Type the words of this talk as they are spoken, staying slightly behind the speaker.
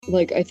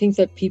Like, I think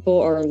that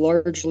people are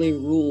largely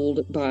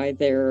ruled by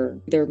their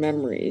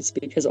memories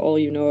because all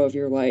you know of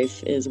your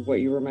life is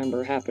what you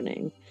remember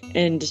happening.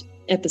 And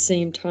at the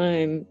same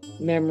time,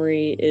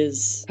 memory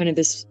is kind of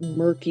this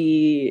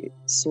murky,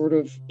 sort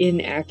of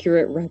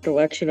inaccurate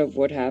recollection of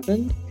what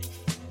happened.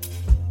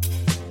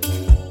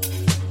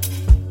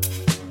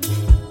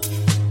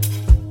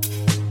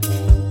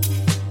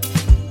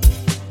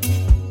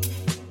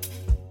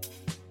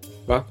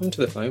 Welcome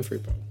to the Flowing Through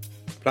Bowl,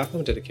 a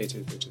platform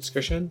dedicated to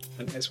discussion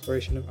and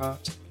exploration of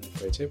art and the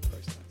creative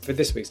process. For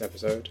this week's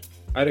episode,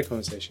 I had a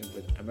conversation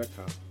with Emma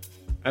Kalff.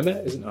 Emma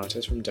is an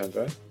artist from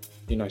Denver,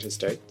 United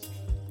States,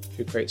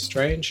 who creates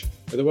strange,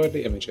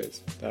 otherworldly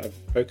images that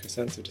evoke a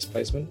sense of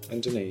displacement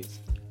and unease.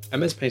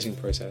 Emma's painting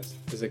process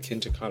is akin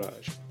to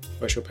collage,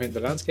 where she'll paint the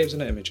landscapes in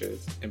her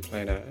images in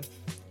plein air,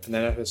 and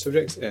then add her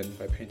subjects in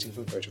by painting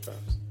from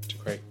photographs to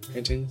create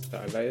paintings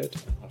that are layered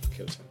and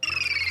off-kilter.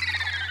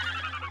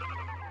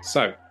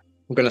 So,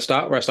 I'm going to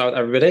start where I start with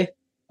everybody,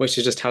 which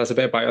is just tell us a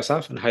bit about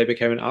yourself and how you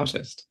became an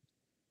artist.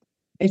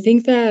 I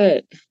think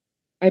that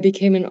I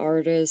became an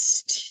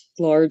artist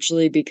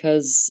largely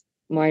because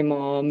my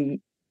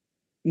mom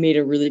made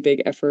a really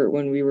big effort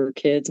when we were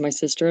kids, my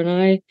sister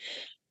and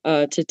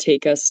I, to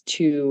take us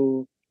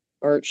to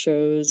art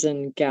shows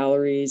and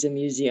galleries and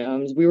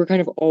museums. We were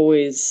kind of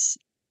always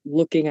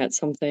looking at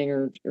something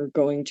or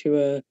going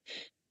to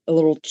a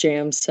little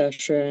jam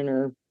session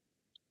or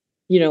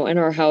and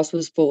our house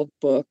was full of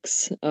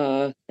books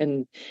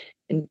and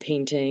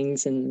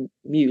paintings and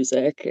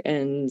music.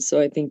 And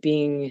so I think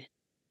being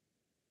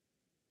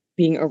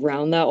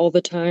around that all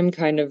the time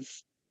kind of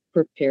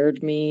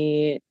prepared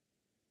me,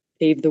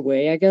 paved the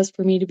way, I guess,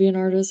 for me to be an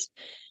artist.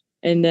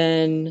 And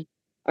then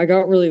I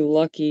got really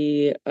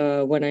lucky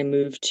when I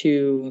moved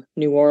to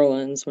New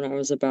Orleans when I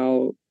was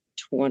about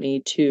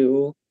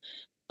 22.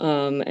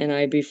 And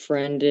I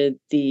befriended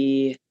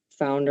the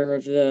founder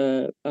of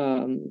the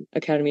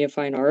Academy of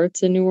Fine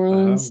Arts in New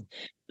Orleans,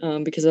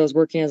 Oh, because I was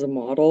working as a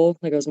model.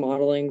 Like, I was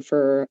modeling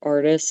for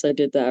artists. I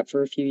did that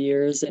for a few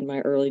years in my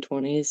early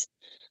 20s.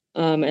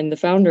 And the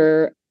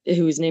founder,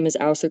 whose name is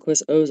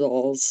Ausiquis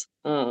Ozals,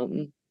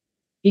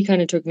 he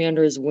kind of took me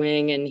under his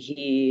wing, and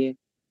he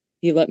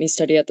let me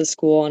study at the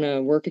school on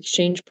a work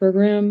exchange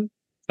program.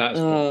 that's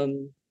fun.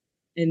 Um,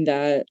 and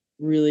that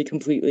really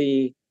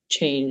completely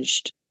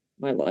changed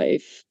my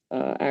life,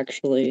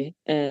 actually.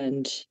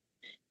 And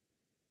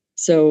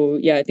so,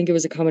 yeah, I think it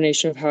was a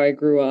combination of how I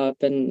grew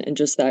up and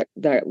just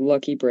that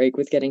lucky break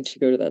with getting to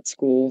go to that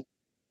school.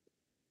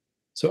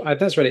 So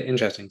that's really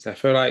interesting because I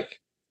feel like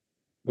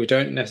we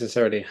don't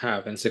necessarily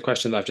have, and it's a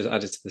question that I've just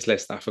added to this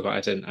list that I forgot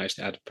I didn't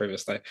actually add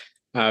previously.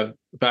 But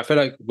I feel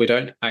like we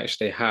don't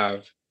actually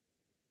have,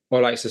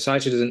 or like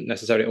society doesn't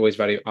necessarily always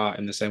value art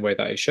in the same way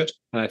that it should.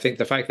 And I think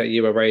the fact that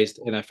you were raised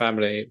in a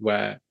family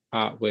where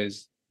art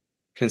was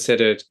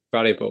considered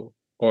valuable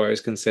or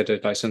is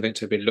considered like something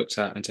to be looked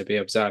at and to be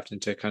observed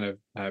and to kind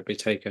of be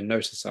taken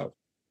notice of.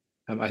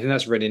 I think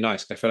that's really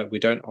nice. I feel like we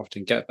don't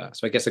often get that.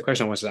 So I guess the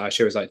question I wanted to ask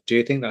you is like, do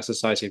you think that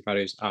society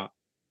values art?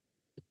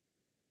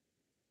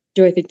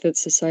 Do I think that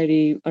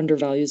society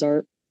undervalues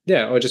art?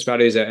 Yeah, or just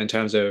values it in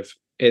terms of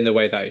in the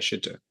way that it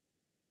should do.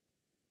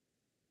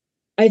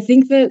 I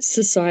think that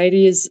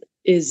society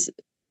is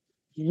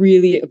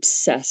really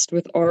obsessed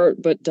with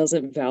art, but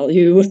doesn't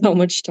value how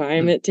much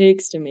time Hmm. it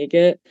takes to make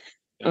it.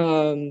 Yeah,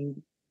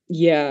 Um,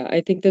 yeah,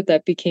 I think that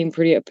that became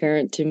pretty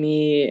apparent to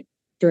me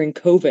during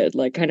COVID,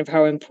 like kind of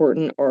how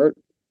important art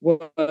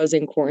was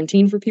in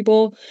quarantine for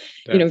people.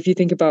 yeah. If you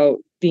think about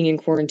being in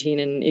quarantine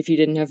and if you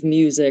didn't have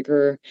music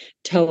or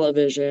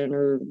television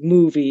or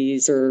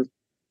movies or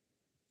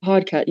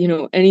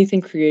podcast,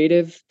 anything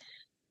creative,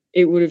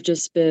 it would have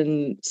just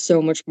been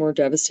so much more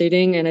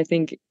devastating. And I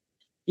think,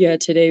 yeah,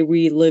 today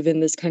we live in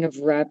this kind of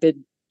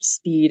rapid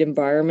speed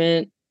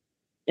environment,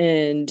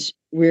 and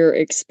we're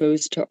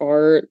exposed to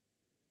art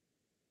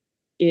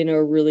in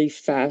a really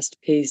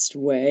fast-paced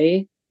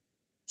way.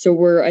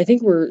 So I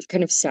think we're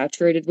kind of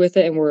saturated with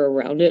it and we're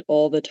around it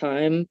all the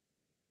time,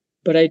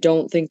 but I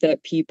don't think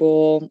that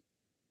people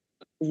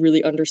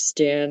really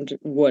understand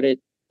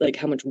like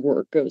how much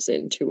work goes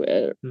into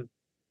it, Hmm.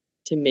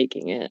 to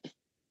making it.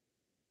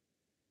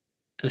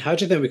 And how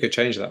do you think we could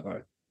change that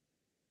though?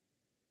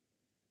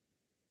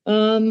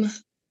 Um,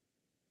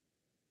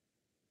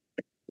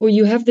 well,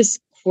 you have this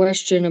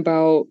question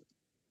about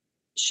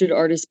should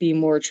artists be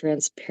more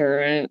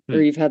transparent, or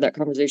Hmm. you've had that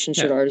conversation,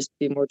 should Yeah. artists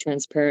be more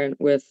transparent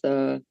with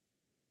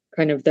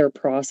kind of their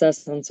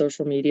process on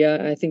social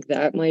media? I think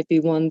that might be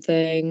one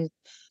thing.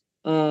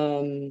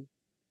 Um,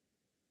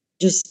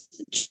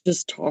 just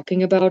just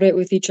talking about it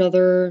with each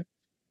other.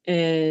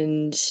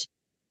 And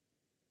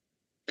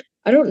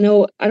I don't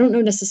know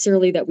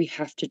necessarily that we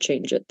have to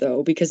change it,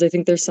 though, because I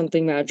think there's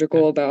something Yeah.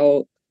 magical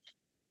about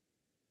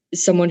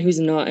someone who's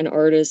not an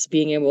artist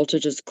being able to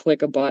just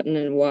click a button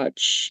and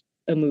watch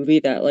a movie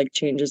that like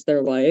changes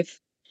their life.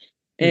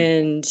 Hmm.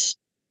 And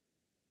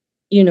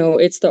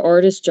it's the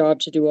artist's job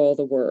to do all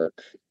the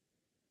work,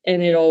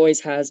 and it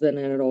always has been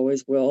and it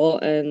always will.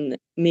 And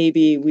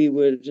maybe we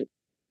would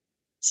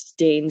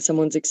stain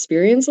someone's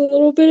experience a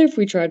little bit if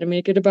we try to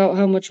make it about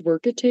how much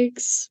work it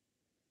takes.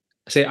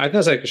 See, I think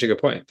that's actually a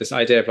good point. This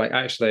idea of like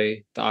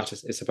actually the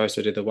artist is supposed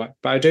to do the work,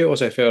 but I do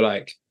also feel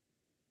like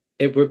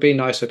it would be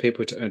nice for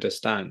people to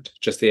understand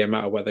just the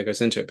amount of work that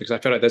goes into it, because I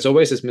feel like there's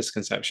always this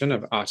misconception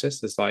of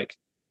artists as like,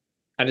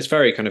 and it's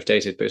very kind of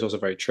dated, but it's also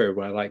very true,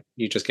 where like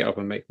you just get up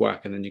and make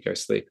work and then you go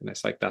sleep and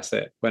it's like that's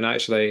it. When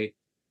actually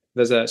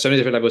there's so many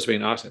different levels to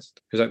being an artist,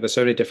 because like there's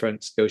so many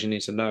different skills you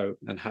need to know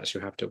and hats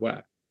you have to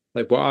wear.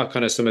 Like what are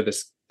kind of some of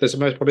this? There's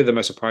probably the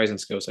most surprising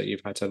skills that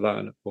you've had to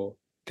learn, or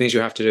things you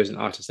have to do as an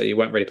artist that you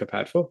weren't really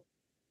prepared for.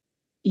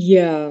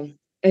 Yeah,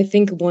 I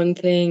think one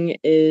thing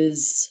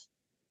is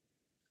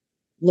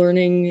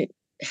learning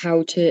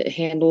how to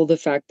handle the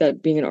fact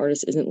that being an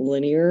artist isn't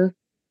linear.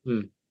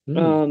 Hmm. Hmm.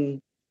 Um,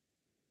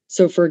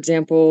 so for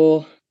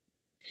example,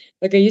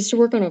 like I used to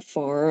work on a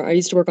farm. I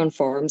used to work on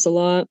farms a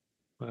lot,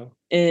 Wow.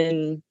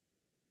 and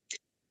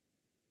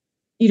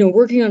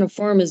working on a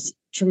farm is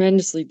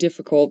tremendously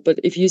difficult, but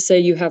if you say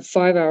you have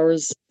 5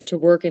 hours to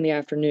work in the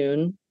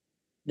afternoon,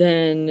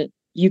 then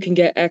you can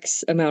get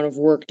X amount of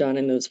work done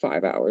in those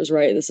 5 hours,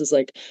 right? This is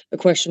like a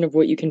question of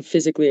what you can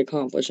physically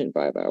accomplish in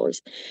 5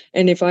 hours.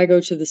 And if I go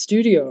to the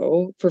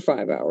studio for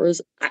 5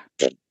 hours,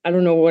 I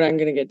don't know what I'm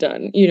gonna get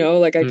done,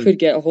 like, I Hmm. could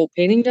get a whole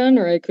painting done,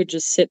 or I could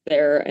just sit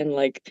there and,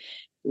 like,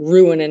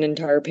 ruin an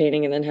entire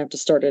painting and then have to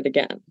start it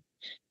again.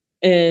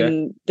 Yeah.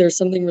 And there's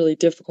something really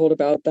difficult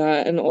about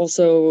that, and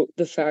also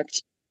the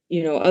fact,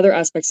 other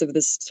aspects of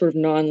this sort of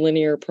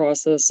nonlinear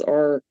process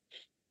are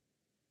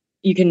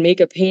you can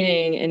make a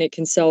painting and it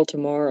can sell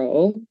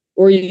tomorrow,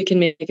 or you can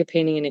make a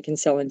painting and it can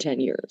sell in 10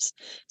 years.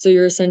 So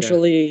you're Yeah.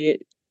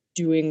 essentially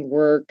doing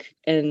work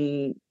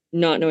and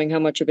not knowing how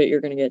much of it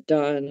you're gonna get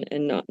done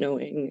and not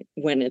knowing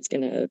when it's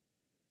gonna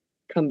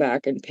come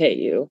back and pay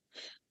you.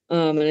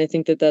 And I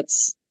think that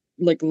that's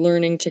like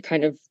learning to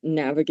kind of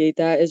navigate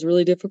that is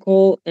really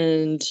difficult,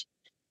 and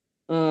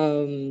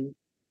um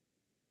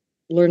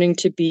learning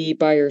to be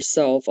by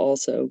yourself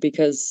also,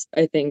 because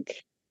I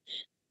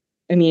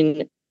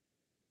mean,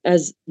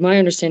 as my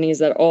understanding is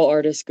that all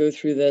artists go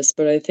through this,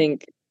 but I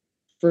think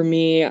for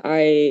me,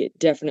 I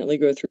definitely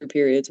go through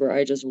periods where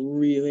I just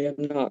really am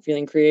not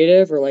feeling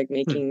creative or like Hmm.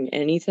 making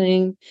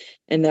anything,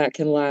 and that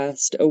can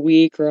last a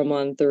week or a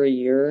month or a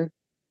year.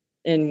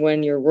 And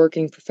when you're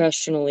working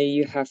professionally,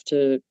 you have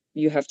to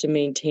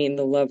maintain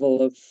the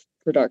level of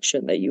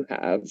production that you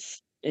have,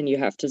 and you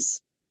have to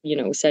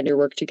send your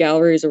work to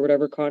galleries or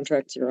whatever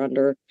contracts you're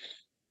under.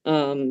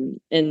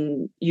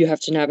 And you have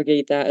to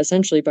navigate that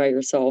essentially by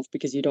yourself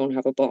because you don't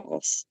have a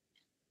boss.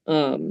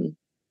 Um,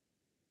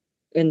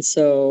 and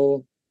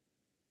so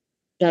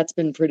that's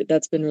been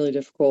really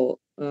difficult,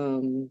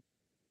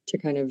 to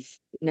kind of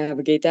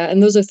navigate that.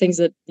 And those are things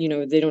that,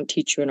 they don't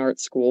teach you in art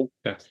school.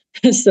 Yeah.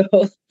 So,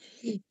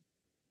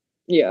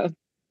 yeah.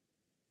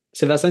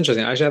 So that's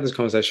interesting. I actually had this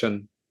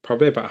conversation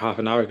probably about half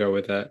an hour ago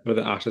with an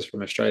artist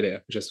from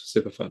Australia, which is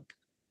super fun.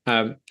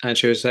 And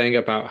she was saying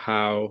about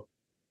how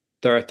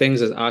there are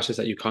things as artists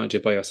that you can't do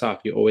by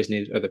yourself. You always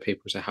need other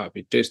people to help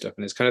you do stuff.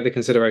 And it's kind of the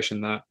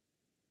consideration that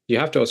you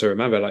have to also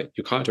remember, like,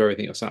 you can't do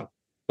everything yourself.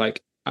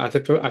 Like, I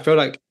feel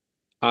like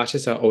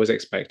artists are always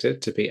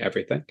expected to be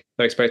everything.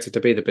 They're expected to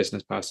be the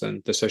business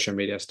person, the social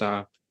media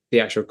star, the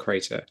actual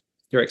creator.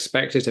 You're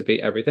expected to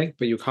be everything,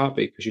 but you can't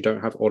be because you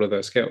don't have all of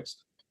those skills.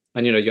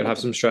 And you'll have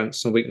some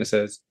strengths, some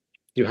weaknesses.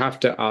 You have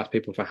to ask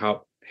people for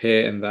help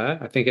here and there.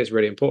 I think it's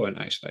really important,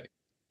 actually.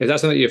 Is that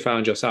something you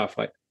found yourself?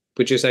 Like,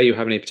 would you say you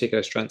have any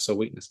particular strengths or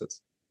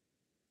weaknesses?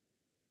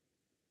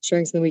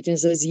 Strengths and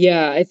weaknesses.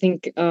 Yeah, I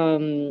think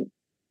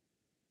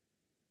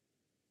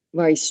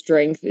my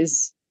strength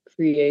is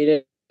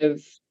creative.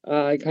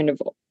 I kind of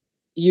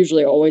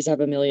usually always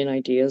have a million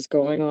ideas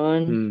going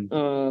on.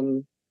 Hmm.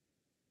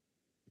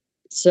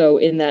 So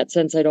in that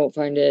sense, I don't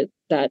find it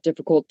that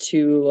difficult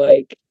to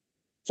like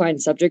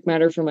find subject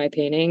matter for my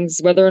paintings.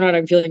 Whether or not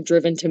I'm feeling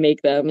driven to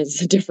make them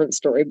is a different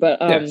story. But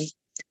Yeah.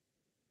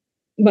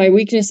 my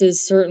weakness is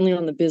certainly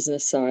on the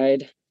business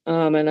side.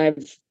 And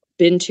I've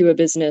been to a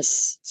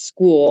business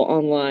school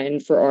online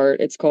for art.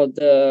 It's called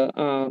the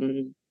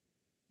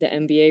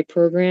MBA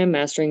program,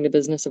 Mastering the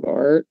Business of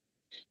Art,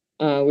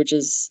 which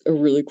is a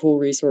really cool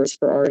resource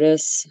for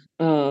artists.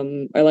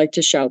 I like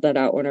to shout that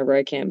out whenever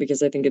I can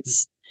because I think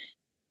it's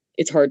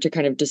hard to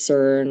kind of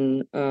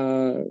discern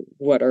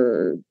what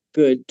are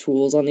good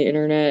tools on the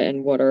internet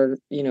and what are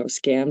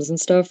scams and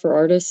stuff for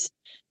artists.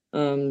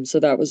 So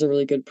that was a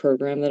really good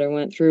program that I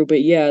went through.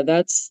 But yeah,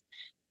 that's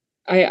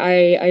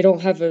I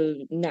don't have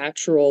a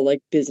natural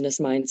like business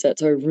mindset,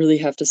 so I really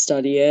have to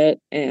study it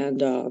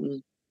and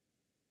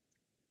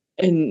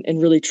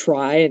really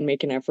try and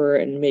make an effort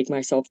and make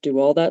myself do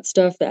all that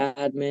stuff, the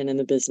admin and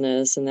the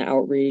business and the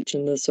outreach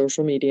and the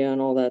social media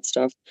and all that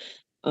stuff.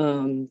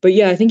 But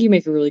yeah, I think you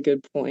make a really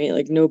good point.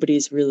 Like nobody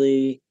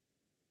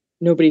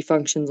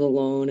functions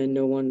alone and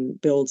no one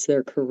builds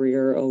their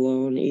career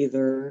alone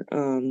either.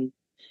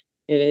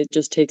 It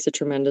just takes a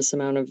tremendous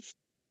amount of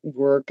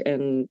work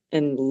and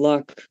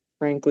luck,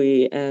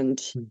 frankly, and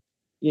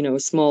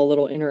small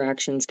little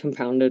interactions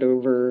compounded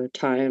over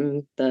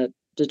time that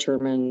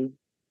determine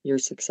your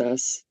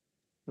success.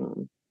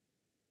 Um,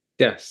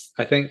 Yes,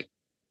 I think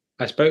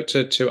I spoke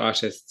to two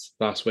artists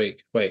last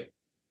week. Wait,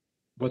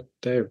 what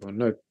day? One?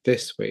 No,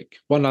 this week.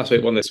 One last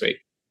week, one this week.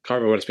 Can't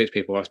remember when I speak to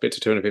people. I speak to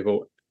 200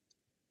 people.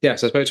 Yeah,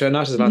 so I spoke to an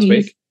artist last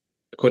week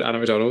called Anna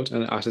McDonald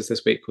and an artist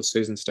this week called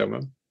Susan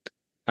Stillman.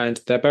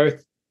 And they're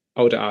both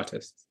older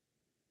artists.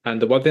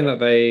 And the one thing that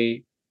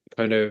they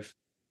kind of,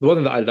 the one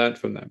thing that I learned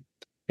from them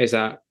is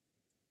that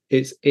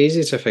it's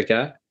easy to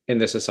forget in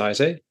this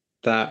society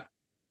that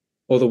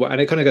all the work,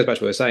 and it kind of goes back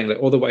to what we're saying, like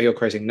all the work you're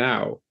creating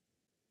now,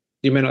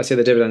 you may not see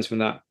the dividends from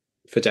that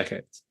for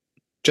decades.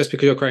 Just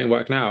because you're creating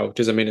work now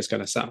doesn't mean it's going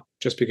to sell.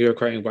 Just because you're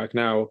creating work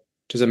now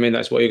doesn't mean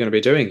that's what you're going to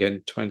be doing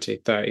in 20,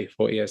 30,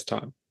 40 years'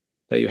 time.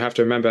 That you have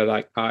to remember,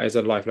 like, art is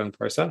a lifelong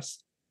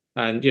process.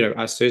 And,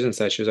 as Susan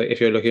said, she was like, if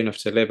you're lucky enough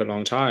to live a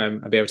long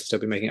time and be able to still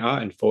be making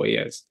art in 40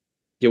 years,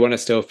 you want to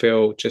still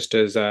feel just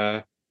as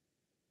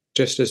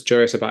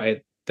joyous about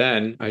it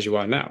then as you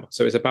are now.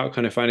 So it's about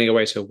kind of finding a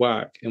way to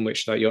work in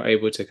which that you're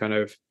able to kind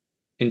of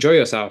enjoy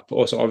yourself, but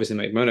also obviously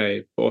make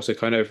money, but also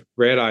kind of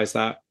realize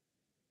that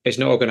it's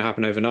not all going to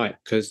happen overnight.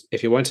 Because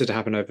if you wanted to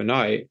happen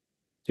overnight,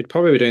 you'd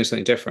probably be doing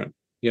something different.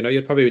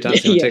 You'd probably be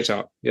dancing on yeah,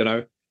 TikTok,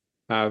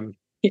 um,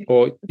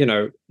 or,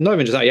 not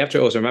even just that, you have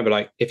to also remember,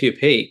 like, if you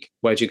peak,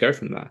 where do you go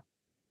from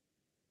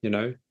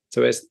there?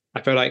 So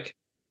I feel like,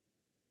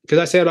 because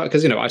I see a lot,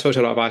 because, I talk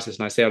to a lot of artists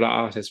and I see a lot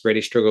of artists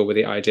really struggle with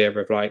the idea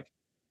of like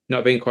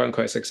not being quote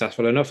unquote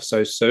successful enough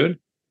so soon.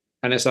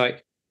 And it's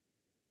like,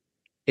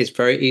 it's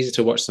very easy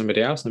to watch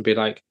somebody else and be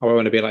like, oh, I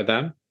want to be like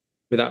them.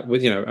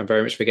 I'm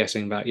very much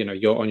forgetting that,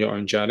 you're on your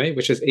own journey,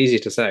 which is easy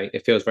to say.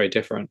 It feels very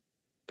different,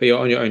 but you're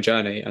on your own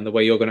journey and the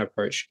way you're going to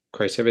approach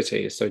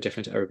creativity is so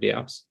different to everybody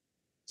else.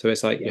 So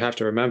it's like, you yeah, have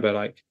to remember,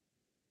 like,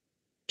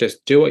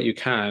 just do what you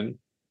can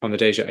on the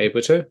days you're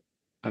able to,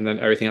 and then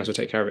everything else will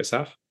take care of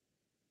itself.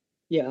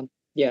 yeah,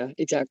 yeah,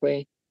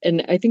 exactly.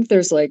 And I think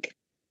there's like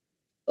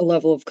a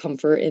level of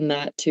comfort in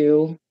that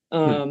too.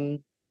 Hmm.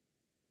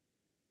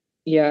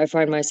 Yeah, I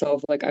find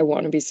myself like I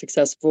want to be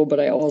successful, but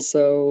I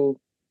also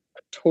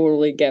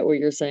totally get what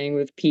you're saying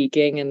with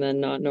peaking and then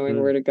not knowing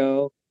Hmm. where to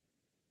go.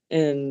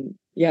 And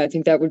yeah, I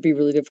think that would be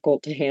really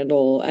difficult to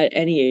handle at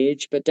any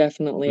age, but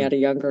definitely Hmm. at a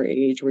younger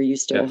age where you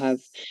still have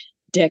Yes.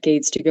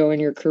 decades to go in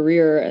your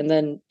career. And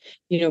then,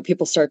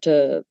 people start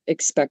to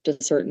expect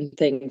a certain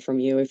thing from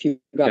you. If you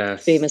got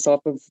Yes. famous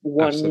off of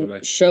one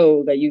Absolutely.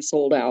 show that you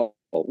sold out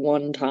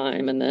one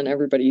time, and then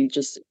everybody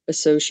just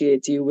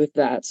associates you with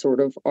that sort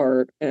of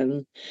art,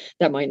 and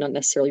that might not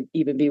necessarily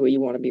even be what you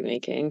want to be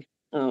making.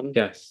 Um,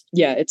 Yes.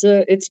 yeah,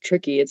 it's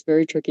tricky. It's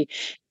very tricky.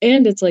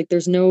 And it's like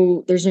there's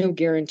no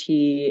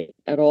guarantee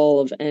at all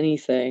of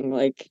anything.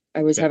 Like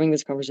I was Yeah. having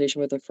this conversation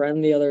with a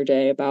friend the other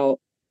day about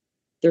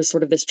there's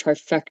sort of this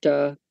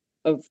trifecta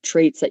of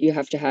traits that you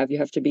have to have. You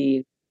have to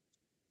be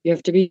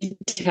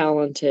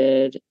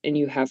talented, and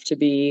you have to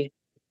be,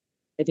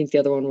 I think the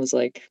other one was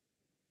like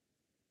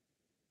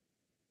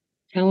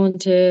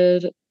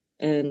talented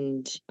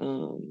and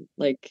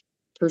like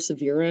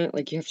perseverant.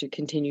 Like you have to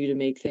continue to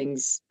make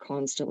things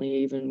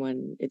constantly even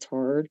when it's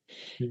hard.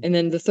 Hmm. And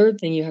then the third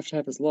thing you have to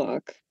have is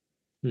luck.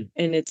 Hmm.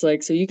 And it's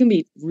like, so you can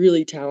be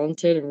really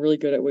talented and really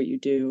good at what you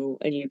do,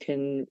 and you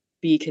can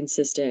be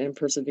consistent and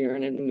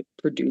perseverant and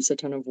produce a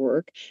ton of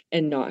work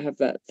and not have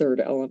that third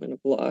element of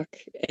luck,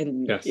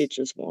 and Yes. it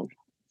just won't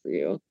happen for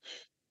you.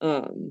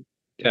 Um,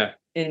 Yeah.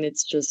 and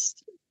it's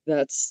just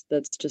that's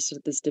just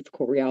this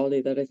difficult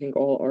reality that I think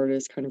all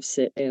artists kind of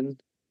sit in.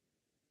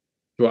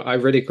 Well, I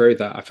really agree with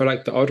that. I feel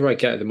like the older I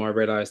get, the more I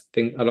realize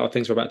a lot of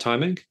things are about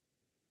timing.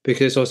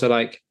 Because it's also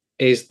like,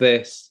 is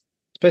this,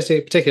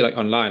 especially particularly like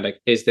online, like,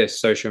 is this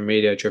social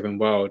media driven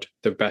world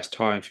the best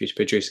time for you to be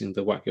producing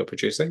the work you're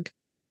producing?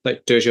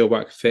 Like, does your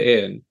work fit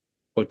in,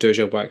 or does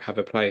your work have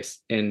a place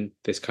in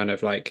this kind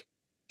of like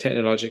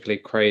technologically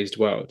crazed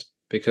world?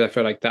 Because I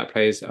feel like that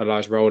plays a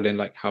large role in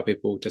like how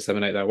people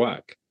disseminate their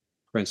work,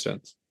 for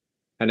instance.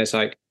 And it's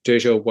like,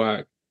 does your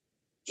work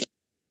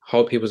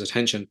hold people's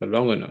attention for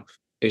long enough?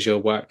 Is your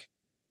work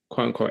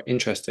quote unquote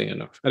interesting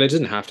enough? And it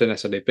doesn't have to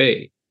necessarily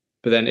be.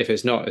 But then if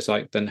it's not, it's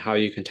like, then how are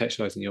you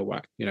contextualizing your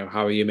work?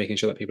 How are you making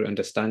sure that people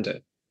understand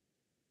it?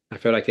 I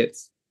feel like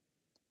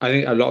I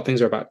think a lot of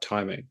things are about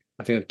timing.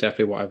 I think that's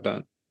definitely what I've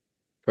learned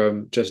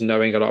from just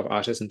knowing a lot of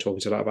artists and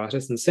talking to a lot of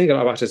artists and seeing a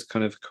lot of artists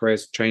kind of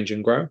careers change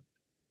and grow.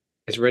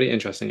 It's really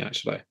interesting,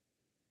 actually.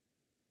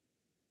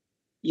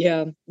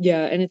 Yeah,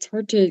 yeah, and it's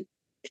hard to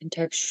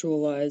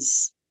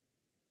contextualize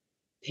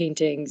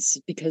paintings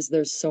because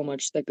there's so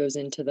much that goes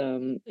into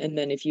them, and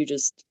then if you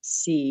just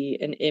see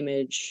an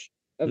image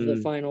of the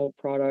Mm, final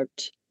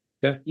product,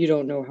 yeah. you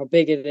don't know how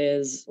big it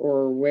is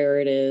or where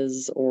it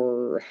is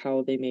or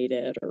how they made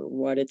it or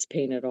what it's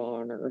painted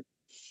on or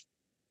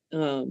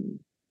um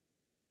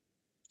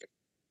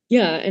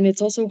yeah, and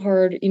it's also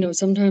hard,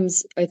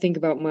 sometimes I think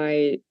about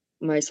my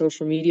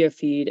social media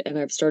feed, and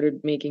I've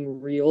started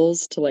making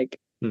reels to like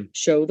Mm,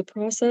 show the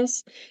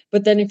process.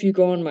 But then if you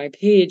go on my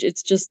page,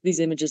 it's just these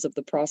images of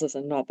the process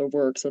and not the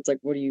work. So it's like,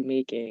 what are you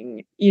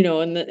making?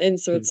 And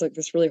so mm, it's like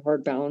this really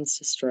hard balance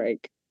to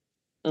strike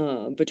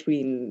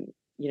between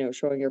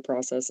showing your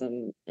process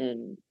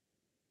and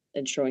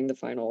showing the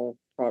final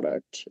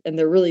product. And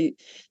they're really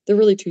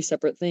two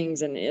separate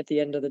things. And at the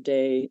end of the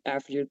day,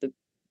 after the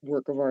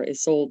work of art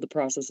is sold, the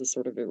process is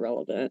sort of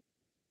irrelevant.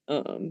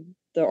 The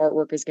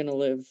artwork is going to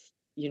live,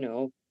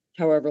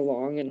 however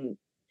long and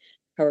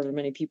however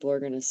many people are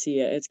going to see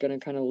it. It's going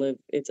to kind of live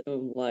its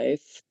own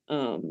life.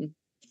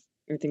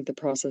 I think the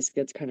process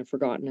gets kind of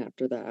forgotten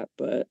after that,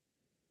 but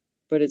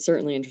it's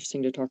certainly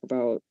interesting to talk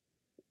about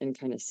and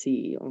kind of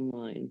see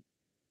online.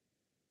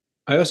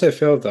 I also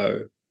feel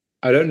though,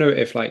 I don't know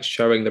if like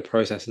showing the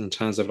process in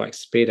terms of like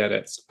speed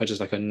edits are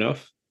just like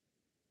enough.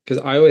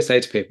 Because I always say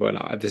to people,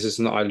 and this is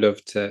not I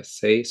love to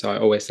see, so I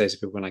always say to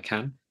people when I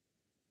can,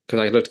 because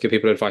I love to give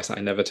people advice that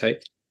I never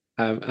take.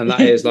 And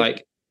that is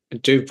like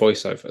do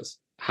voiceovers.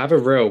 Have a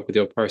reel with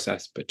your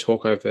process, but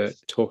talk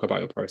about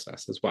your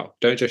process as well.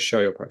 Don't just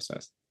show your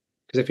process.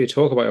 Because if you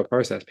talk about your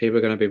process, people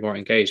are going to be more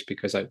engaged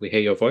because like we hear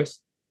your voice.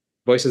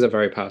 Voices are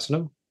very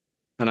personal.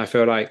 And I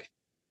feel like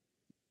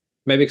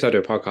maybe because I do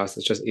a podcast,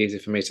 it's just easy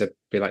for me to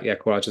be like, yeah,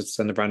 cool, I'll just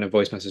send a random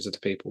voice message to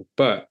people.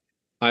 But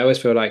I always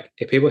feel like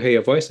if people hear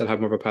your voice, they'll have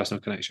more of a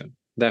personal connection.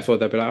 Therefore,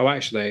 they'll be like, oh,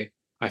 actually,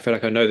 I feel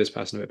like I know this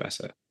person a bit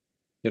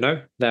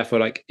better. Therefore,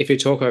 like if you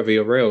talk over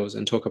your reels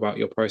and talk about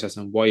your process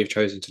and why you've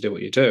chosen to do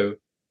what you do,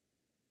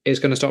 it's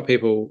going to stop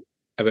people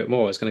a bit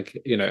more. It's going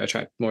to,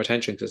 attract more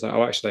attention because it's like,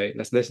 oh, actually,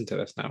 let's listen to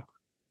this now.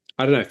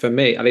 I don't know. For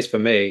me, at least for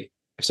me,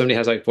 if somebody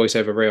has like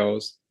voiceover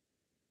reels,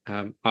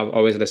 I'll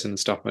always listen and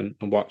stop and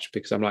watch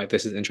because I'm like,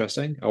 this is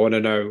interesting. I want to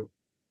know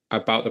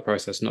about the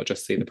process, not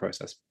just see the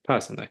process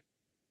personally.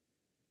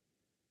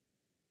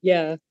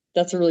 Yeah,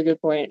 that's a really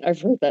good point.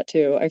 I've heard that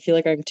too. I feel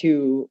like I'm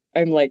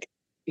like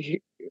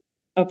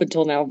up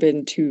until now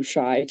been too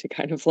shy to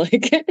kind of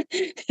like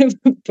Yeah,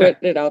 put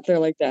it out there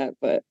like that.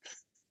 But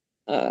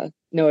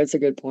no, it's a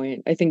good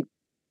point. I think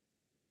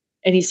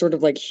any sort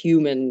of like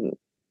human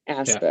yeah.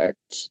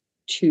 aspect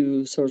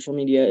to social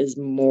media is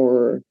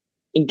more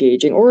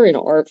engaging, or in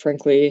art,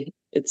 frankly.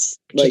 It's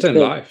Just like in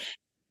life.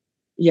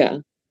 yeah,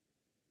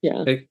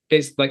 yeah,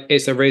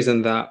 It's a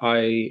reason that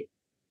I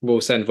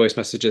will send voice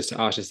messages to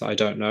artists that I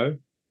don't know,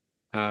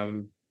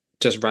 um,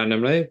 just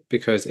randomly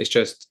because it's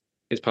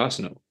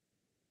personal.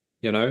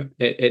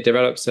 It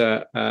develops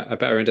a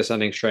better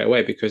understanding straight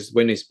away because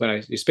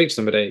you speak to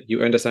somebody,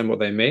 you understand what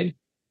they mean.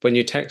 When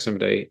you text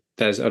somebody,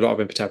 there's a lot of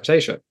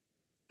interpretation.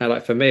 And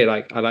like for me,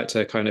 like I like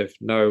to kind of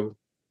know.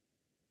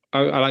 I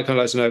like kind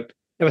of like to know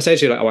if I say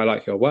to you like, "Oh, I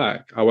like your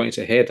work," I want you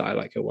to hear that I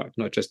like your work,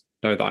 not just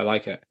know that I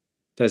like it.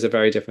 There's a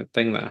very different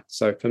thing there.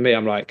 So for me,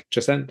 I'm like,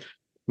 just send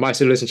my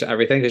solution to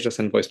everything is just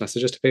send voice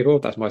messages to people.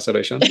 That's my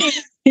solution.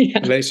 yeah,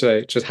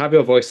 Literally, just have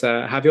your voice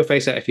there, have your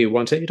face there if you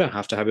want it. You don't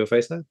have to have your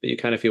face there, but you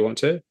can if you want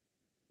to.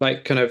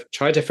 Like, kind of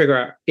try to figure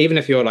out, even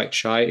if you're like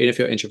shy, even if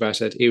you're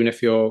introverted, even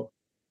if you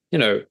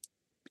know,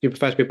 you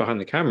prefer to be behind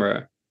the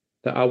camera,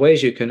 there are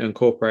ways you can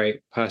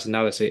incorporate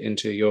personality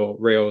into your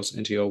reels,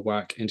 into your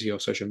work, into your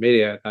social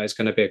media that is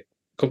going to be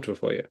comfortable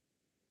for you.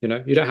 You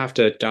don't have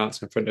to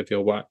dance in front of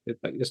your work.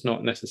 It's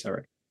not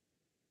necessary.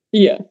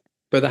 yeah,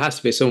 But there has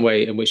to be some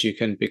way in which you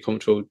can be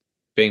comfortable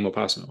being more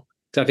personal.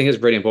 So I think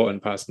it's really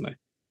important personally.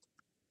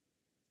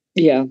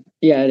 yeah,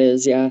 yeah. It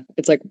is. Yeah,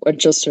 it's like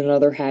just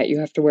another hat you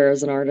have to wear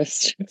as an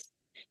artist.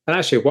 And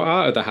actually, what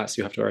are other hats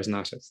you have to wear as an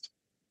artist?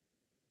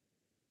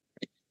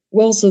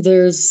 Well, so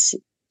I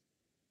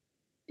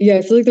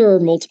feel like there are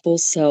multiple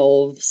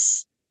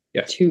selves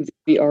Yes. to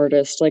the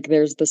artist. Like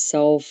there's the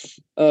self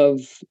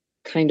of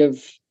kind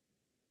of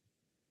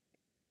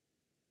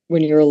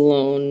when you're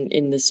alone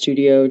in the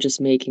studio just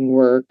making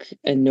work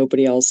and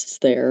nobody else is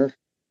there.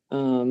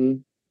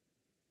 Um,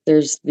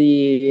 there's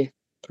the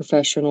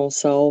professional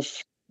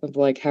self of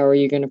like how are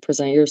you going to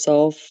present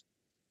yourself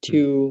Mm,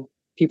 to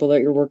people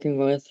that you're working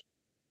with.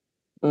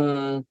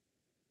 Uh,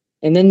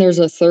 and then there's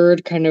a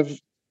third kind of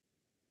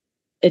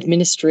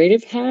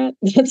administrative hat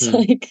that's mm,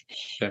 like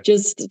yeah.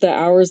 just the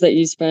hours that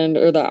you spend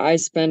or that I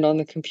spend on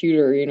the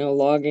computer,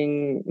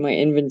 logging my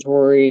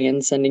inventory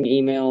and sending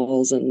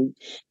emails and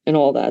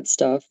all that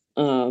stuff.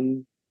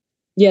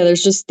 Yeah,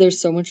 there's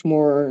so much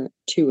more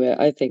to it,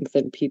 I think,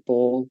 than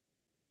people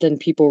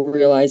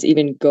realize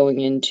even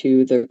going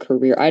into the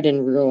career. I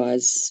didn't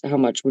realize how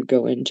much would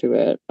go into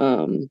it.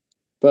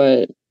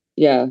 But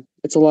yeah,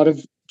 it's a lot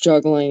of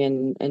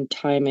juggling and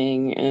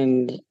timing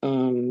and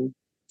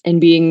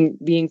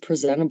being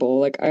presentable.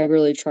 Like I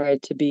really try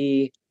to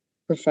be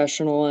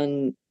professional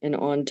and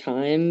on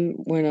time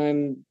when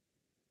I'm,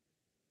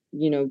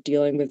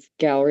 dealing with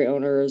gallery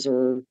owners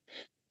or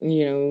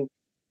you know,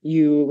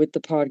 you with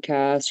the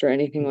podcast or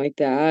anything like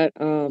that.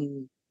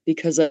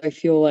 Because I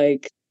feel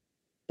like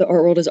the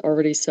art world is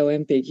already so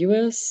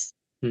ambiguous.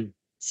 Mm,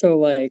 So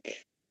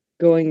like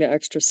going the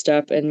extra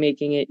step and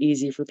making it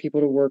easy for people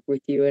to work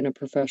with you in a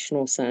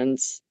professional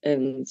sense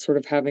and sort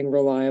of having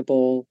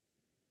reliable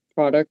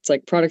products,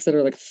 like products that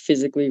are like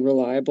physically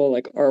reliable,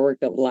 like artwork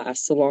that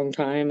lasts a long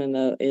time and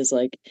that is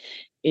like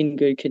in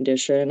good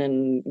condition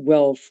and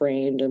well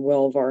framed and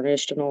well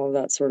varnished and all of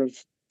that sort of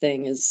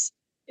thing is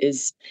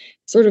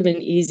sort of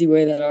an easy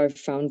way that I've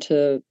found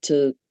to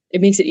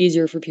it makes it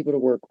easier for people to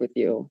work with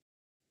you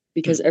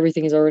because Hmm.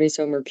 everything is already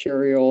so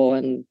mercurial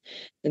and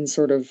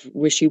sort of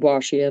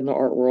wishy-washy in the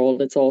art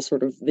world. It's all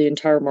sort of the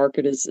entire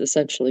market is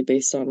essentially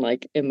based on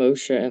like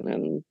emotion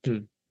and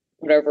Hmm.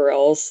 whatever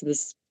else,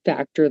 this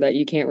factor that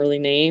you can't really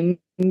name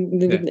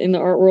Yeah. in the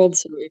art world.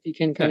 So if you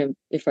can kind Yeah. of,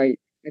 if I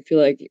feel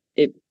like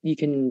it, you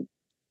can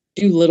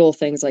do little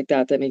things like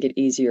that that make it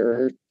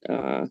easier,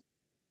 uh,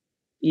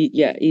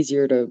 yeah,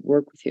 easier to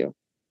work with you.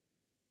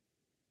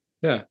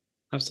 Yeah.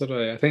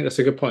 Absolutely. I think that's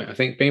a good point. I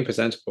think being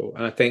presentable,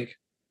 and I think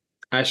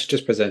actually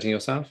just presenting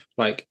yourself,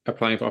 like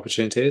applying for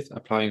opportunities,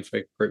 applying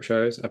for group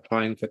shows,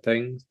 applying for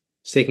things,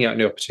 seeking out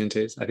new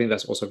opportunities. I think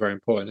that's also very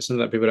important. It's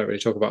something that people don't really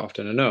talk about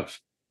often enough.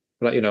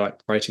 Like,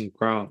 like writing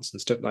grants and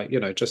stuff like,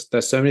 just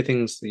there's so many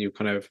things that you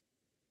kind of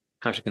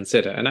have to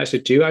consider. And actually,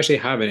 do you actually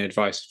have any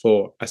advice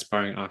for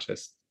aspiring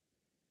artists?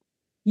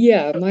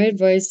 Yeah, my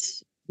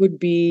advice would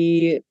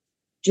be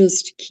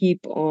just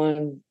keep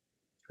on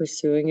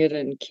pursuing it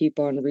and keep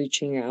on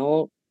reaching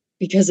out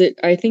because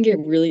I think it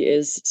really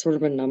is sort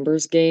of a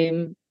numbers game.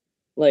 Mm,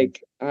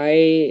 Like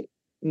I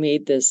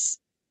made this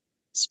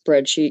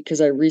spreadsheet because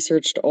I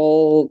researched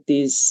all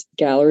these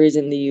galleries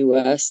in the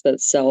US that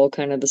sell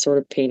kind of the sort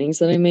of paintings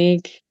that I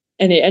make.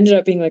 And it ended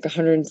up being like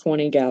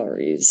 120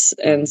 galleries.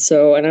 wow. And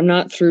so, and I'm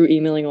not through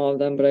emailing all of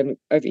them, but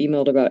I've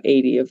emailed about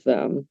 80 of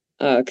them.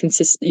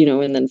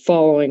 And then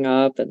following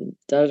up and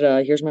da da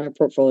da, here's my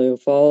portfolio,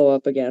 follow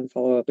up again.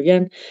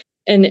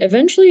 And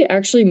eventually,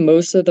 actually,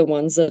 most of the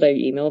ones that I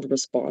emailed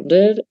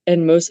responded,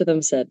 and most of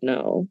them said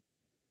no. Mm,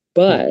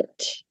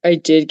 But I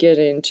did get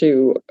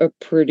into a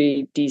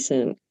pretty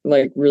decent,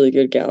 like really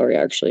good gallery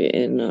actually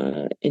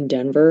in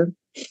Denver,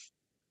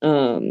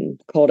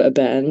 called A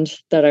Bend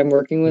that I'm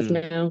working with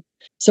mm, now.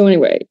 So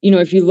anyway,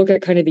 if you look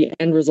at kind of the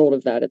end result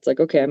of that, it's like,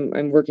 okay,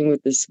 I'm working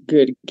with this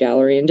good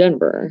gallery in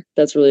Denver.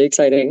 That's really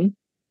exciting.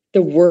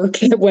 The work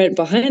that went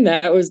behind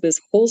that was this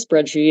whole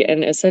spreadsheet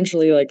and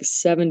essentially like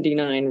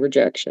 79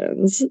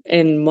 rejections mm,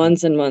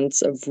 and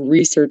months of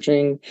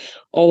researching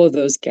all of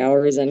those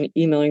galleries and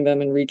emailing them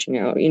and reaching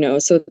out.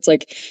 So it's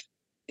like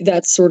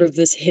that's sort of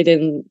this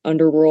hidden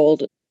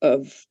underworld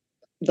of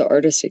the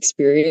artist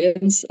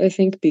experience, I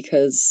think,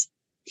 because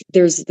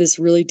there's this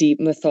really deep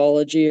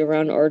mythology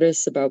around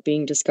artists about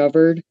being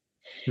discovered.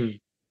 mm,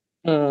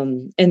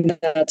 And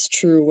that's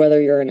true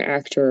whether you're an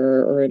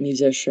actor or a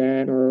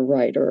musician or a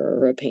writer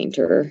or a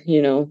painter.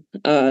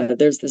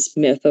 There's this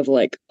myth of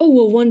like, oh,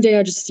 well, one day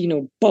I just,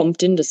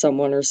 bumped into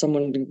someone or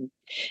someone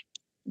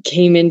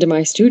came into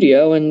my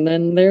studio and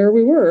then there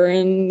we were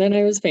and then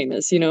I was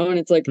famous. And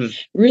it's like mm.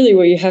 really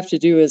what you have to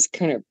do is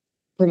kind of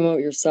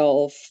promote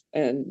yourself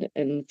and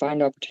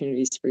find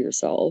opportunities for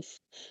yourself.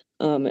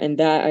 And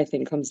that I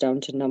think comes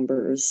down to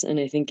numbers. And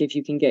I think if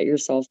you can get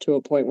yourself to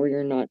a point where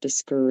you're not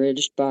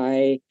discouraged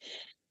by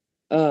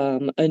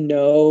a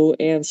no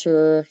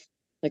answer,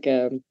 like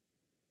a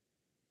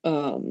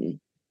um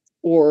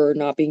or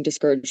not being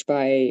discouraged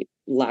by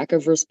lack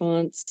of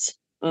response,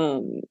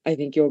 I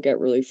think you'll get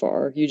really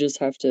far. You just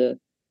have to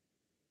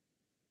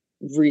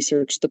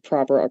research the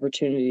proper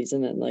opportunities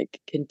and then like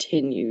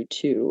continue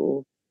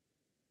to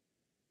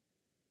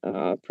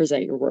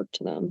present your work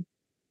to them.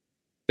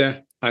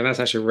 Yeah. And that's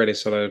actually really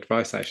solid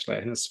advice, actually. I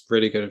think that's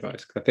really good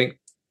advice. I think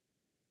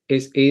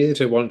it's easy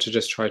to want to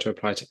just try to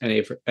apply to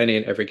any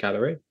and every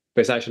gallery.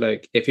 But it's actually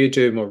like if you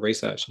do more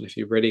research and if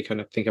you really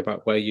kind of think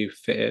about where you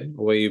fit in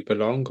or where you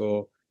belong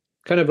or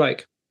kind of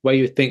like where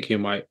you think you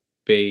might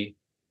be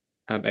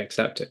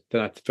accepted,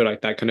 then I feel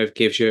like that kind of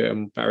gives you a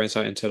better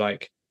insight into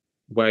like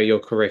where your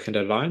career can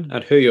align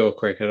and who your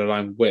career can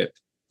align with.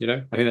 I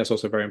think that's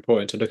also very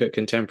important to look at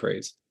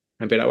contemporaries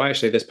and be like, well,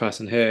 actually, this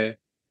person here,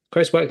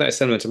 Chris work that is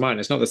similar to mine.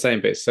 It's not the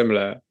same, but it's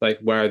similar. Like,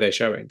 where are they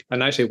showing?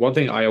 And actually, one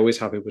thing I always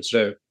have people to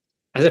do,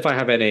 as if I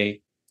have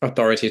any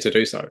authority to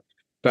do so,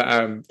 but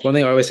one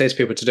thing I always say to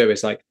people to do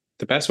is like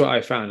the best way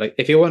I found, like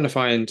if you want to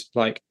find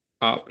like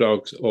art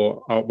blogs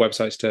or art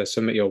websites to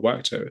submit your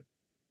work to,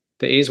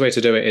 the easiest way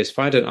to do it is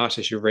find an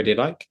artist you really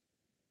like,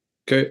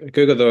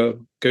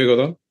 Google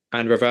them,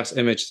 and reverse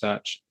image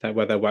search that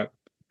where their work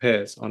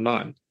appears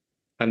online,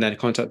 and then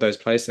contact those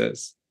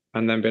places,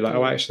 and then be like,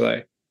 oh, Mm.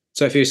 actually.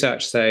 So if you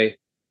search, say,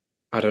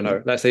 I don't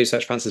know, let's say you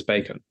search Francis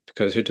Bacon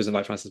because who doesn't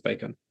like Francis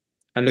Bacon,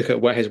 and look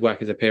at where his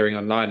work is appearing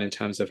online in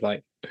terms of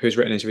like who's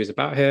written interviews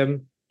about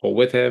him or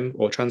with him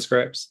or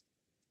transcripts.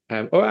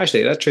 Or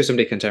actually, let's choose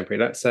somebody contemporary.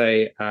 Let's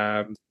say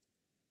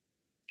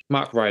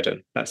Mark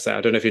Ryden. Let's say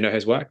I don't know if you know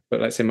his work, but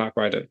let's say Mark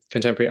Ryden,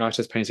 contemporary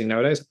artist painting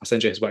nowadays. I'll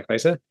send you his work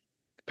later.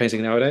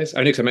 Painting nowadays.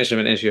 Only because I mentioned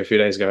him in an interview a few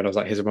days ago, and I was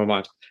like, he's in my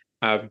mind.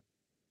 Um,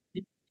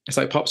 it's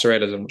like pop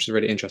surrealism, which is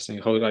really interesting.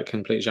 A whole like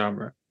complete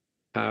genre.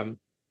 Um,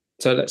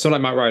 so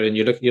someone like Mark Ryden,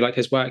 you like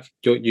his work.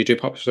 You do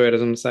pop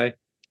surrealism. Say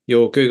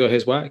you'll Google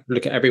his work,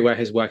 look at everywhere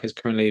his work is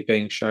currently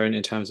being shown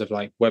in terms of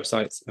like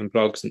websites and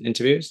blogs and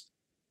interviews,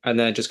 and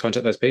then just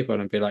contact those people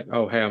and be like,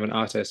 oh, hey, I'm an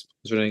artist. I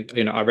was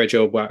really, I read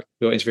your work,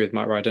 your interview with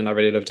Mark Ryden. I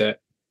really loved it.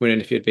 Wondering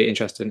if you'd be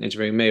interested in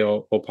interviewing me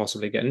or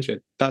possibly get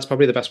interviewed. That's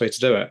probably the best way to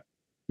do it.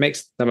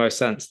 Makes the most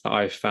sense that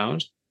I've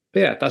found. But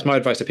yeah, that's my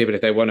advice to people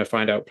if they want to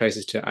find out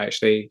places to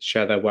actually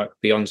share their work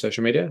beyond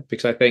social media,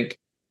 because I think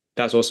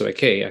that's also a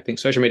key. I think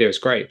social media is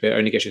great, but it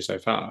only gets you so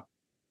far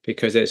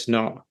because it's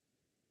not,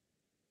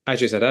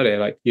 as you said earlier,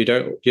 like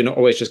you're not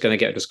always just going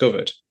to get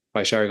discovered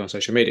by sharing on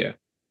social media.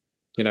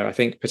 I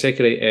think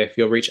particularly if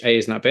your reach A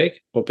isn't that big,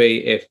 or B,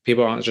 if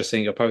people aren't just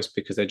seeing your post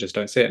because they just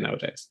don't see it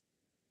nowadays.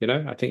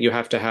 I think you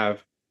have to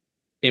have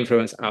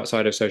influence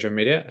outside of social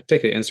media,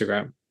 particularly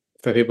Instagram,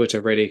 for people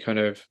to really kind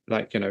of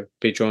like,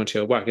 be drawn to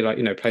your work.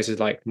 Like, places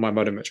like My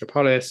Modern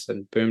Metropolis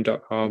and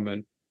boom.com.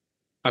 And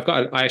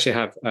I actually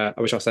have,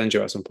 which I'll send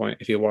you at some point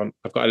if you want.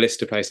 I've got a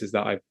list of places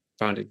that I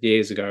found it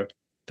years ago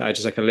that I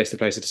just like a list of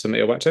places to submit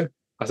your work to.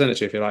 I'll send it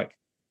to you if you like.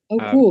 Oh,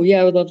 Um, cool.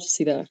 Yeah, I would love to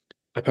see that.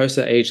 I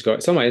posted it ages ago.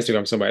 It's on my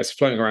Instagram somewhere. It's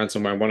floating around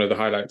somewhere in one of the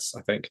highlights,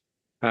 I think.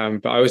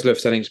 But I always love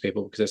sending to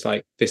people because it's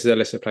like this is a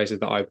list of places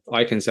that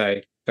I can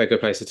say they're good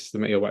places to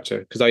submit your work to.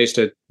 Because I used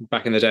to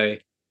back in the day,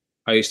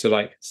 I used to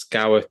like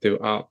scour through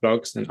art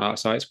blogs and art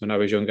sites when I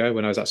was younger,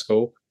 when I was at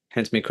school.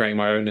 Hence me creating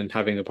my own and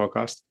having a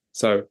podcast.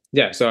 So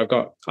yeah,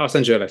 I'll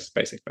send you a list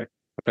basically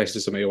of places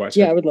to submit your work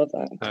Yeah, to. I would love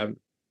that.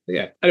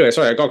 Yeah. Anyway,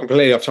 sorry, I got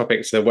completely off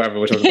topic to whatever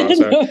we're talking about.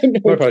 So No, no,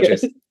 my it's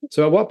apologies. good.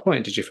 So at what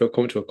point did you feel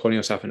comfortable calling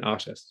yourself an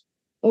artist?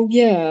 Oh,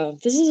 yeah,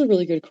 this is a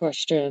really good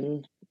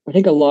question. I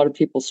think a lot of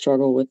people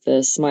struggle with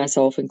this,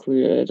 myself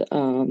included.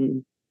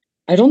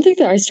 I don't think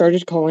that I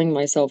started calling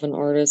myself an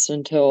artist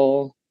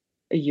until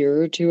a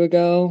year or two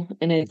ago,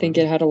 and I think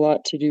it Wow. had a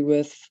lot to do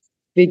with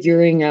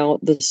figuring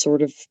out the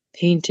sort of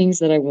paintings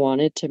that I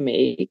wanted to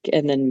make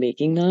and then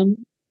making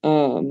them,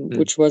 Mm,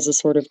 which was a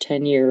sort of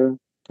 10-year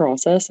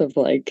process of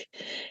like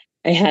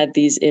I had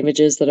these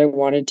images that I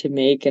wanted to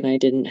make and I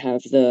didn't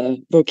have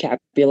the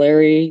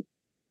vocabulary,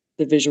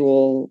 the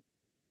visual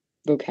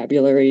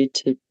vocabulary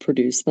to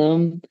produce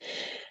them.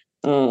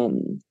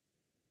 Um,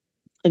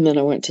 and then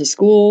I went to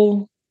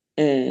school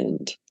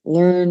and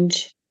learned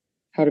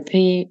how to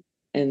paint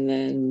and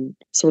then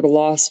sort of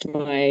lost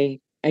my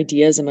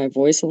ideas and my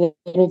voice a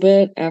little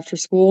bit after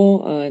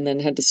school, and then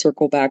had to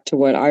circle back to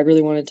what I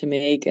really wanted to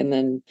make. And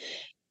then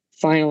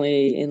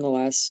finally, in the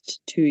last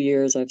 2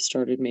 years, I've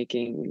started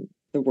making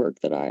the work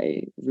that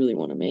I really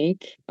want to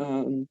make.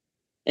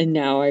 And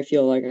now I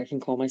feel like I can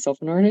call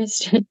myself an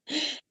artist.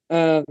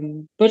 But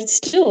it's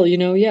still,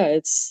 yeah,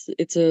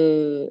 it's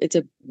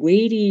a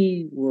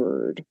weighty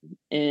word,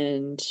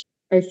 and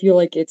I feel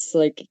like it's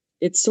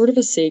sort of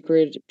a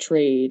sacred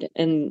trade,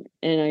 and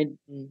I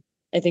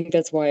think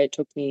that's why it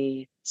took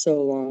me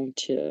so long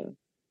to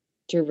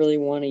really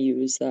want to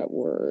use that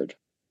word.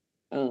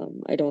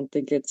 I don't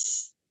think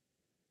it's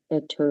a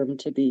term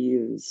to be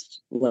used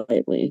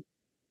lightly.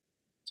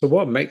 So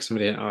what makes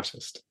somebody an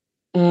artist?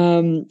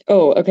 Oh,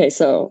 okay,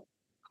 so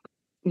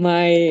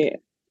my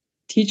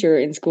teacher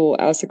in school,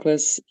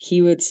 Alciclus,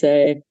 he would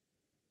say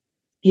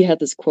he had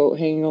this quote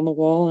hanging on the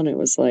wall, and it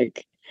was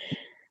like,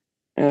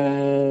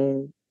 uh,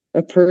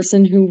 a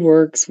person who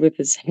works with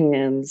his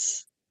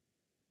hands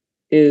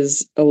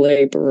is a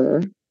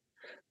laborer.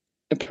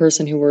 A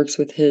person who works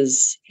with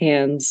his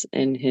hands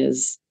and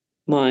his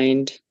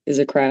mind is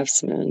a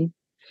craftsman.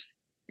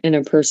 And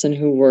a person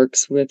who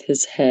works with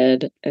his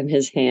head and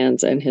his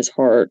hands and his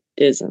heart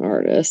is an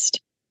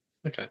artist.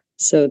 Okay,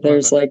 So I like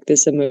there's that. like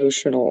this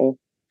emotional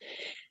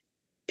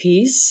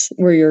piece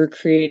where you're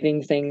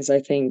creating things, I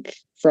think,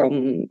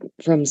 from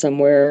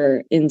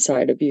somewhere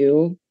inside of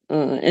you.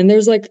 And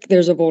there's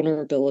a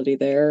vulnerability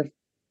there.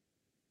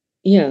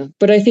 Yeah,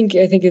 but I think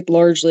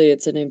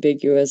it's an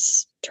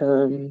ambiguous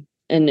term,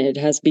 and it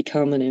has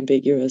become an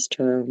ambiguous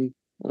term.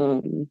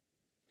 Um,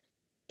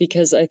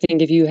 because I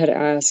think if you had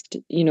asked,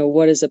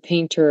 what is a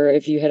painter,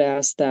 if you had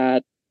asked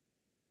that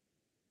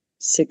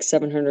 600,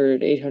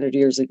 700, 800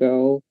 years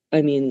ago,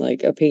 I mean,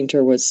 like a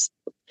painter was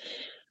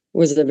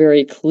a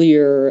very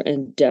clear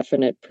and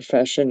definite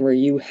profession where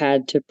you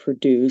had to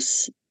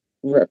produce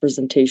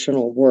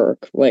representational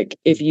work. Like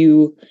if Mm,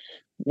 you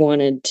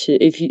wanted to,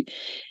 if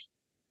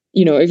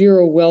you're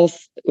a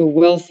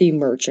wealthy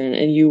merchant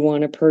and you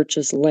want to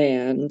purchase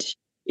land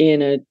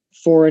in a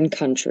foreign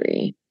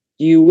country,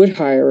 you would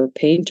hire a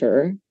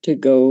painter to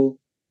go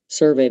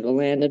survey the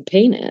land and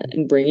paint it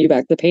and bring you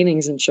back the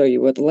paintings and show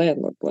you what the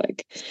land looked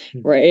like,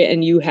 mm, right?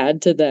 And you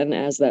had to then,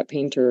 as that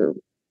painter,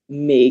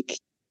 make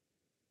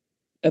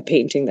a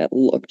painting that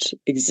looked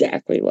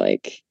exactly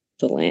like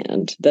the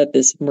land that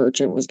this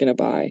merchant was going to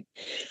buy.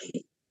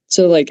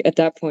 So like at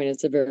that point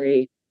it's a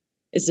very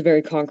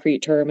concrete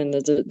term, and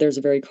there's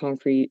a very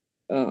concrete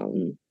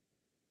um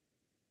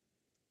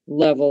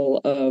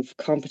level of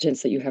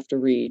competence that you have to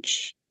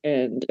reach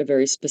and a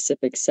very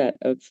specific set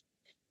of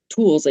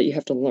tools that you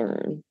have to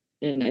learn.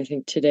 And I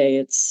think today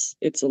it's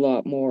a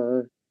lot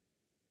more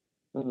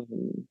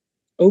um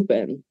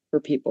open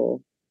for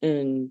people,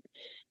 and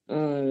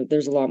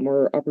there's a lot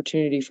more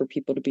opportunity for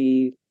people to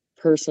be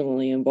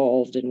personally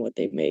involved in what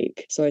they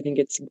make. So I think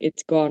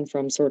it's gone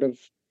from sort of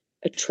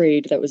a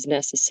trade that was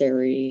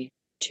necessary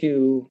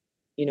to,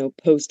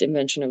 post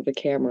invention of the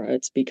camera,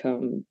 it's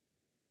become,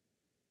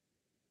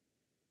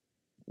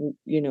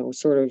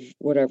 sort of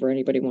whatever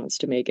anybody wants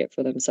to make it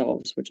for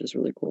themselves, which is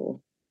really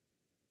cool.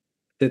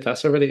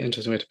 That's a really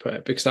interesting way to put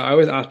it because I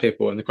always ask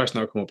people, and the question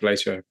that will come up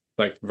later,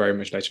 like very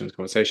much later in the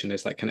conversation,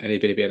 is like, can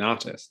anybody be an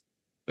artist?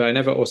 But I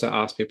never also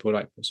ask people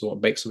like, so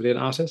what makes somebody an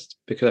artist?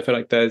 Because I feel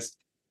like because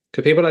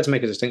people like to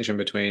make a distinction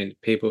between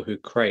people who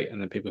create and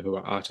then people who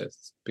are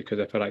artists, because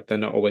I feel like they're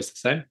not always the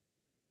same.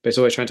 But it's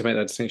always trying to make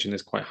that distinction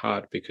is quite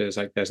hard because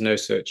like there's no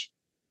such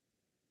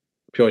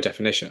pure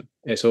definition.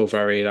 It's all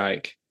very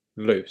like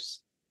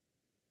loose.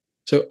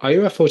 So are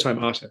you a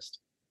full-time artist?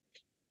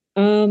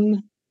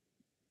 Um,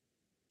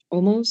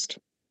 Almost.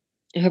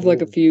 I have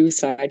like a Oh, few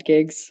side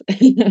gigs.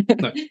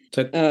 no.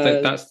 So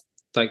uh that's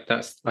I think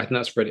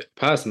that's really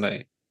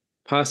personally,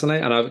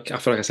 and I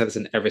feel like I said this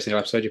in every single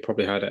episode. You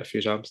probably heard it a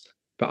few times,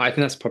 but I think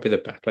that's probably the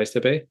best place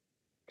to be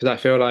because I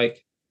feel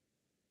like,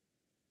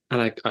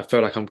 and I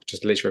feel like I'm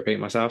just literally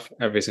repeating myself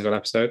every single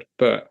episode.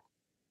 But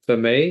for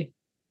me,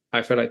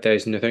 I feel like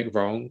there's nothing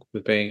wrong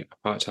with being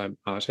a part-time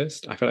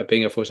artist. I feel like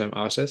being a full-time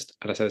artist,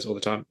 and I say this all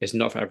the time, is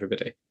not for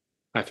everybody.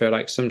 I feel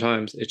like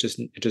sometimes it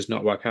does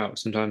not work out.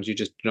 Sometimes you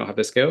just do not have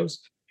the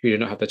skills, you do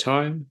not have the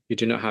time, you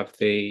do not have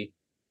the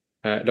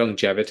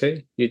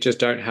longevity. You just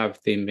don't have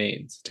the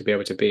means to be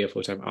able to be a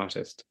full-time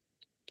artist.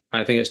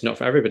 I think it's not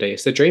for everybody.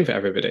 It's the dream for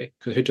everybody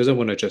because who doesn't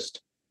want to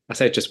just, I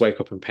say, just wake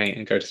up and paint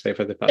and go to sleep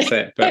with it. That's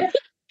it. But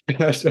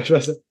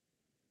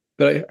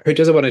but who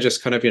doesn't want to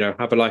just kind of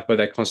have a life where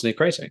they're constantly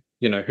creating?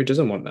 Who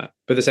doesn't want that?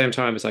 But at the same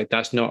time, it's like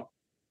that's not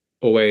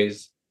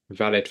always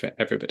valid for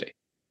everybody.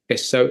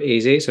 It's so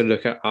easy to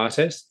look at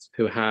artists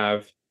who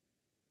have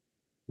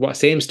what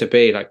seems to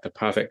be like the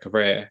perfect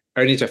career,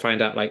 only to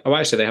find out like, oh,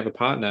 actually, they have a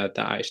partner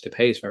that actually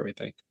pays for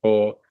everything,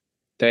 or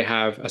they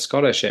have a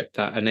scholarship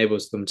that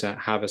enables them to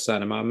have a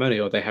certain amount of money,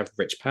 or they have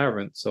rich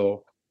parents,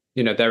 or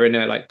they're in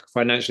a like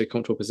financially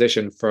comfortable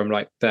position from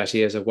like 30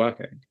 years of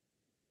working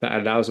that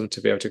allows them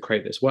to be able to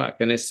create this work.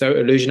 And it's so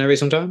illusionary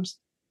sometimes.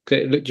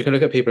 You can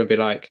look at people and be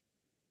like,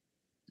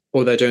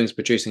 all they're doing is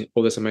producing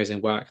all this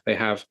amazing work. They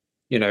have,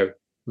 you know,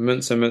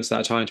 months and months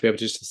at a time to be able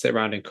to just sit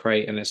around and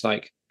create. And it's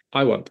like,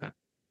 I want that.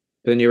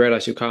 But then you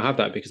realize you can't have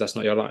that because that's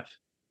not your life.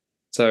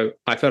 So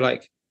I feel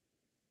like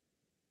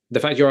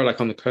the fact you're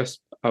like on the cusp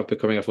of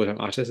becoming a full-time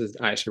artist is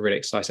actually really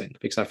exciting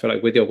because I feel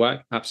like with your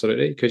work,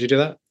 absolutely. Could you do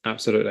that?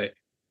 Absolutely.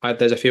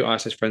 There's a few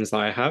artist friends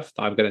that I have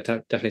that I'm going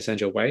to definitely send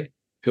your way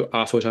who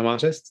are full-time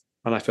artists.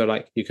 And I feel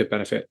like you could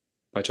benefit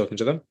by talking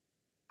to them.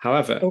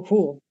 However, oh,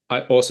 cool. I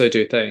also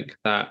do think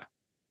that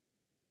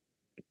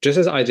just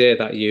this idea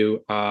that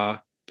you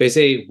are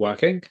busy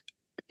working,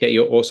 yet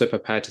you're also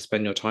prepared to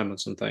spend your time on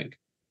something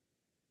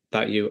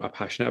that you are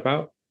passionate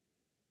about,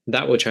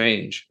 that will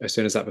change as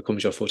soon as that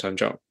becomes your full-time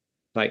job.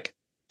 Like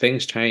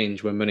things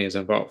change when money is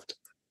involved.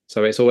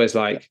 So it's always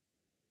Yeah. like,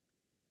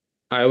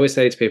 I always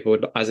say to people,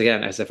 as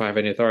again, as if I have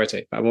any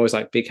authority, but I'm always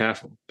like, be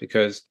careful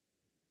because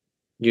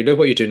you love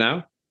what you do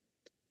now,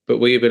 but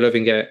will you be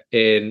loving it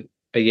in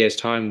a year's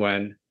time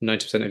when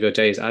 90% of your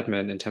day is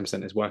admin and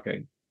 10% is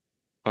working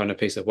on a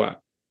piece of work?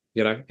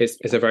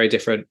 It's a very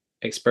different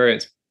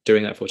experience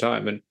doing that full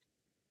time. And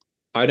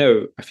I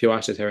know a few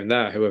artists here and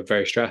there who are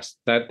very stressed.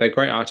 They're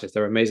great artists.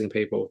 They're amazing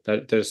people.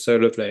 They're so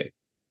lovely,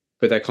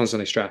 but they're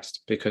constantly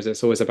stressed because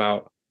it's always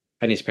about,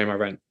 I need to pay my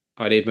rent.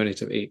 I need money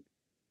to eat.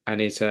 I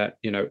need to,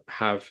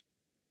 have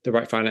the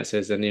right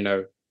finances. And,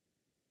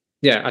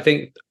 yeah, I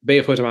think being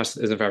a full-time artist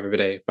isn't for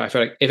everybody, but I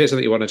feel like if it's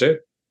something you want to do,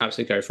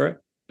 absolutely go for it.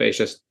 But it's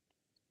just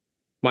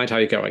mind how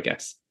you go, I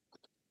guess.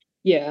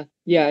 Yeah.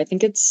 Yeah, I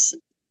think it's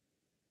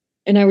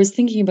and I was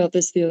thinking about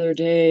this the other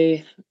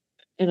day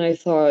and I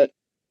thought,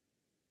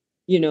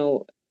 you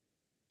know,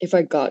 if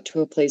I got to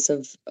a place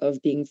of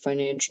being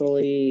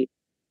financially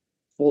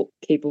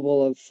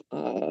capable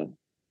of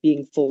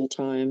being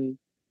full-time,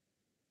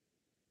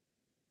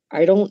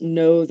 I don't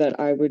know that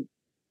I would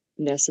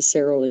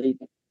necessarily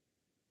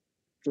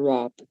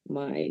drop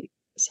my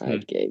Hmm.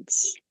 side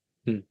gigs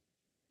Hmm.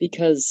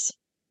 because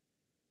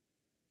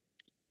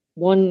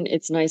one,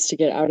 it's nice to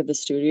get out of the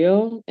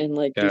studio and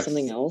like do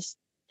something Yes. else.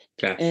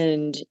 Yes.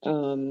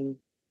 And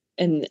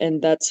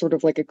and that's sort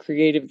of like a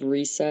creative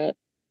reset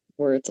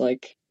where it's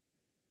like,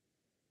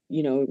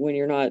 when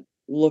you're not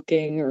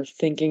looking or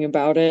thinking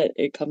about it,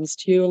 it comes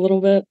to you a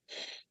little bit.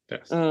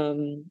 Yes.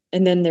 And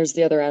then there's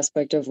the other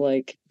aspect of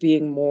like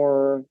being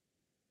more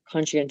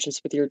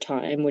conscientious with your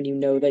time when you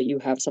know that you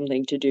have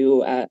something to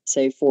do at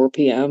say 4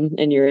 p.m.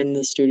 and you're in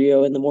the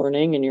studio in the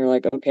morning and you're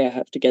like, okay, I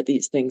have to get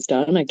these things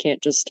done. I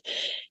can't just,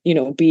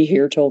 be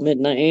here till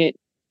midnight.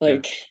 Yeah.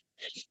 Like,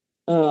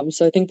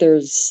 so I think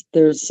there's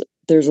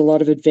a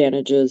lot of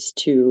advantages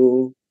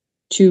to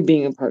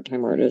being a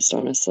part-time artist,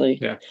 honestly.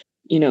 Yeah.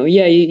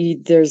 Yeah,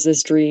 there's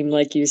this dream,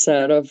 like you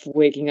said, of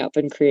waking up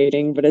and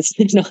creating, but it's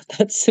not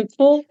that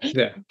simple.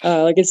 Yeah.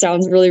 Like it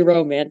sounds really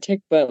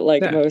romantic, but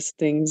like Yeah. most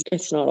things,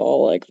 it's not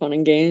all like fun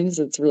and games.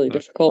 It's really No.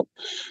 difficult.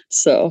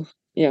 So,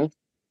 yeah.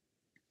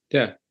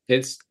 Yeah.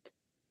 It's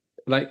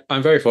like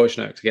I'm very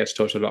fortunate to get to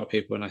talk to a lot of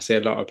people and I see a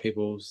lot of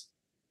people's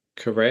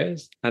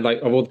careers. And like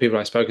of all the people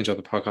I've spoken to on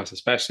the podcast,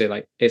 especially,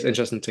 like it's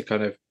interesting to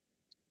kind of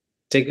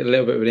dig a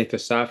little bit beneath the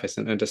surface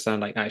and understand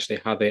like actually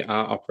how they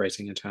are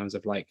operating in terms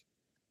of like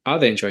Are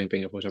they enjoying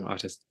being a full-time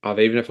artist? Are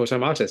they even a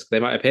full-time artist? They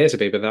might appear to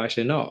be, but they're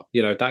actually not,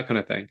 that kind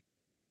of thing.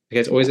 Like,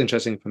 it's always Yeah.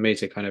 interesting for me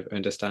to kind of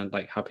understand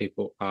like how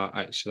people are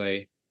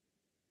actually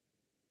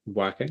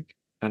working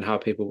and how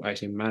people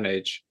actually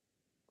manage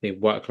the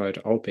workload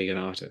of being an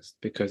artist.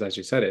 Because as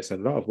you said, it's a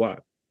lot of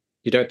work.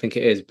 You don't think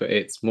it is, but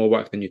it's more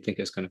work than you think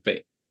it's going to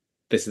be.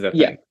 This is the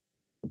Yeah. thing.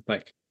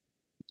 Like,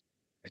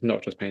 it's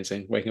not just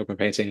painting, waking up and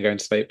painting and going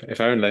to sleep,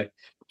 if only.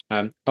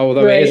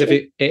 Although Right.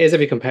 it is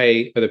if you can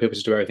pay other people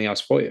to do everything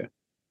else for you.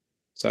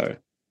 So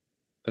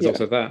there's Yeah.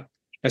 also that.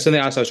 And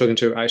something else I was talking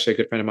to actually a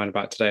good friend of mine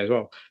about today as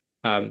well.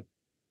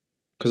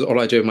 Because all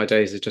I do in my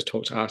days is just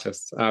talk to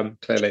artists,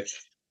 clearly,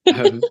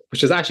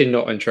 which is actually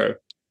not untrue.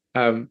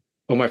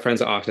 All my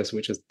friends are artists,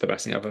 which is the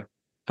best thing ever.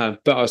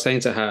 But I was saying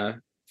to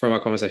her from our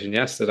conversation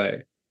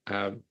yesterday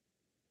um,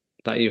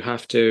 that you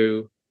have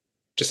to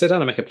just sit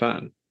down and make a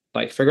plan,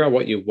 like figure out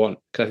what you want.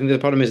 Because I think the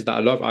problem is that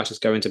a lot of artists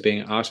go into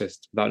being an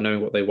artist without knowing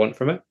what they want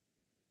from it,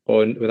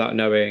 or without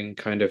knowing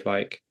kind of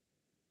like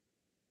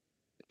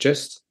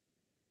just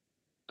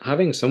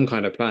having some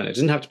kind of plan. It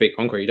doesn't have to be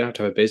concrete. You don't have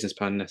to have a business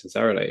plan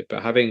necessarily,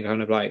 but having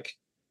kind of like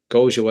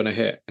goals you want to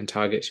hit and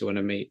targets you want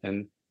to meet,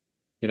 and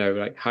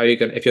like how you're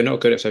gonna, if you're not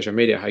good at social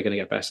media, how you're gonna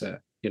get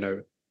better.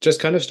 Just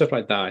kind of stuff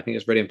like that. I think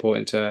it's really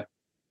important to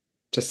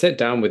sit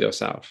down with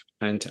yourself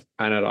and to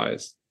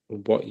analyze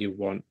what you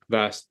want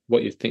versus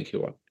what you think you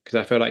want. Because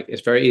I feel like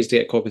it's very easy to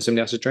get caught up in somebody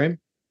else's dream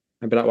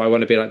and be like, well, I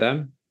want to be like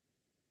them.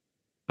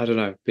 I don't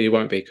know, but you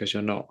won't be because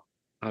you're not.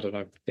 I don't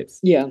know. It's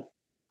Yeah.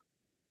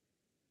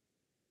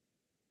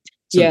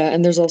 some, Yeah.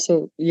 And there's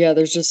also, yeah,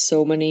 there's just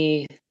so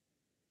many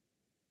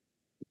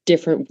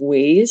different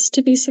ways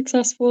to be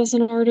successful as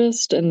an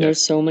artist. And yeah.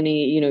 there's so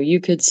many, you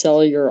could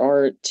sell your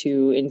art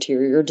to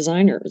interior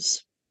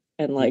designers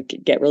and Mm. like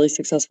get really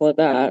successful at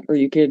that. Or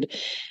you could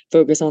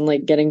focus on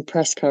like getting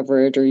press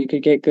coverage, or you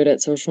could get good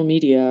at social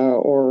media,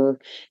 or,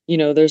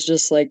 there's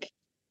just like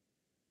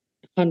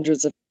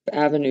hundreds of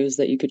avenues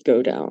that you could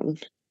go down.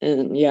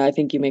 And yeah, I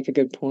think you make a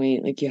good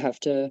point. Like you have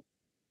to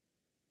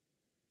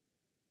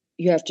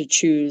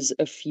choose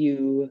a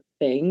few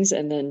things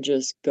and then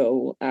just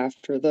go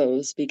after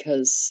those,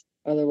 because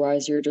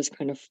otherwise you're just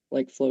kind of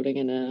like floating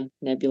in a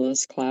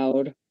nebulous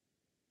cloud.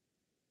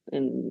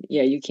 And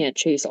yeah, you can't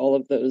chase all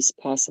of those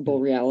possible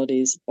Mm.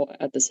 realities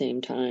at the same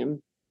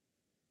time.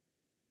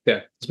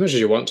 Yeah, as much as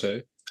you want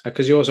to,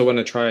 because you also want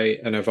to try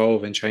and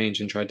evolve and change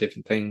and try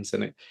different things.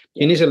 And you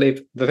Yeah. need to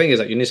leave. The thing is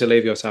that you need to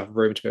leave yourself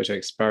room to be able to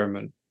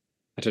experiment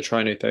and to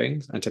try new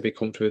things and to be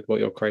comfortable with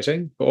what you're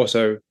creating, but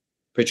also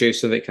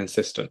produce something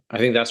consistent. I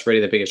think that's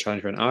really the biggest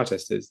challenge for an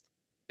artist is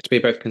to be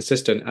both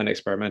consistent and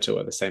experimental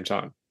at the same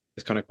time.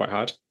 It's kind of quite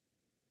hard.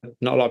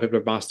 Not a lot of people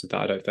have mastered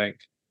that, I don't think,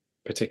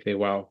 particularly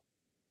well.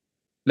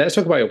 Let's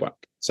talk about your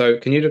work. So,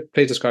 can you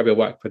please describe your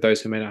work for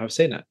those who may not have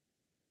seen it?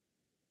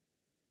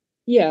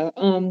 Yeah.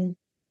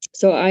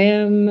 So I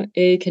am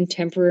a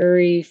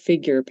contemporary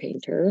figure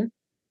painter.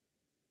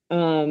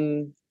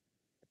 Um,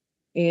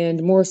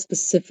 and more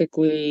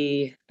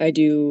specifically, I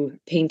do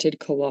painted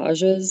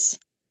collages,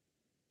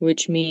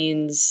 which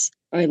means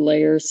I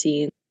layer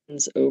scenes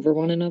over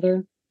one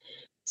another.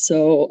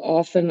 So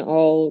often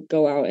I'll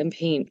go out and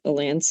paint a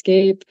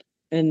landscape,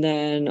 and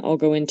then I'll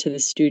go into the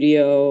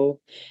studio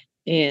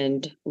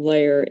and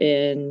layer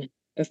in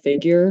a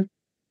figure.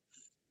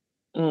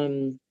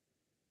 Um,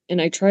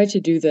 and I try to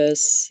do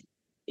this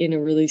in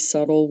a really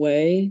subtle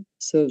way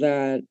so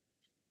that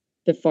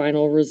the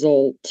final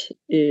result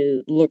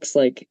looks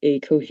like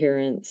a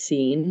coherent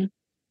scene,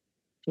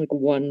 like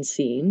one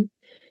scene,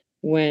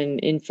 when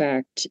in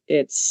fact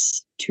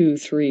it's two,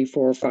 three,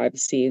 four, five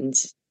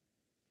scenes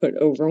put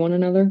over one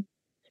another.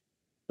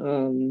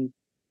 Um,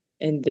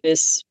 and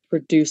this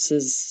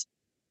produces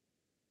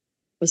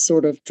a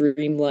sort of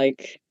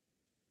dreamlike,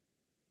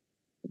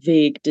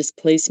 vague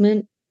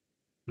displacement.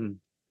 Hmm.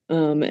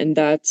 And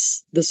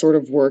that's the sort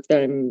of work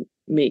that I'm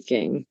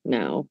making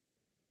now.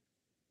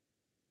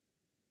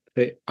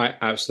 I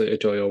absolutely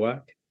adore your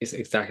work. It's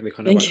exactly the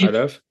kind of Thank work I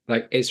you. love.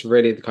 Like, it's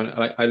really the kind of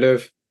like I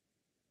love.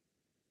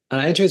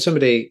 And I interviewed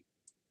somebody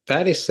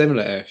fairly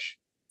similar-ish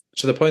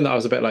to the point that I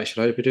was a bit like,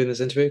 should I be doing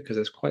this interview? Because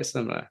it's quite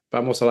similar. But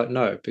I'm also like,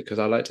 no, because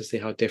I like to see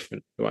how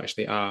different you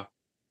actually are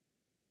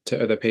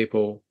to other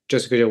people.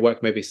 Just because your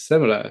work may be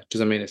similar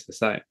doesn't mean it's the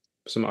same.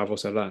 Something I've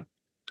also learned.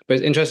 But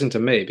it's interesting to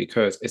me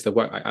because it's the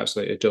work I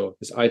absolutely adore.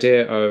 This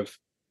idea of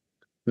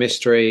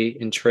mystery,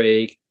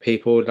 intrigue,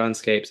 people,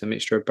 landscapes, a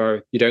mixture of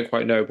both. You don't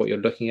quite know what you're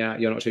looking at.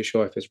 You're not too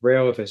sure if it's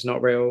real, if it's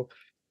not real.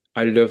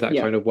 I love that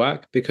Yeah. kind of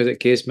work because it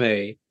gives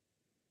me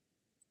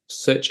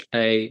such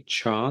a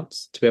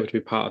chance to be able to be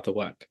part of the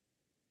work,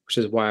 which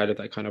is why I love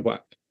that kind of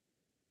work.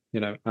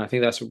 And I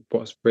think that's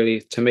what's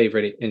really, to me,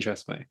 really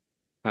interests me.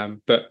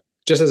 But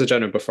just as a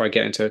general, before I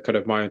get into kind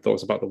of my own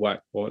thoughts about the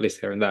work, or at least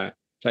here and there,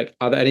 like,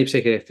 are there any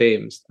particular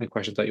themes and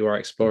questions that you are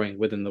exploring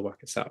within the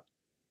work itself?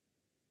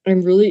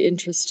 I'm really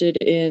interested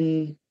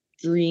in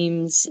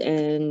dreams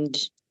and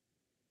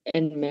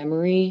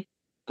memory,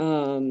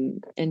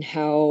 and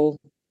how,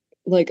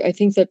 like, I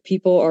think that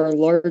people are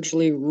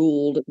largely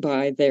ruled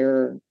by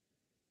their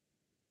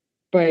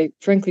by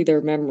frankly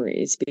their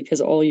memories,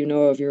 because all you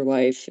know of your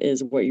life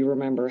is what you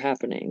remember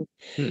happening.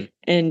 Hmm.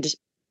 And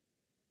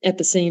at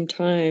the same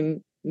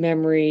time,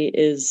 memory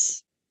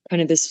is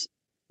kind of this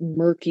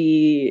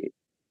murky,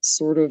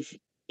 sort of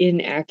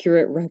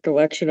inaccurate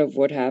recollection of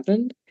what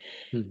happened.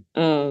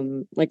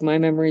 Hmm. Like my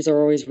memories are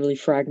always really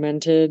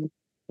fragmented.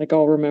 Like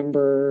I'll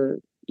remember,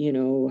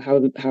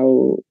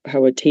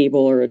 how a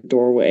table or a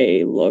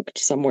doorway looked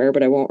somewhere,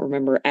 but I won't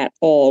remember at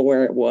all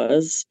where it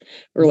was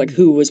or like Hmm.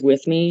 who was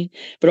with me.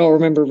 But I'll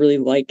remember really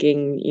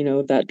liking,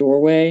 that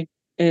doorway.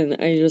 And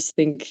I just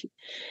think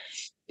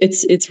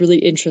it's really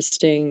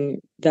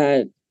interesting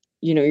that,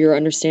 your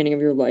understanding of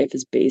your life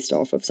is based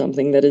off of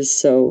something that is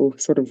so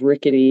sort of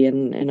rickety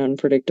and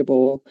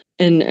unpredictable.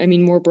 And I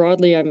mean, more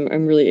broadly,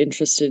 I'm really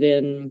interested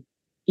in,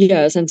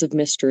 yeah, a sense of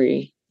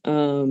mystery.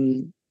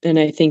 And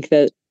I think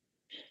that,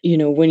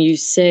 when you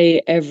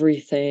say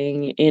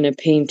everything in a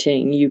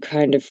painting, you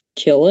kind of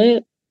kill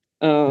it.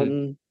 Hmm.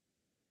 Um,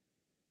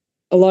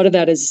 a lot of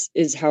that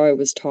is how I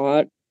was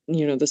taught,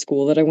 the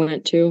school that I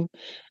went to.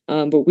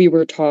 But we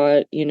were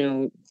taught,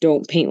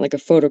 don't paint like a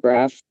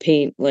photograph,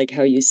 paint like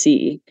how you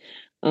see.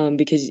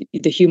 Because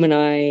the human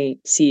eye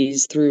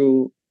sees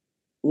through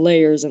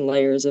layers and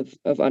layers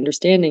of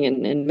understanding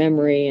and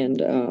memory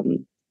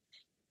and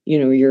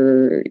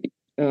your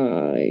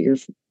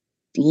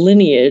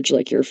lineage,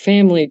 like your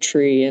family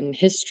tree and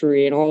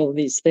history and all of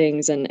these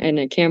things. And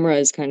a camera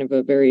is kind of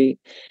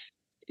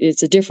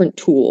it's a different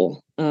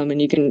tool.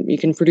 And you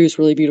can produce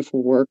really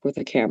beautiful work with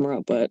a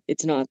camera, but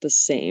it's not the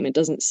same. It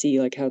doesn't see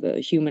like how the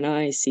human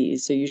eye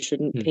sees, so you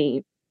shouldn't Hmm.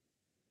 paint,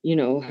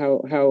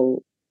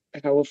 how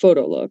a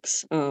photo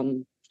looks.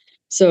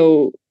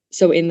 So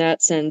in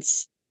that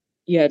sense,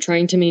 yeah,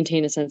 trying to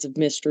maintain a sense of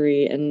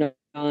mystery and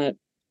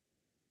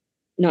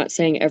not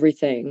saying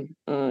everything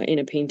in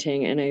a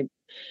painting. And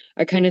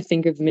I kind of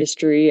think of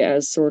mystery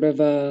as sort of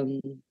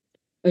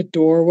a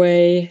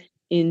doorway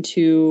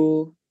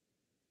into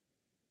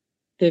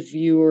the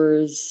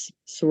viewer's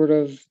sort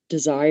of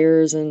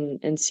desires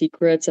and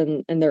secrets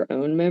and their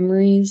own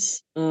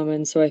memories.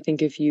 And so I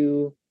think if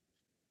you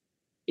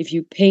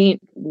paint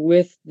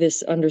with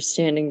this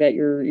understanding that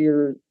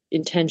you're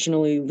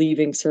intentionally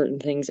leaving certain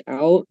things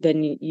out,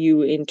 then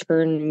you in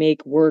turn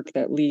make work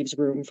that leaves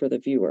room for the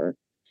viewer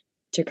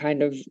to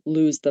kind of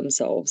lose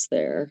themselves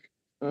there.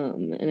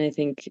 And I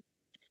think,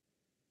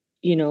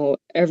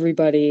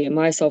 everybody,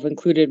 myself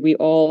included, we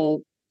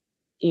all,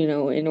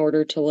 in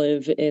order to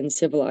live in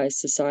civilized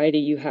society,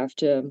 you have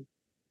to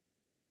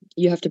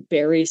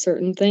bury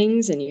certain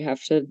things and you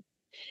have to,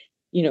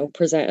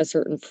 present a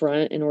certain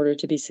front in order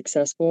to be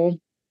successful.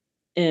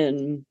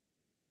 And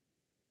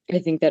I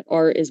think that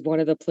art is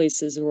one of the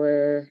places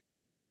where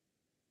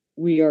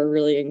we are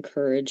really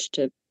encouraged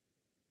to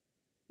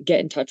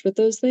get in touch with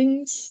those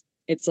things.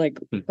 It's like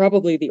Hmm.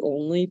 probably the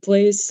only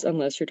place,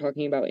 unless you're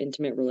talking about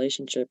intimate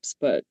relationships,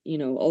 but a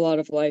lot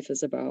of life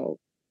is about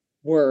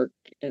work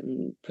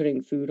and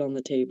putting food on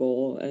the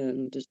table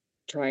and just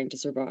trying to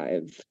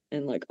survive.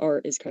 And like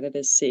art is kind of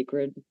this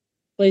sacred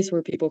place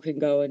where people can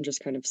go and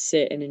just kind of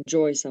sit and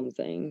enjoy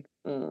something.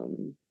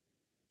 And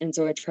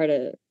so I try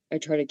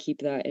to keep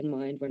that in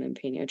mind when I'm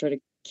painting. I try to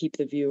keep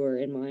the viewer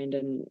in mind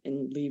and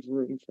leave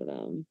room for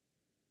them.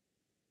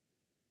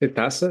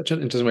 That's such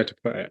an interesting way to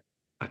put it.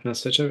 I think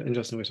that's such an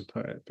interesting way to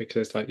put it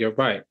because, like, you're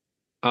right.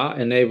 Art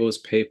enables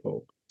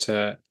people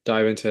to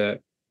dive into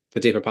the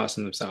deeper parts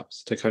of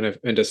themselves, to kind of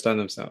understand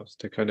themselves,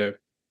 to kind of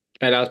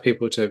it allows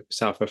people to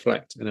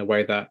self-reflect in a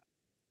way that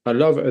a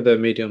lot of other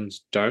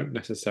mediums don't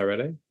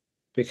necessarily,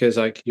 because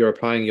like you're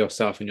applying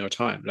yourself and your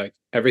time. Like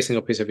every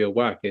single piece of your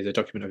work is a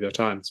document of your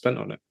time spent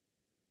on it.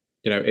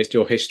 It's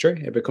your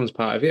history. It becomes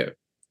part of you,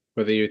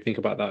 whether you think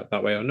about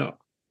that way or not.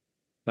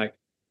 Like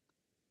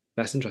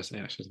that's interesting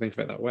actually to think of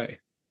it that way.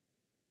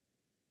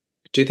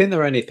 Do you think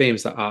there are any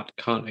themes that art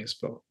can't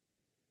explore?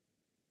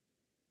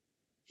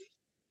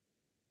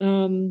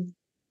 Um,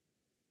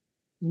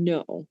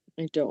 no,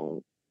 I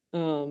don't.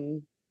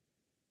 Um,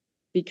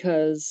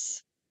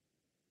 because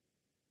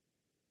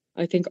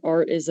I think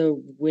art is a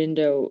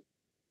window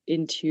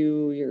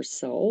into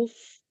yourself,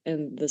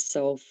 and the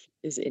self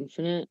is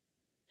infinite.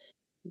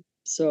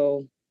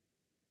 So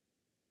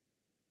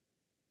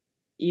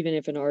even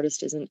if an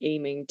artist isn't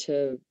aiming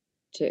to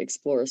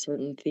explore a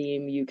certain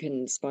theme, you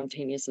can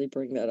spontaneously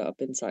bring that up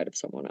inside of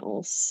someone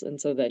else, and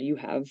so that you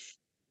have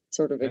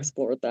sort of Yeah.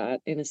 explored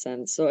that in a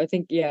sense. So I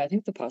think, yeah, I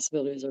think the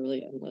possibilities are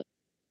really endless.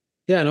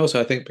 Yeah, and also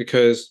I think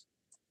because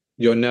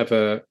you're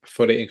never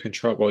fully in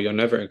control, well, you're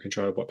never in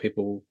control of what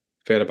people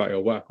feel about your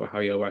work or how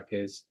your work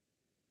is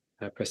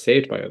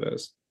perceived by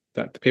others.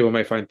 That people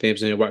may find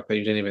themes in your work that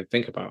you didn't even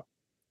think about,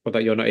 or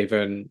that you're not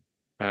even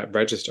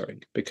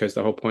registering, because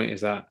the whole point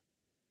is that.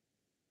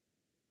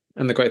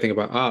 And the great thing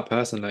about art,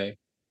 personally,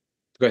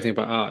 the great thing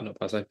about art, not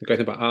personally, the great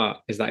thing about art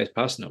is that it's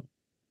personal.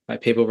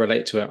 Like people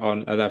relate to it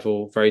on a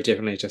level very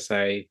differently to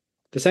say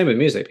the same with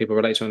music. People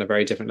relate to it on a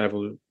very different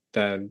level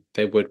than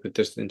they would with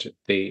just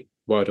the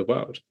world of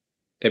world.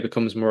 It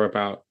becomes more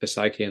about the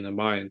psyche and the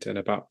mind and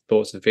about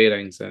thoughts and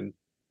feelings and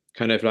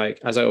kind of like,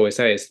 as I always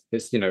say, it's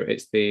it's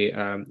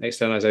the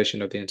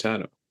externalization of the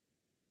internal.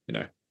 You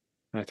know,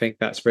 I think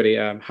that's really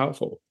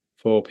helpful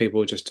for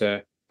people just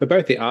to, for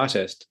both the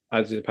artist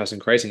as the person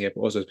creating it,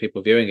 but also as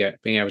people viewing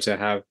it, being able to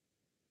have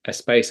a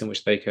space in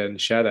which they can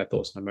share their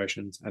thoughts and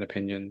emotions and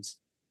opinions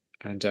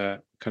and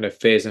kind of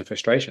fears and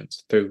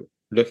frustrations through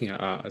looking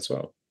at art as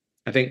well.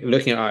 I think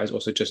looking at art is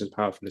also just as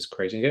powerful as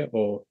creating it,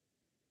 or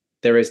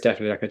there is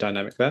definitely like a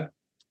dynamic there.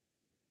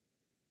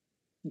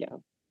 Yeah.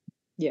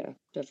 Yeah,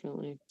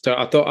 definitely. So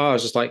I thought, I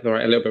was just like, all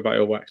right, a little bit about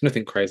your work,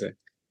 nothing crazy.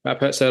 But I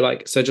put so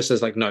like so just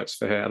as like notes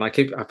for her, and I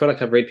feel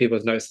like I read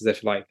people's notes as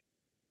if like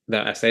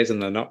they're essays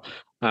and they're not.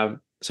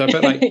 So I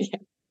put like Yeah.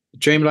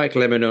 dreamlike,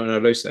 liminal, and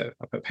elusive.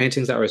 I put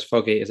paintings that are as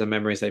foggy as the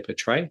memories they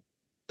portray.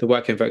 The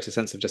work invokes a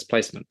sense of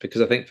displacement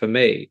because I think for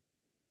me,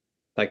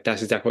 like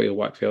that's exactly what your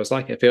work feels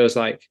like. It feels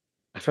like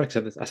I feel like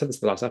I said this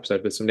the last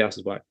episode with somebody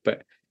else's work,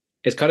 but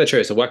it's kind of true.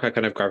 It's a work I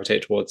kind of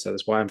gravitate towards. So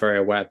that's why I'm very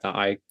aware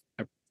that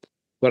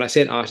when I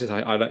see an artist,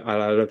 I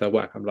love their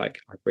work. I'm like,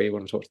 I really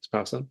want to talk to this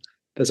person.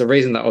 There's a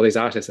reason that all these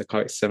artists are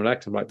quite similar.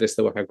 Cause I'm like, this is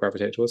the work I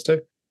gravitate towards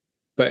too.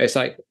 But it's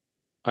like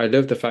I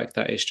love the fact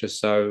that it's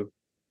just so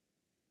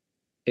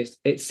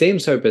it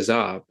seems so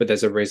bizarre, but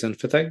there's a reason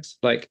for things.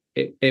 Like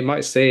it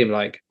might seem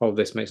like, oh,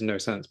 this makes no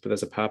sense, but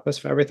there's a purpose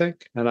for everything.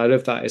 And I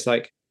love that. It's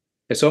like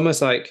it's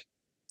almost like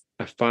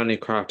a finely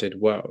crafted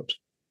world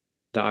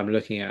that I'm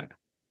looking at.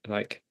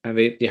 Like, and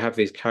you have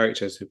these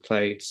characters who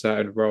play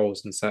certain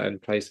roles in certain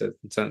places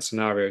and certain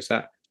scenarios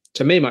that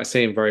to me might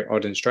seem very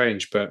odd and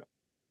strange, but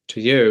to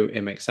you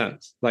it makes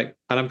sense. Like,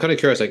 and I'm kind of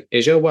curious, like,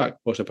 is your work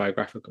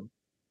autobiographical?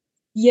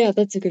 Yeah,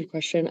 that's a good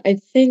question. I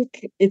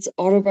think it's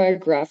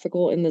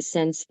autobiographical in the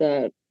sense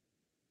that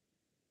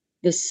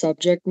the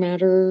subject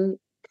matter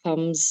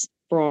comes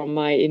from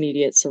my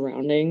immediate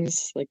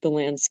surroundings, like the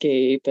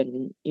landscape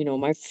and,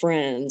 my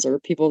friends or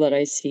people that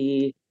I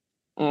see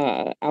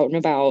out and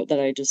about that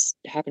I just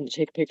happen to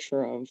take a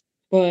picture of.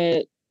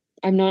 But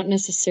I'm not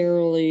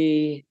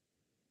necessarily,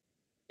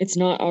 it's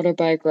not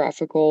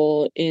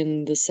autobiographical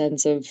in the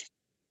sense of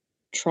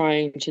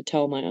trying to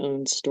tell my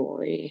own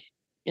story.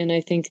 And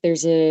I think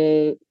there's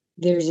a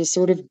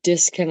sort of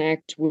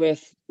disconnect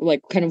with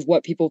like kind of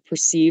what people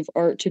perceive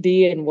art to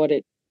be and what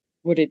it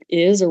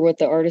is or what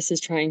the artist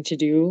is trying to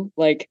do.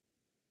 Like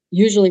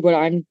usually what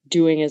I'm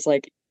doing is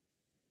like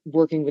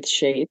working with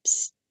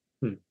shapes,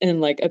 Hmm. and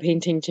like a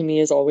painting to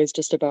me is always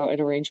just about an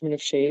arrangement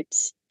of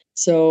shapes.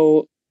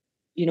 So,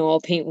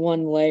 I'll paint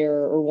one layer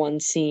or one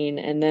scene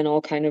and then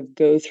I'll kind of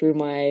go through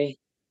my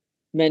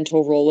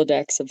mental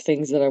Rolodex of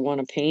things that I want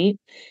to paint,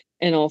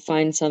 and I'll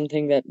find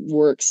something that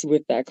works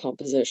with that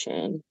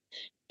composition.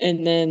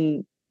 And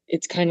then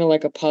it's kind of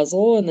like a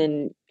puzzle, and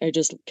then I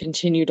just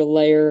continue to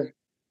layer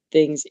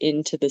things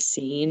into the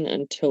scene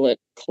until it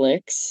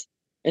clicks.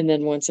 And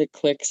then once it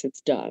clicks, it's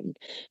done.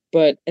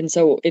 And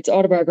so it's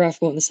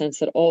autobiographical in the sense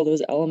that all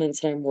those elements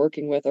that I'm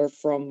working with are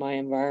from my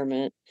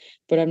environment,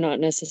 but I'm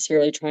not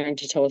necessarily trying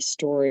to tell a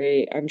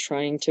story. I'm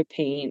trying to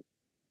paint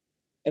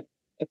a,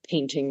 a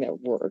painting that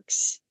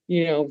works,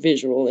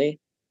 visually.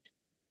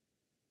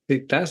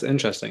 See, that's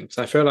interesting because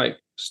I feel like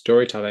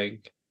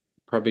storytelling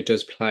probably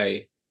does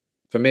play,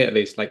 for me at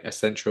least, like a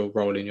central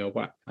role in your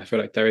work. I feel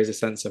like there is a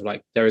sense of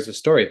like there is a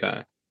story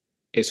there.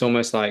 It's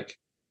almost like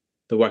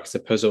the work is a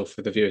puzzle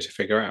for the viewer to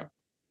figure out.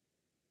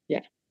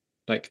 Yeah.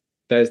 Like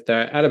there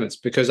are elements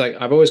because like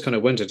I've always kind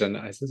of wondered, and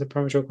is this a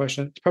premature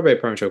question? It's probably a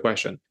premature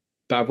question,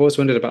 but I've always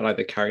wondered about like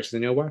the characters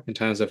in your work in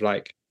terms of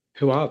like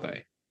who are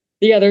they?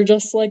 Yeah, they're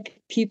just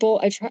like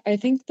people. I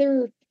think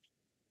they're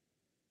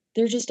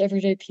just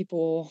everyday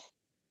people,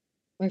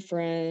 my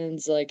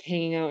friends, like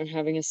hanging out and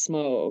having a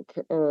smoke,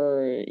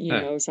 or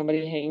Eh,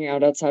 somebody hanging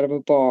out outside of a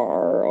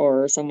bar,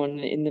 or someone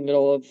in the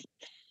middle of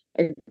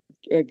a,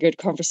 a good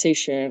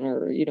conversation,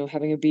 or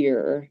having a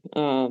beer.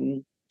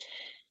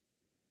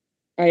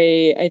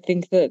 I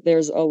think that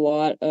there's a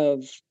lot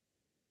of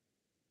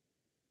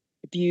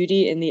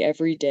beauty in the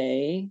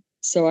everyday,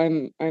 so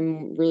I'm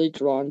really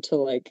drawn to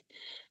like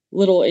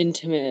little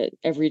intimate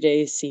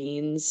everyday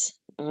scenes.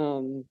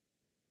 And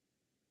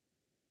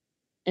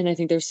I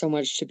think there's so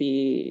much to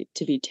be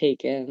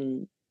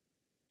taken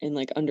and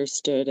like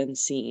understood and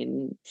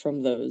seen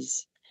from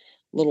those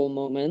little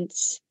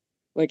moments.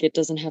 Like it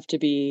doesn't have to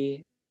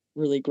be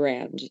really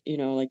grand,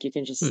 like you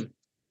can just hmm.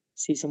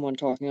 see someone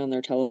talking on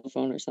their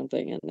telephone or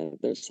something, and then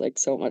there's like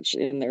so much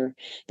in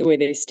the way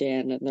they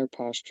stand and their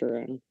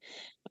posture.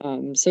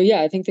 And so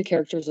yeah, I think the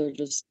characters are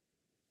just,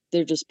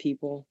 they're just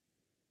people.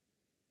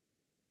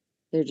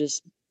 They're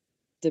just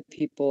the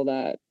people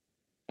that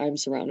I'm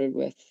surrounded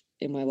with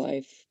in my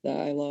life that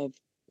I love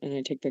and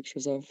I take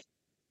pictures of.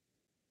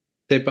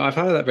 But I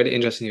found that really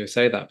interesting you would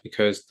say that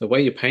because the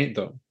way you paint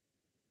them,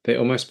 they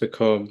almost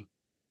become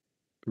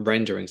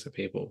renderings of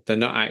people. They're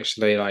not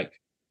actually like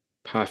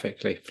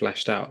perfectly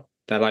fleshed out.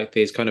 They're like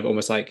these kind of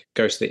almost like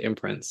ghostly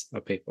imprints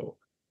of people,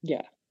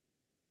 Yeah.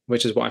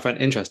 which is what I find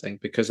interesting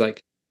because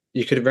like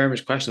you could very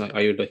much question like,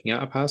 are you looking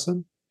at a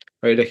person?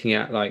 Are you looking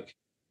at like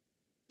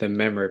the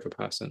memory of a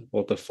person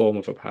or the form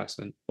of a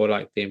person or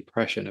like the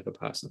impression of a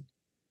person?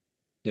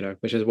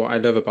 which is what I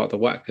love about the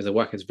work, because the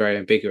work is very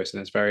ambiguous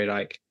and it's very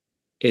like,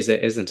 is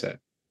it, isn't it?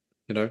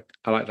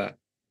 I like that.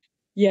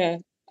 Yeah,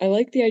 I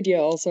like the idea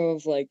also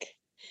of like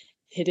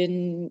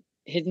hidden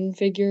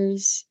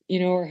figures,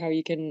 or how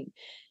you can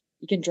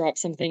drop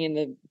something in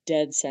the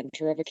dead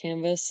center of a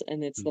canvas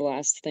and it's the Mm.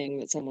 last thing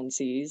that someone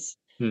sees.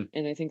 Mm.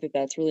 And I think that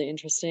that's really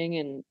interesting.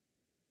 And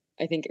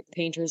I think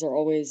painters are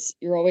always,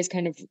 you're always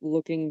kind of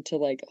looking to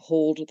like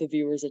hold the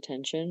viewer's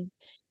attention.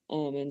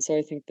 And so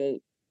I think that,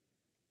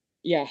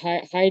 yeah,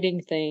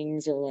 hiding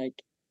things or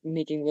like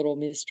making little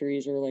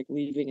mysteries or like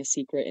leaving a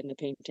secret in the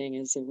painting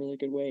is a really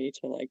good way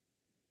to like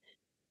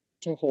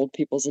to hold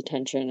people's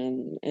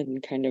attention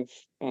and kind of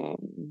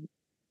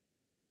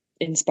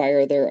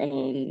inspire their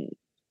own,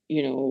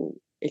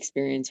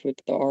 experience with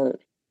the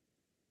art.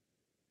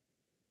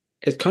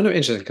 It's kind of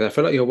interesting because I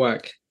feel like your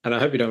work, and I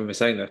hope you don't mind me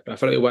saying this, but I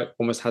feel like your work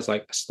almost has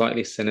like a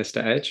slightly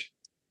sinister edge.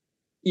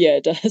 Yeah,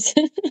 it does.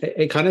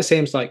 It kind of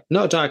seems like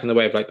not dark in the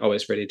way of like, oh,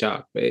 it's really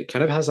dark, but it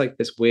kind of has like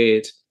this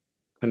weird,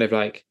 kind of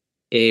like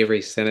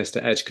eerie, sinister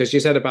edge. Because you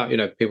said about,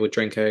 people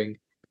drinking,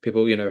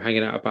 people,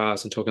 hanging out at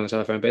bars and talking on the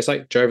telephone, but it's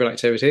like jovial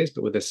activities,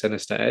 but with a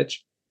sinister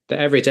edge. They're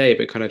every day,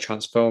 but kind of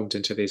transformed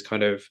into these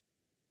kind of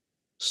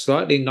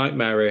slightly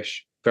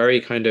nightmarish,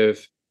 very kind of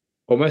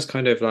almost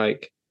kind of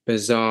like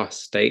bizarre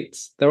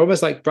states. They're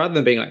almost like, rather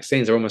than being like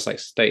scenes, they're almost like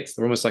states.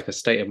 They're almost like a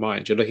state of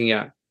mind. You're looking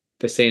at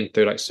the scene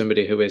through like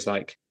somebody who is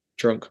like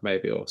drunk,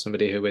 maybe, or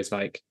somebody who is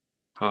like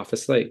half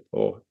asleep,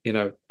 or,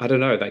 I don't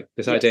know, like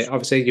this idea. Yes.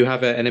 Obviously, you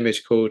have an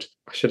image called,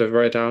 I should have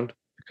wrote it down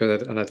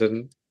and I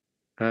didn't.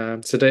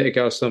 Sedated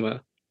Girl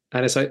Summer.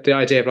 And it's like the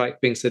idea of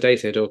like being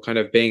sedated or kind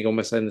of being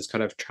almost in this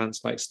kind of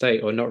trance-like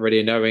state or not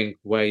really knowing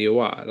where you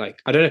are.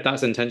 Like, I don't know if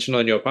that's intentional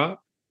on your part,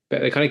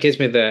 but it kind of gives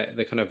me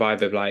the kind of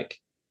vibe of like,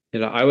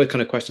 I would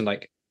kind of question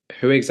like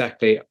whose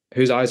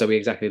eyes are we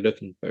exactly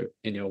looking through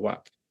in your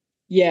work?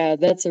 Yeah,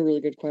 that's a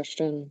really good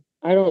question.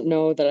 I don't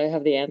know that I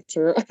have the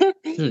answer.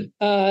 Hmm.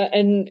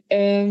 And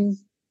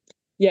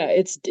yeah,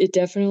 it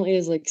definitely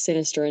is like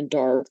sinister and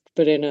dark,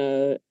 but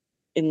in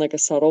like a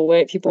subtle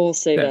way. People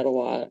say Yeah. that a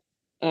lot.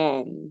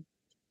 Um,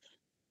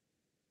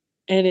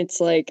 and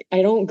it's like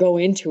I don't go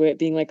into it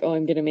being like, oh,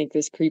 I'm gonna make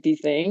this creepy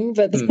thing,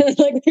 but Hmm. then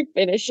like I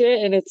finish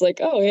it and it's like,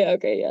 oh yeah,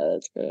 okay, yeah,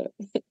 that's good.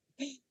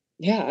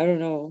 Yeah, I don't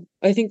know.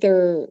 I think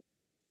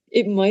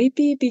it might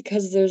be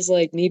because there's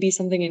like maybe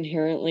something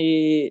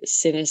inherently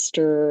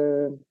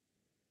sinister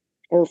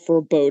or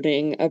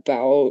foreboding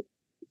about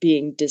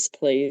being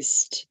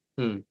displaced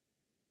Hmm.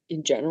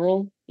 in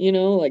general,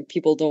 like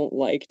people don't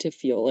like to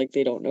feel like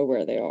they don't know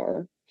where they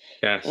are.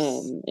 Yes.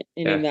 And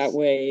in that Yes.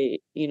 way,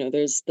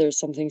 there's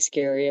something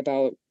scary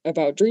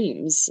about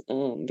dreams,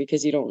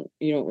 because you don't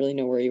really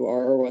know where you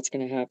are or what's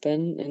going to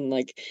happen. And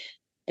like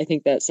I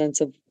think that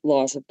sense of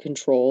loss of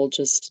control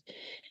just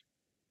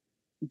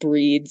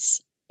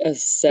breeds a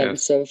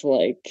sense Yes. of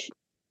like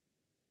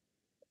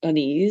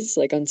unease,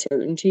 like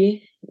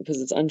uncertainty, because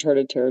it's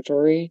uncharted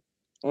territory.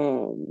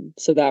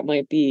 So that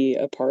might be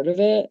a part of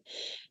it.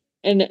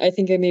 And I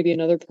think maybe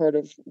another part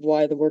of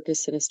why the work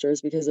is sinister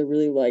is because I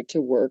really like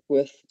to work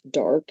with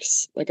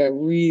darks. Like I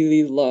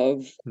really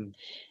love Hmm.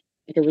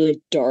 like a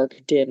really dark,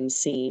 dim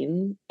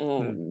scene. Hmm.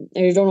 And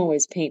I don't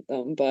always paint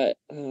them, but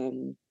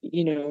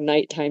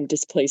nighttime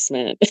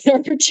displacement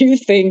are two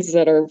things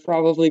that are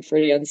probably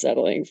pretty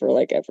unsettling for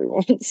like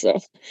everyone. So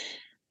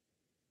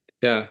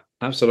Yeah,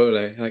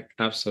 absolutely. Like,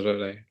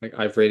 absolutely. Like,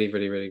 I really,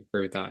 really, really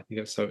agree with that. I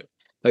think it's so,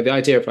 like, the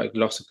idea of like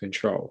loss of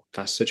control.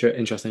 That's such an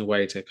interesting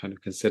way to kind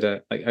of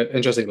consider, like, an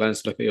interesting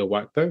lens to look at your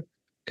work, though.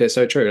 Because it's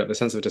so true. Like, the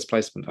sense of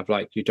displacement of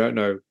like, you don't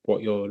know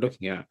what you're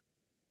looking at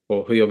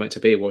or who you're meant to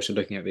be whilst you're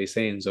looking at these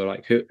scenes or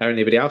like who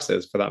anybody else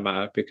is for that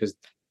matter, because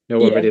no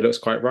one yeah. really looks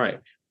quite right.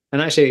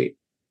 And actually,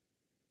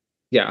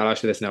 yeah, I'll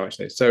ask you this now,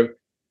 actually. So,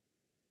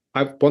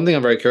 one thing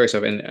I'm very curious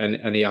of in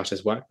any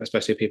artist's work,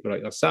 especially people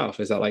like yourself,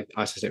 is that like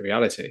artistic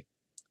reality.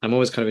 I'm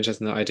always kind of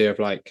interested in the idea of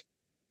like,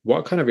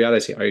 what kind of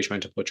reality are you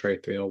trying to portray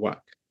through your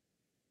work?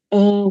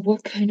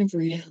 What kind of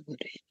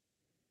reality?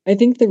 I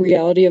think the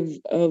reality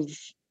of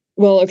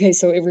well, okay,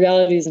 so a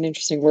reality is an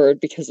interesting word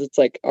because it's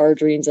like our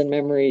dreams and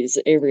memories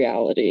a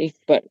reality,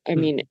 but I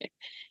Hmm. mean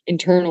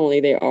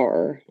internally they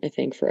are, I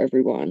think, for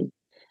everyone.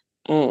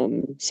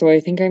 So I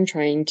think I'm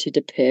trying to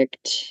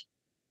depict,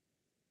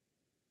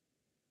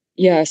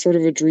 yeah, sort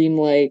of a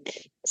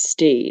dreamlike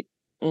state.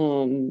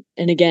 And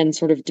again,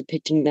 sort of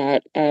depicting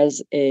that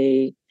as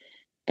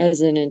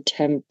an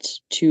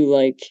attempt to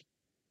like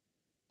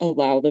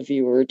allow the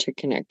viewer to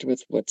connect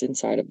with what's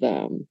inside of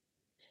them.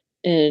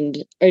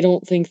 And I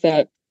don't think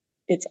that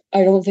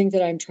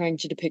I'm trying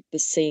to depict the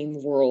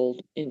same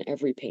world in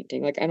every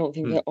painting. Like I don't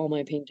think Hmm. that all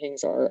my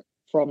paintings are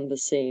from the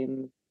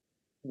same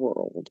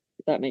world,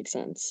 if that makes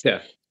sense.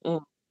 Yeah.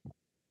 Um,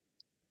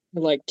 I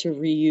like to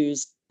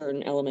reuse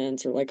certain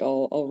elements or like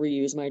I'll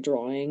reuse my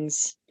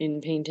drawings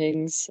in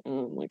paintings.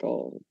 Like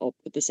I'll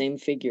put the same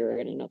figure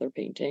in another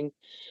painting.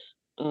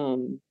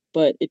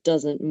 But it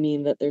doesn't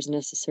mean that there's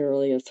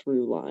necessarily a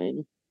through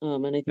line.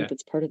 And I think Yeah.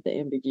 that's part of the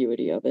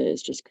ambiguity of it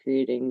is just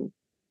creating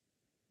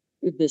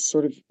this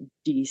sort of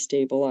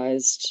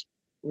destabilized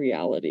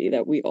reality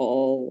that we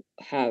all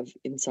have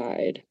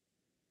inside.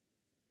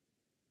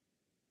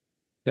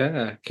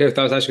 Yeah, okay,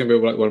 that was actually gonna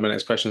be like one of my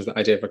next questions, the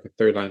idea of like a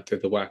through line through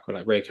the work or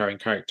like recurring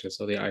characters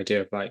or the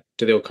idea of like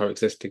do they all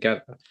coexist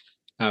together?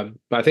 But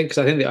I think because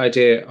I think the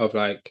idea of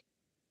like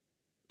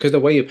because the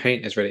way you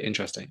paint is really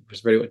interesting,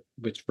 which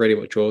really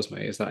what draws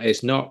me is that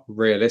it's not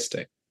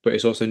realistic, but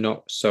it's also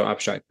not so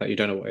abstract that you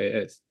don't know what it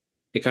is.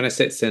 It kind of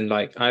sits in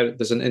like I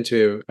there's an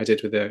interview I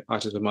did with the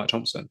artist with Mark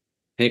Thompson,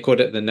 and he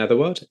called it the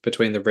netherworld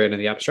between the real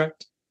and the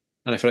abstract.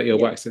 And I feel like your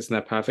Yeah. work sits in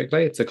there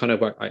perfectly. It's a kind of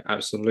work I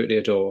absolutely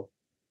adore.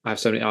 I have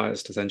so many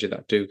artists to send you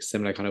that do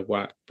similar kind of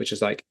work, which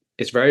is like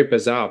it's very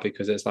bizarre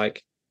because it's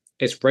like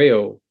it's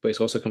real, but it's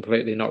also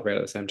completely not real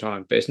at the same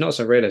time. But it's not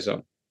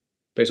surrealism,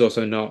 but it's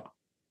also not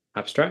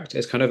abstract.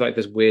 It's kind of like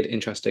this weird,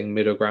 interesting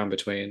middle ground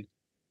between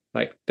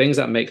like things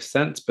that make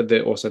sense, but they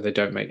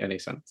don't make any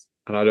sense.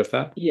 And I love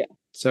that. Yeah.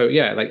 So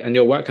yeah, like and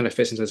your work kind of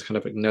fits into this kind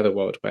of like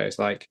netherworld where it's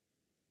like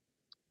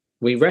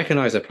we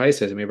recognize the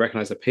places and we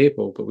recognize the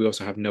people, but we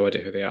also have no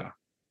idea who they are.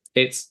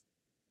 It's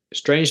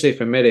strangely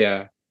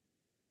familiar,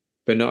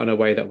 but not in a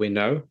way that we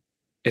know.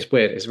 It's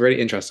weird. It's really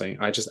interesting.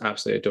 I just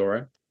absolutely adore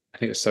it. I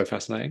think it's so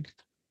fascinating.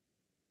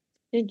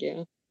 Thank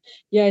you.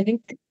 Yeah, I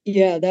think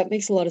yeah, that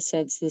makes a lot of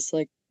sense, this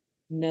like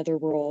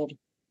netherworld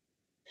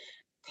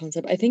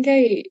concept. I think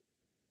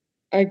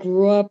I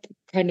grew up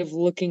kind of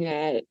looking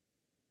at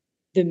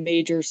the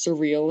major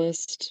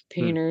surrealist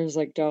Hmm. painters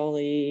like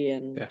Dali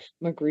and Yeah.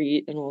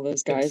 Magritte and all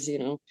those guys,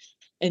 Yes.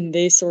 and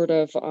they sort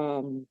of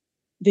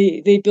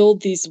they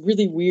build these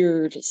really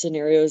weird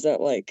scenarios that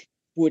like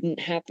wouldn't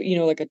happen,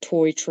 like a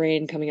toy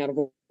train coming out of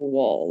a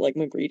wall. Like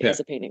Magritte Yeah. has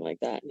a painting like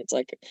that, and it's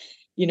like,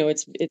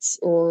 it's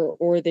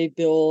or they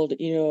build,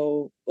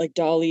 like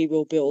Dali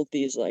will build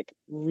these like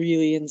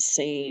really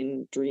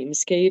insane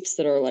dreamscapes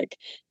that are like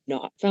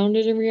not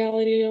founded in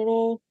reality at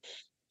all.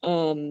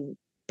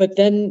 But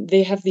then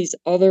they have these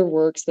other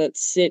works that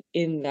sit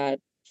in that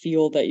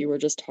field that you were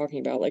just talking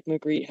about. Like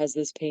Magritte has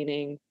this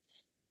painting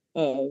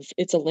of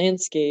it's a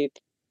landscape,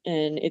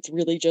 and it's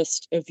really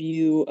just a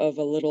view of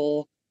a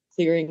little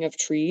clearing of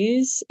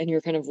trees, and you're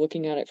kind of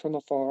looking at it from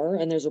afar,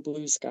 and there's a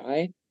blue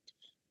sky.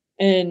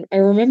 And I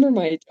remember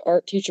my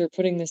art teacher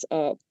putting this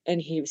up, and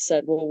he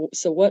said, "Well,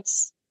 so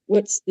what's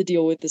the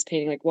deal with this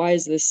painting? Like, why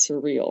is this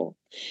surreal?"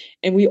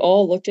 And we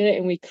all looked at it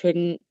and we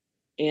couldn't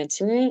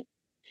answer it.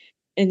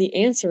 And the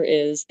answer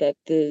is that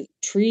the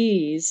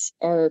trees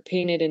are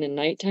painted in a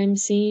nighttime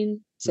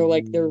scene. So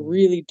like they're Mm.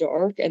 really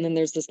dark, and then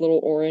there's this little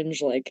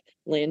orange like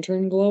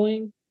lantern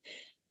glowing.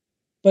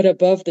 But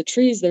above the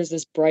trees there's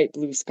this bright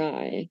blue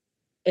sky.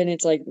 And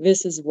it's like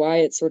this is why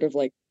it's sort of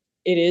like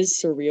it is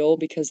surreal,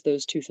 because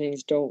those two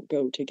things don't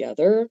go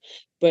together,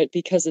 but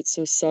because it's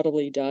so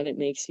subtly done, it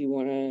makes you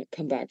want to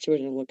come back to it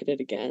and look at it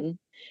again.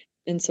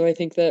 And so I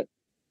think that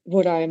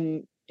what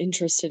I'm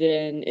interested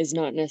in is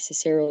not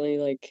necessarily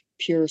like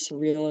pure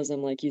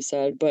surrealism, like you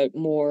said, but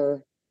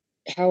more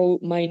how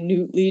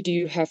minutely do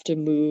you have to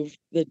move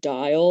the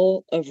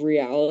dial of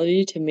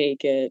reality to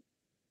make it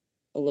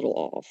a little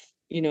off?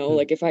 Mm.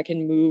 Like if I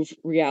can move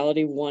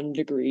reality 1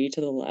 degree to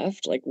the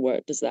left, like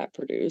what does that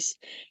produce?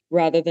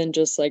 Rather than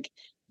just like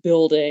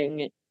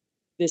building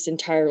this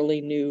entirely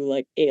new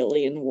like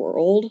alien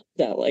world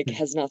that like Mm.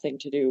 has nothing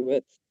to do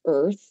with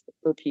Earth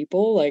or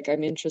people. Like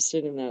I'm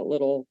interested in that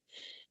little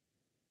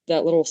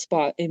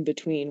spot in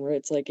between where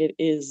it's like it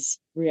is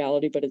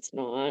reality but it's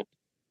not,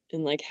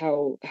 and like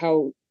how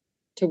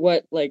to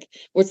what like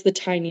what's the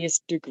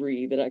tiniest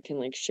degree that I can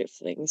like shift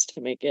things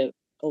to make it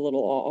a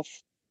little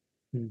off.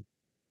 Mm.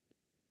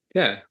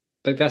 Yeah,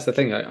 like that's the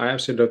thing. I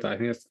absolutely love that. I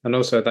think it's, and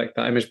also like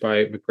that image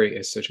by McGree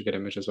is such a good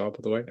image as well. By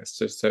the way, it's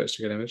just such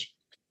a good image.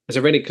 It's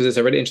a really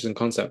interesting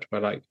concept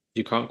where like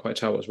you can't quite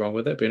tell what's wrong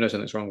with it, but you know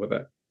something's wrong with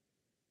it.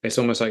 It's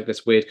almost like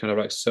this weird kind of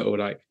like subtle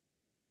like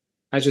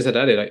as you said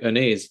earlier, like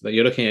unease. Like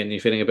you're looking at it and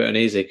you're feeling a bit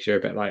uneasy because you're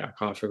a bit like I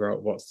can't figure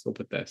out what's up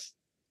with this.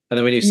 And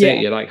then when you see it,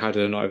 Yeah. you're like, how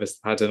did I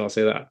not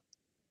see that?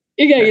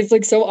 Yeah, Yeah, it's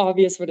like so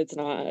obvious but it's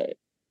not.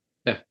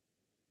 yeah.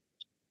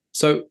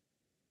 So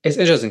it's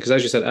interesting because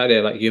as you said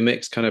earlier, like you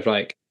mix kind of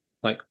like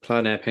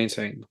plein air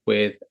painting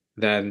with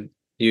then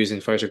using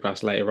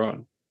photographs later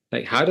on.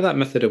 Like how did that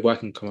method of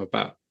working come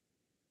about?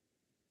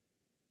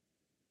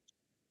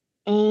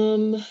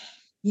 um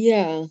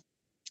yeah,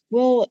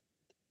 well,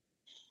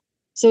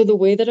 so the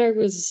way that I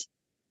was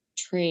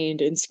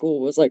trained in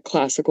school was like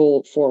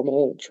classical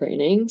formal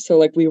training. So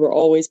like we were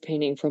always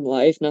painting from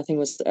life. Nothing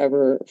was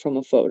ever from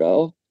a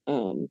photo.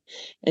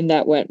 And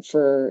that went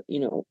for,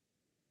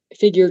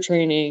 figure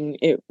training.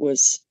 It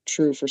was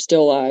true for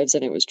still lives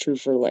and it was true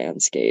for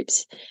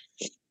landscapes.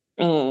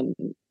 Um,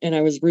 and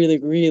I was really,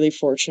 really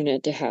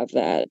fortunate to have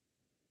that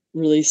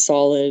really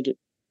solid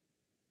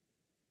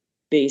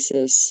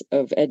basis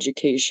of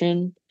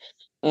education.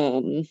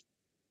 Um,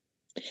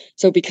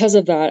 so because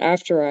of that,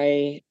 after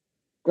I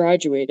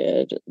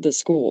graduated the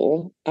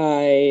school,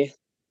 I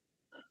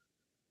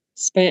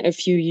spent a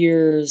few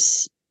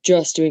years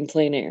just doing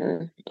plein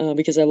air,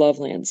 because I love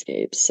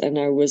landscapes and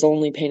I was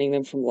only painting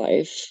them from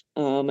life.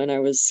 And I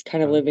was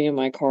kind of Um, living in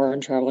my car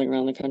and traveling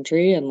around the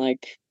country, and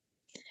like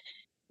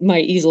my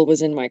easel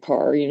was in my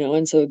car,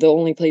 and so the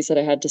only place that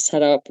I had to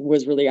set up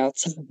was really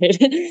outside.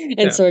 And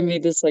Yeah. so I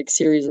made this like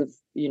series of,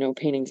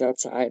 paintings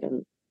outside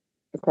and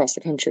across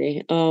the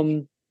country.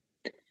 So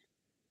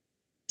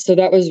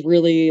that was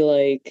really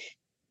like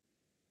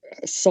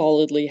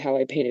solidly how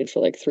I painted for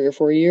like 3 or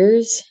 4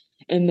 years.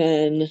 And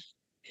then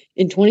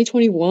in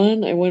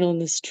 2021, I went on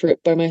this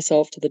trip by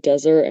myself to the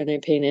desert and I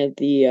painted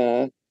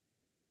the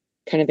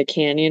kind of the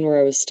canyon where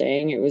I was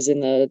staying. It was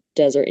in the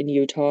desert in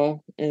Utah,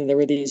 and there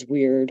were these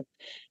weird,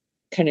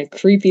 kind of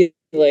creepy,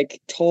 like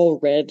tall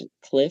red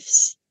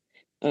cliffs.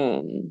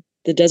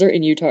 The desert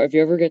in Utah, if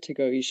you ever get to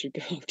go, you should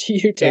go to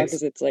Utah It's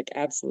because it's like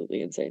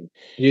absolutely insane.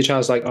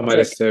 Utah's like on It's my like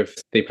list of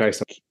the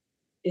place.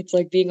 it's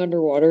like being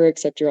underwater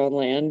except you're on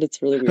land.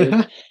 It's really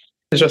weird.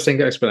 Interesting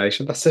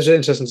explanation. That's such an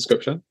interesting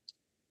description.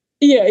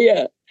 Yeah,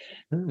 yeah.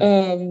 Hmm.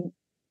 Um,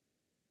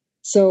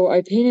 so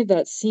I painted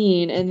that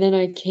scene and then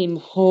I came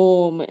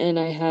home and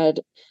I had,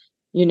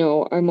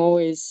 I'm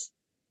always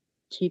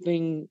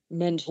keeping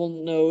mental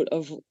note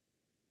of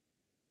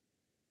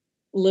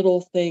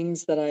little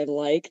things that I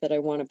like that I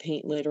want to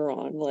paint later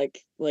on, like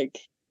the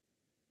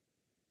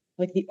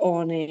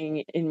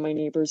awning in my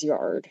neighbor's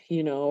yard,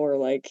 or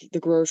like the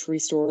grocery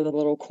store, the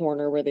little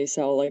corner where they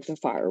sell like the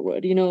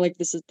firewood, like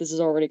this is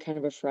already kind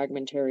of a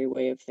fragmentary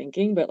way of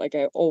thinking, but like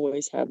I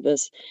always have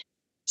this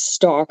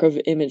stock of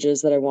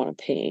images that I want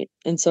to paint.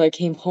 And so I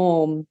came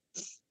home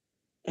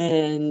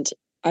and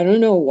I don't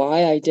know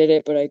why I did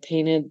it, but I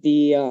painted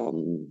the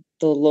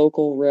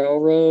local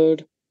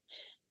railroad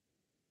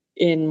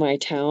in my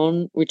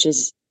town, which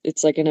is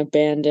it's like an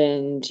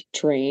abandoned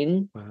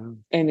train Wow.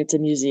 and it's a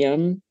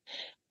museum.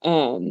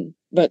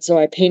 But so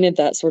I painted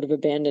that sort of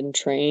abandoned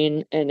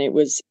train and I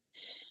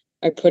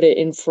put it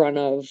in front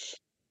of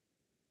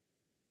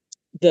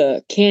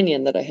the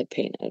canyon that I had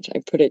painted. I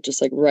put it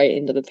just like right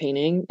into the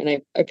painting and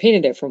I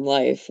painted it from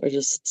life. I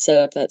just set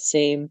up that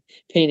same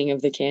painting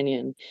of the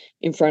canyon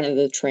in front of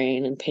the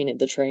train and painted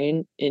the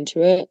train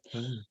into it.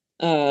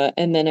 Wow.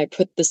 And then I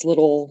put this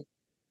little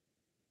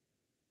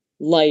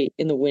light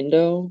in the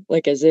window,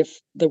 like as if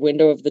the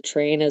window of the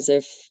train, as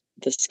if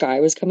the sky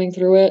was coming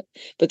through it,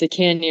 but the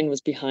canyon was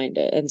behind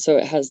it. And so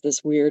it has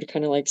this weird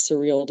kind of like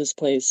surreal,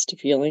 displaced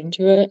feeling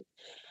to it.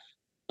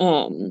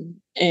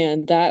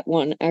 And that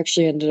one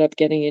actually ended up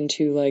getting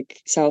into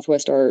like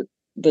Southwest Art,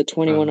 the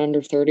 21 Wow.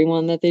 under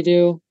 31 that they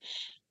do,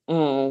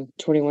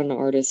 21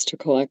 artists to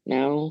collect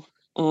now.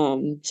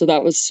 So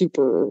that was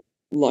super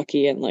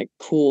lucky and like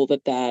cool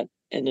that that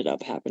ended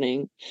up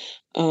happening.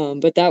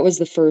 But that was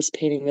the first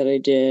painting that I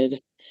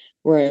did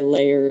where I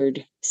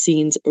layered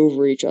scenes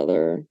over each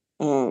other.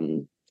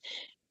 And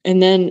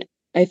then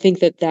I think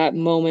that that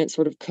moment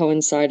sort of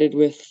coincided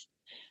with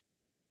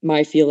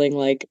my feeling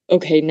like,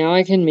 okay, now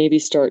I can maybe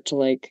start to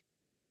like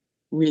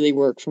really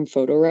work from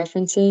photo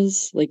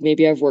references. Like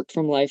maybe I've worked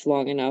from life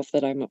long enough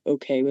that I'm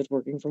okay with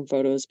working from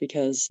photos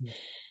because Mm.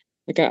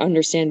 like I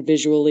understand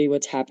visually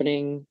what's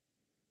happening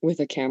with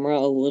a camera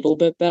a little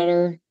bit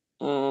better.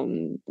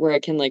 Where I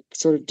can like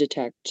sort of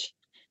detect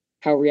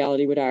how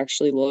reality would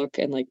actually look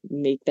and like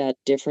make that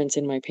difference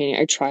in my painting.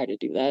 I try to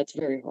do that. It's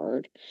very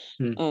hard.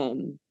 Mm.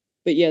 Um,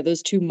 but yeah,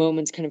 those two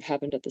moments kind of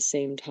happened at the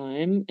same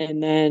time.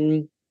 And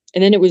then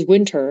it was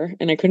winter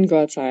and I couldn't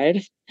go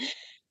outside.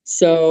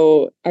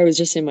 So I was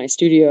just in my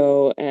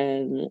studio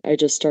and I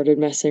just started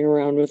messing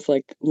around with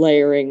like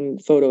layering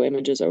photo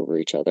images over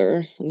each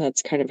other. And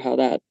that's kind of how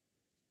that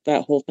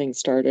whole thing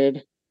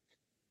started.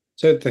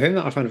 So the thing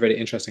that I find really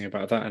interesting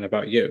about that and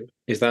about you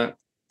is that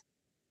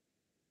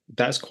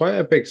that's quite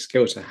a big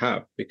skill to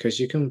have because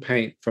you can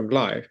paint from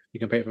life, you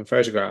can paint from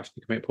photographs,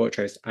 you can paint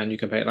portraits, and you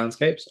can paint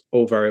landscapes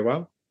all very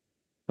well.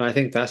 And I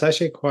think that's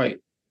actually quite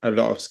a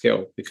lot of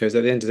skill because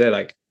at the end of the day,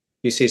 like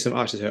you see some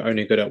artists who are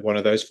only good at one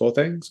of those four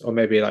things, or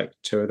maybe like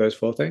two of those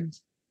four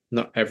things,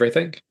 not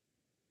everything.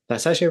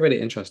 That's actually really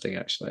interesting,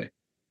 actually,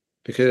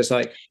 because it's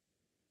like,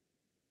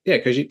 yeah,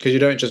 because you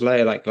don't just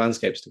layer like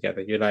landscapes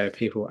together, you layer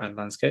people and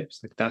landscapes.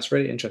 Like that's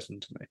really interesting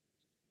to me.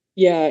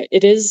 Yeah,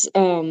 it is.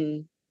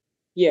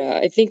 Yeah,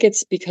 I think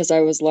it's because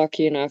I was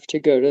lucky enough to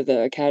go to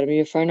the Academy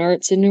of Fine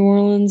Arts in New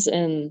Orleans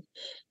and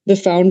the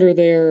founder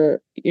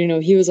there,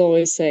 he was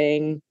always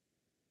saying,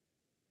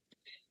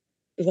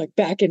 like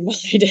back in my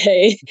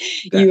day,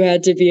 Yeah. you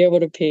had to be able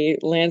to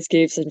paint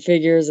landscapes and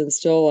figures and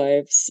still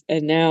lifes.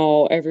 And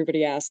now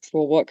everybody asks,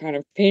 well, what kind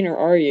of painter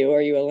are you?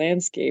 Are you a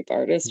landscape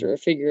artist Mm. or a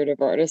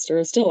figurative artist or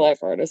a still life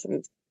artist? And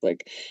it's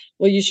like,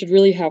 well, you should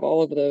really have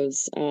all of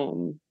those.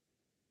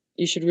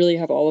 You should really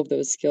have all of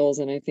those skills.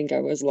 And I think I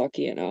was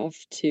lucky enough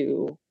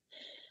to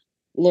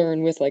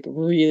learn with like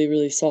really,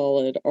 really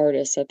solid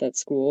artists at that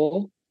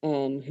school,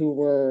 who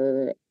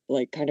were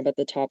like kind of at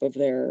the top of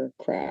their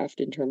craft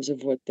in terms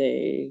of what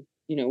they,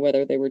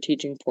 whether they were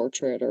teaching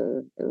portrait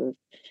or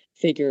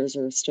figures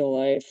or still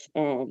life.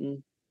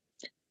 And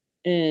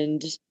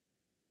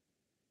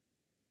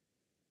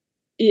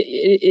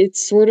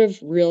it's sort of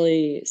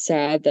really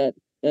sad that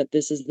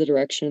this is the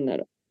direction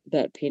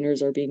that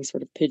painters are being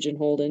sort of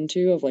pigeonholed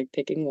into of like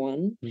picking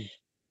one. Mm.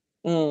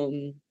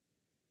 Um,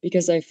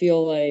 because I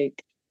feel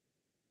like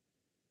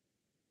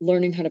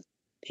learning how to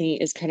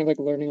paint is kind of like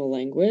learning a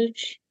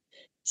language.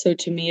 So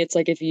to me, it's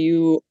like if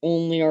you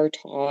only are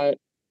taught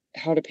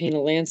how to paint a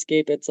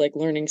landscape, it's like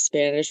learning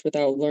Spanish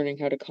without learning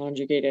how to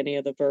conjugate any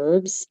of the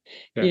verbs.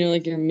 Yeah.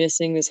 Like you're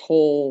missing this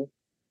whole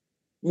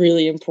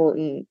really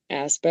important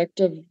aspect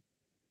of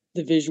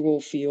the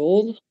visual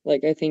field.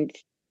 Like I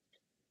think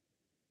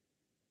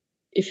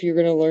if you're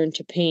gonna learn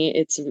to paint,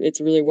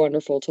 it's really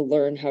wonderful to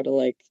learn how to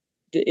like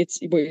it's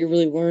what you're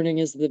really learning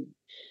is the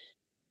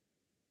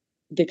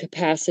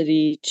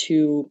capacity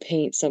to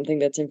paint something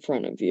that's in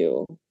front of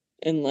you.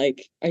 And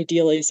like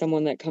ideally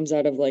someone that comes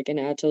out of like an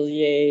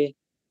atelier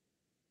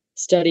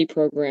study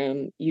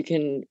program, you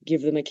can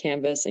give them a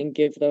canvas and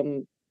give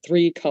them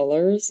three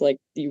colors. Like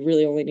you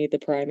really only need the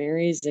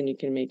primaries and you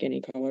can make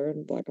any color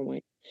in black and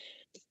white.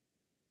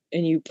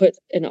 And you put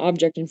an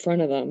object in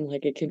front of them,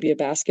 like it can be a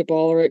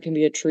basketball or it can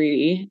be a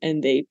tree,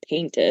 and they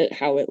paint it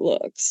how it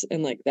looks.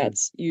 And like Mm.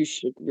 that's you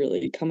should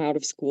really come out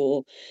of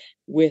school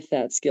with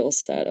that skill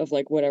set of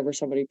like whatever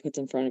somebody puts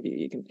in front of you,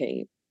 you can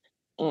paint.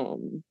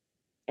 Um,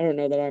 I don't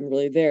know that I'm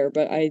really there,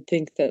 but I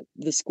think that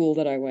the school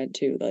that I went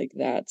to, like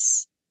that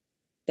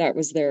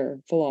was their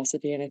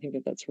philosophy, and I think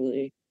that that's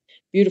really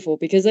beautiful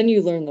because then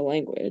you learn the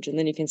language and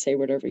then you can say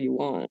whatever you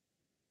want.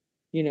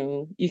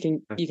 You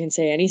can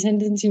say any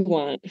sentence you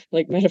want,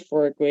 like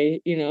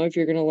metaphorically. If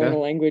you're going to learn a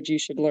Yeah. language, you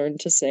should learn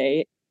to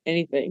say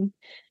anything.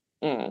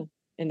 Uh,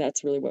 and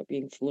that's really what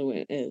being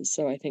fluent is.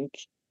 So I think,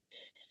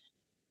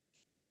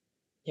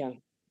 yeah,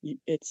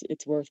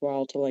 it's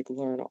worthwhile to like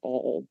learn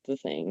all the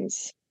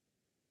things.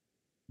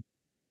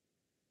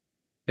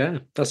 Yeah.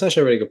 That's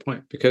actually a really good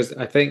point because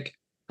I think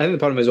the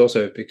problem is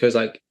also because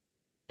like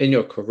in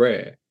your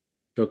career,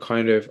 you're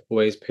kind of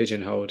always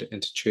pigeonholed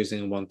into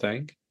choosing one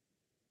thing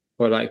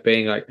or like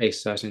being like a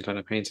certain kind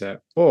of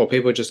painter, or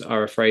people just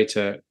are afraid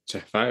to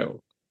fail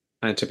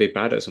and to be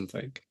bad at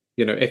something.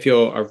 If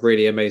you're a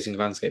really amazing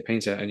landscape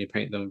painter and you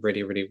paint them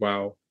really, really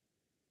well,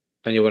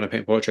 and you want to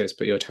paint portraits,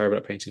 but you're terrible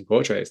at painting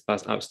portraits,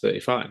 that's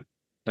absolutely fine.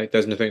 Like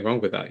there's nothing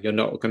wrong with that. You're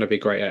not going to be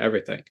great at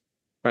everything.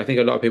 But I think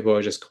a lot of people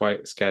are just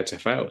quite scared to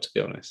fail, to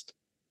be honest.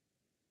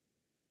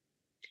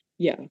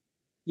 Yeah.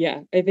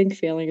 Yeah. I think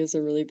failing is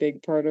a really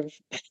big part of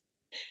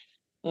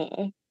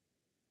uh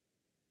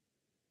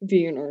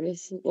being an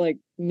artist, like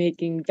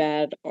making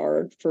bad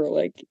art for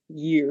like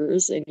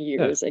years and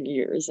Yeah. years and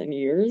years and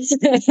years.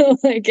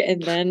 Like,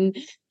 and then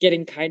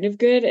getting kind of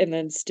good, and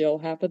then still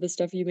half of the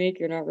stuff you make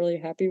you're not really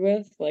happy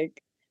with.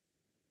 Like,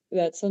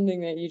 that's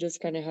something that you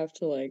just kind of have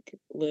to like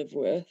live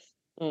with.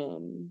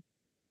 Um,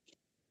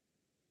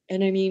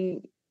 and I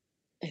mean,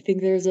 I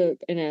think there's an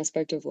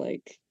aspect of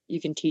like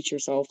you can teach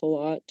yourself a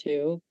lot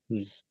too.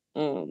 Mm.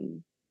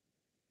 Um,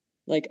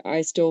 like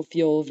I still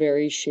feel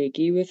very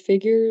shaky with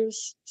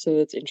figures, so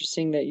it's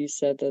interesting that you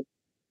said that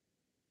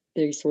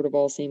they sort of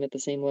all seem at the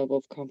same level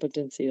of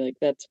competency. Like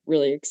that's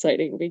really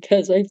exciting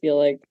because I feel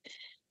like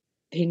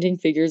painting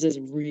figures is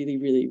really,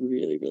 really,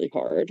 really, really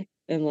hard.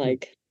 And Mm.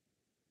 like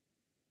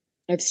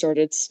I've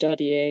started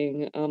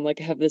studying,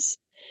 like I have this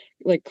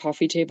like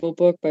coffee table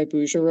book by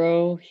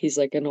Bouguereau. He's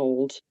like an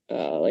old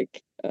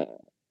 19th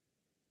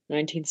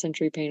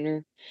century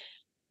painter.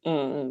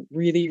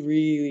 Really,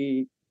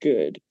 really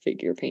good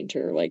figure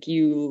painter. Like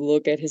you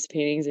look at his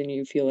paintings and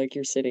you feel like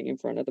you're sitting in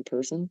front of the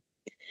person.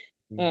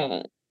 Mm.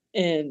 Uh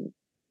and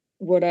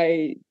what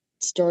I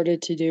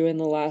started to do in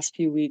the last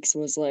few weeks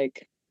was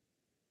like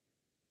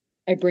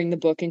I bring the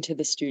book into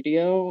the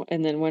studio,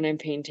 and then when I'm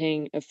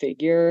painting a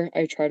figure,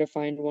 I try to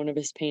find one of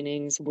his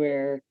paintings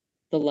where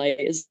the light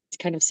is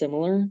kind of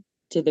similar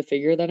to the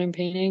figure that I'm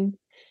painting.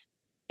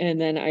 And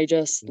then I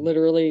just Mm.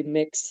 literally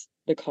mix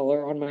the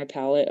color on my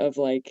palette of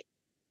like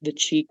the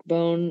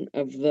cheekbone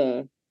of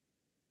the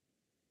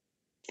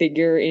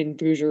figure in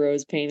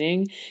Bouguereau's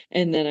painting,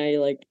 and then I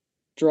like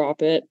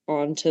drop it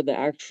onto the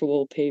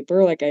actual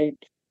paper. Like I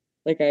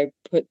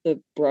put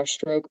the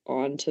brushstroke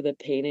onto the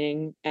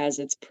painting as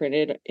it's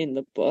printed in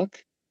the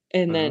book,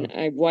 and then Wow.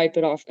 I wipe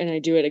it off and I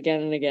do it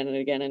again and again and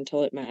again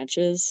until it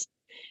matches.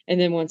 And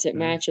then once it Yeah.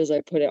 matches,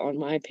 I put it on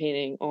my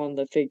painting on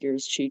the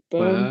figure's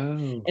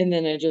cheekbone, Wow. and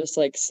then I just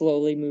like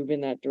slowly move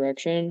in that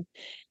direction.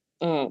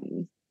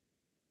 Um,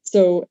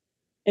 so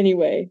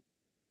anyway,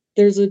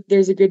 there's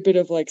a good bit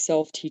of like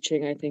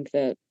self-teaching I think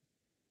that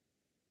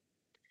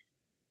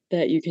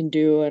you can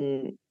do,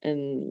 and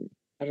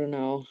I don't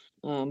know.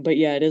 But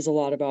yeah, it is a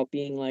lot about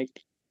being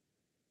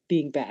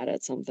bad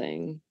at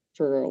something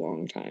for a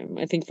long time.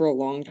 I think for a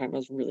long time I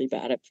was really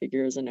bad at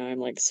figures and now I'm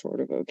like sort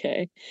of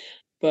okay.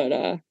 But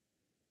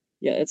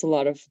yeah, it's a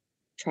lot of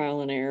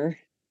trial and error.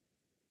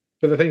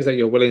 But the things that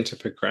you're willing to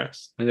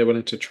progress and you're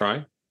willing to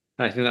try,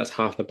 I think that's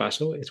half the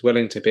battle. It's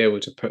willing to be able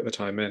to put the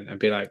time in and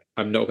be like,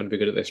 I'm not going to be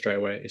good at this straight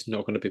away. It's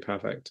not going to be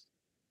perfect.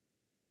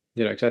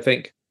 Because I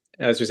think,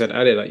 as we said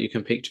earlier, like you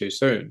can peak too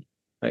soon.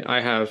 Like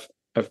I have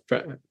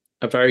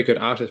a very good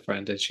artist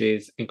friend, and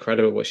she's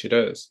incredible at what she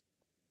does.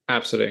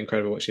 Absolutely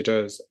incredible what she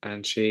does,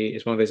 and she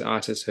is one of these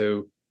artists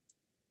who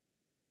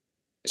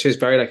she's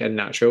very like a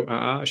natural at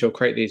art. She'll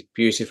create these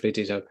beautifully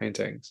detailed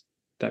paintings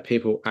that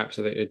people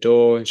absolutely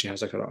adore, and she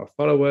has like a lot of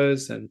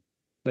followers, and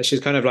like she's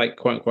kind of like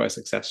quote unquote a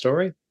success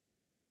story.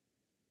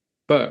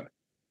 But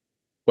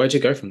where do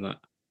you go from that?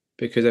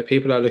 Because if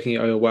people are looking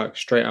at your work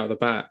straight out of the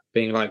bat,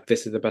 being like,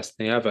 this is the best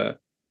thing ever,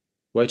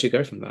 where do you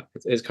go from that?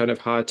 It's kind of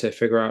hard to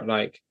figure out,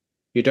 like,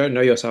 you don't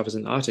know yourself as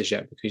an artist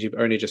yet because you've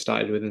only just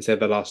started within, say,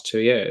 the last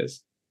 2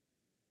 years.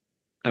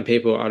 And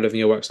people are loving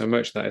your work so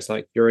much that it's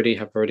like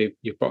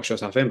you've boxed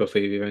yourself in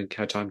before you've even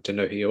had time to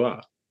know who you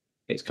are.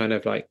 It's kind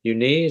of like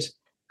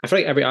I feel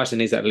like every artist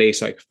needs at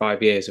least like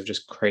 5 years of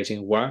just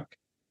creating work,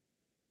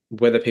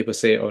 whether people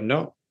see it or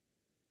not,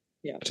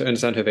 Yeah. to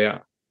understand who they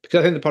are. Because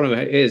I think the problem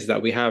is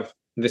that we have,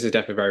 this is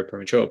definitely very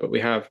premature, but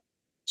we have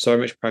so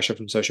much pressure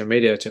from social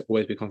media to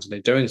always be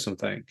constantly doing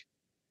something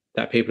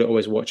that people are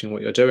always watching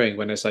what you're doing,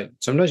 when it's like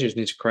sometimes you just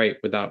need to create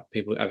without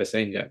people ever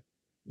seeing it.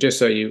 Just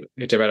so you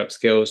develop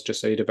skills, just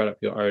so you develop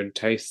your own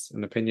tastes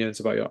and opinions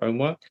about your own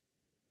work.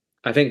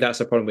 I think that's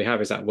the problem we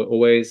have, is that we're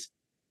always,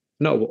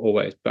 not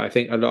always, but I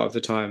think a lot of the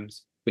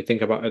times we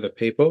think about other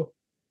people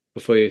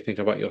before you think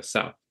about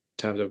yourself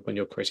in terms of when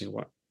you're creating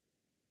work.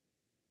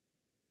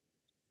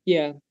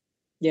 Yeah.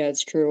 Yeah,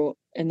 it's true.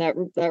 And that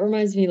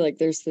reminds me, like,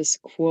 there's this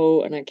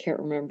quote, and I can't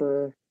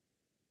remember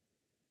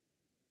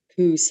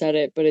who said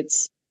it, but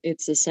it's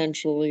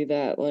essentially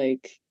that,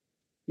 like,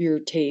 your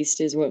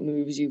taste is what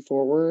moves you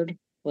forward,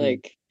 Mm,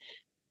 like,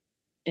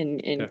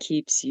 and yeah,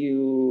 keeps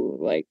you,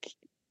 like,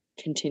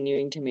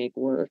 continuing to make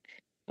work.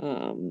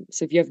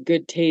 So if you have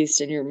good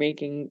taste and you're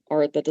making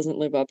art that doesn't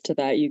live up to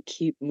that, you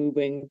keep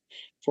moving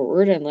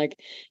forward, and, like,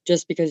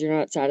 just because you're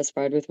not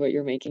satisfied with what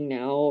you're making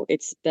now,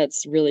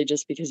 that's really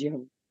just because you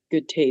have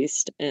good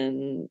taste,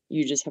 and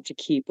you just have to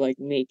keep, like,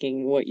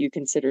 making what you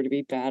consider to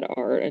be bad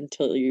art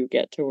until you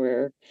get to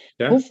where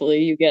yeah,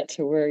 hopefully you get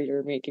to where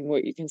you're making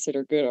what you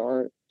consider good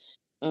art.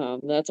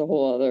 That's a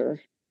whole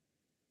other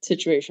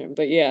situation,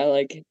 but yeah,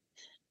 like,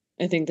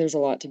 I think there's a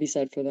lot to be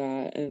said for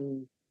that,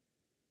 and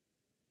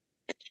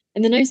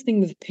the nice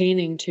thing with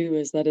painting too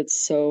is that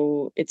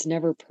it's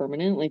never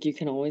permanent, like, you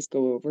can always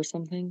go over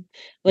something.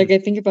 Like, mm, I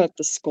think about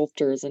the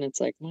sculptors and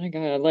it's like, "My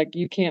god," like,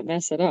 you can't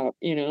mess it up,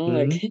 you know?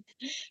 Like, hmm,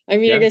 I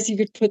mean, I yeah, guess you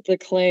could put the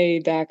clay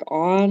back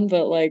on,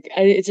 but, like,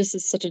 it just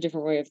is such a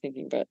different way of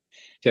thinking, but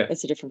yeah.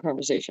 that's a different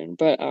conversation,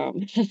 but,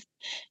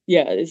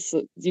 yeah,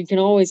 you can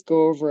always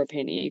go over a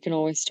painting, you can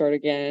always start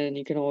again,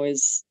 you can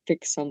always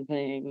fix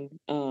something,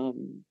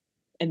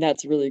 and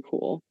that's really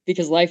cool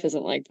because life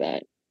isn't like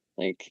that.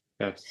 Like,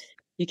 Yes.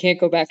 you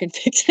can't go back and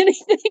fix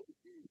anything.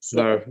 So,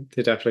 No,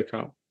 they definitely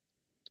can't.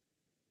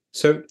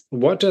 So,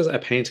 what does a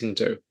painting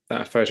do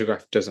that a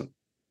photograph doesn't?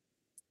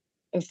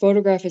 a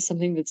photograph is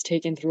something that's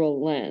taken through a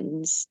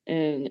lens,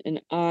 and an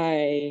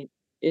eye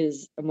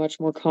is a much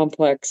more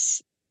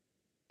complex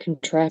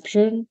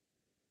contraption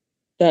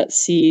that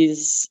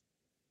sees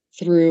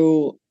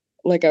through,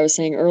 like I was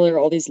saying earlier,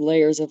 all these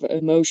layers of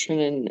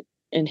emotion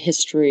and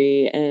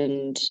history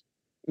and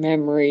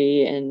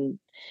memory and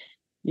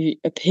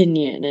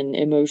opinion and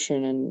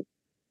emotion, and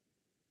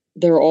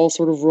they're all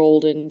sort of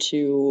rolled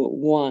into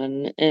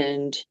one.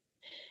 And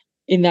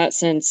in that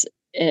sense,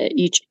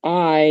 each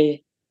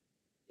eye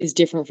is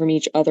different from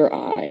each other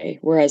eye,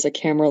 whereas a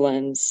camera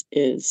lens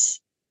is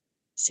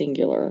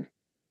singular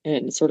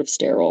and sort of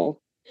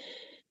sterile.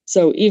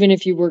 So even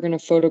if you were going to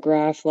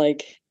photograph,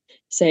 like,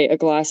 say, a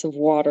glass of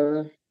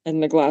water,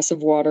 and the glass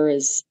of water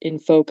is in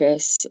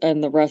focus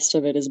and the rest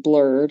of it is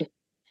blurred,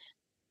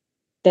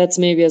 that's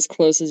maybe as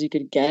close as you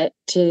could get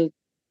to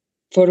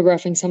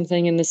photographing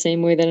something in the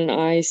same way that an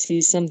eye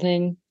sees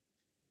something.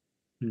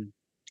 Mm,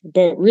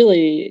 But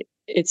really,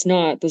 it's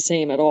not the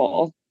same at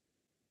all.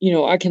 You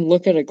know, I can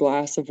look at a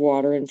glass of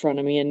water in front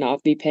of me and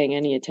not be paying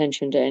any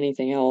attention to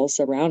anything else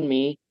around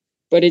me,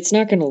 but it's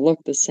not gonna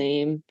look the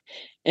same.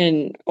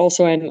 And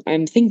also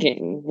I'm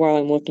thinking while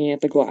I'm looking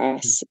at the mm,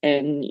 glass,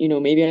 and,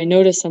 maybe I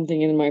notice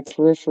something in my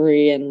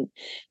periphery, and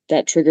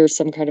that triggers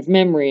some kind of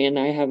memory, and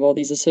I have all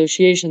these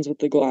associations with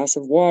the glass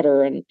of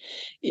water, and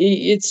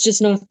it's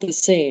just not the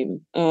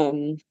same.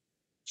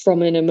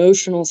 From an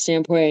emotional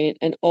standpoint,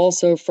 and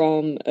also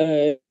from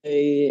a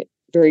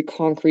very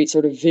concrete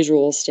sort of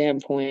visual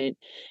standpoint,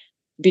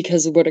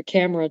 because what a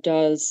camera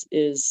does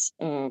is,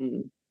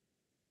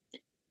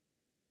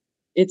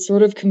 it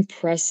sort of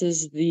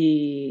compresses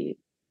the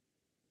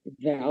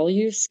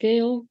value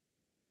scale.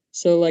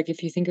 So, like,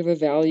 if you think of a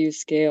value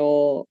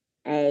scale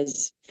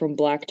as from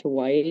black to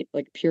white,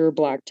 like pure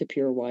black to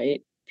pure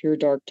white, pure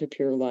dark to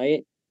pure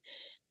light,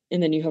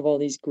 and then you have all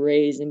these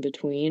grays in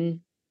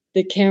between,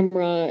 the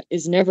camera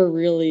is never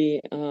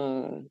really,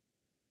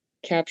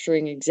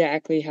 capturing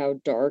exactly how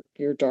dark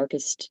your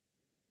darkest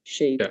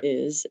shape yeah.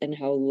 is and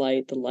how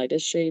light the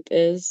lightest shape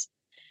is.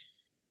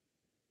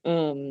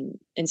 And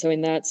so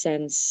in that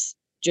sense,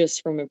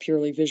 just from a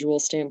purely visual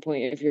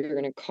standpoint, if you're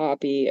gonna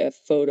copy a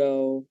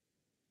photo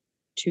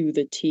to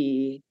the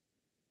T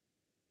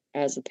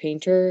as a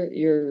painter,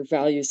 your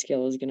value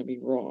scale is gonna be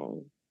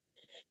wrong.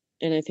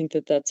 And I think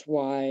that that's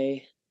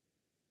why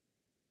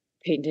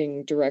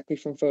painting directly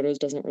from photos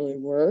doesn't really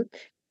work,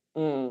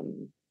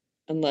 um,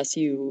 unless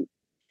you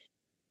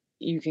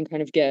can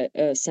kind of get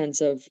a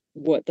sense of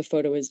what the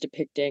photo is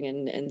depicting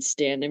and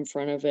stand in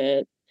front of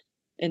it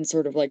and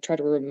sort of like try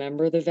to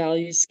remember the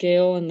value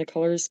scale and the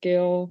color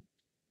scale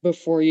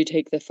before you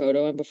take the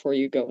photo and before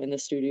you go in the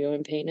studio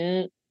and paint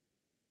it.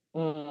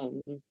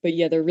 Um, but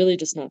yeah, they're really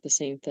just not the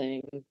same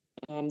thing.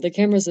 The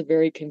camera's a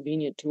very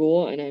convenient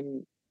tool,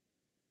 and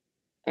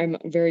I'm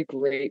very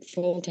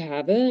grateful to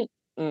have it.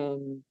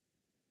 Um,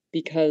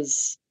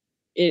 because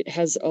it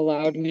has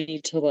allowed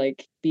me to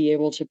like be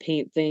able to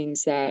paint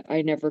things that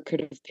I never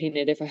could have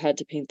painted if I had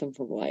to paint them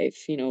from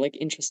life, like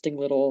interesting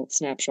little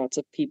snapshots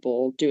of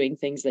people doing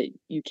things that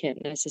you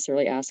can't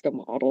necessarily ask a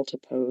model to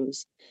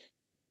pose.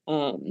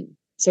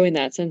 So in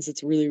that sense,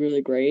 it's really,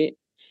 really great.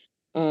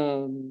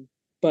 Um,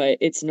 but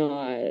it's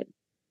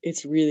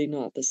really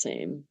not the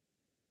same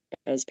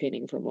as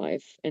painting from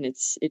life, and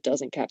it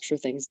doesn't capture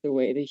things the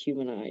way the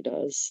human eye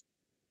does.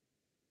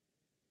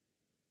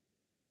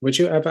 Would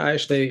you ever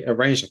actually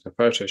arrange like a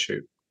photo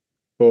shoot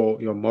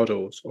for your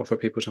models or for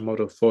people to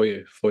model for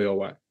you for your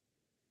work?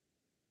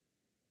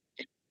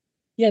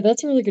 Yeah,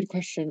 that's a really good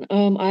question.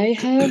 I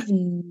have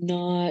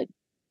not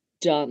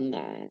done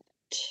that,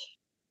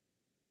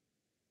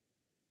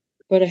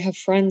 but I have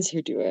friends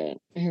who do it.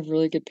 I have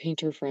really good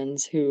painter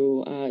friends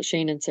who,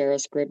 Shane and Sarah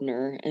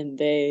Scribner, and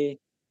they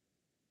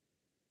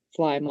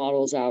fly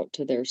models out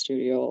to their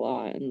studio a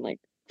lot and like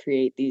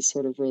create these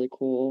sort of really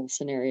cool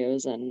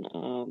scenarios and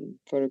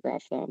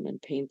photograph them and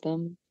paint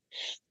them.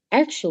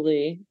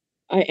 Actually,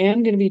 I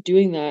am going to be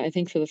doing that, I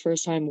think, for the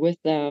first time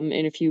with them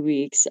in a few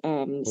weeks.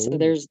 So Oh,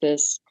 there's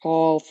this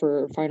call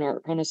for Fine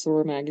Art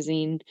Connoisseur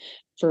magazine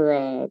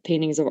for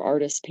paintings of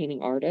artists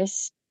painting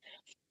artists.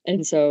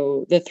 And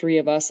so the three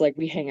of us, like,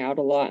 we hang out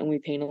a lot and we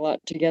paint a lot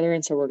together.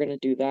 And so we're going to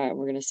do that and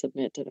we're going to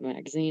submit to the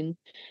magazine.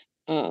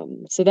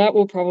 So that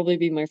will probably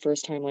be my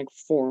first time, like,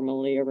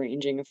 formally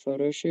arranging a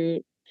photo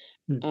shoot.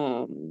 hmm.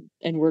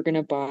 And we're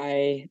gonna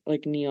buy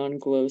like neon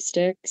glow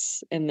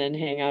sticks and then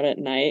hang out at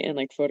night and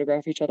like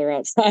photograph each other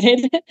outside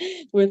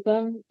with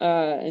them,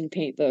 and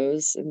paint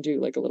those and do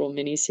like a little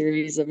mini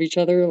series of each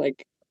other,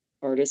 like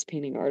artists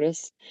painting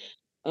artists.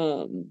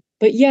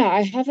 But yeah,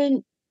 I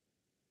haven't,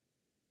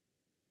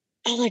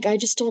 I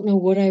just don't know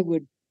what I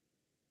would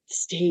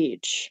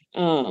stage.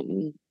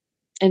 And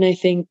I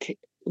think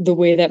the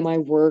way that my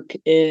work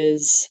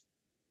is,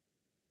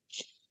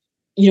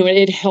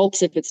 it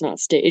helps if it's not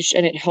staged,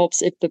 and it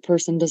helps if the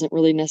person doesn't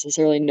really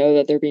necessarily know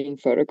that they're being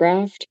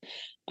photographed.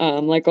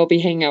 Like, I'll be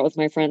hanging out with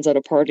my friends at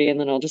a party, and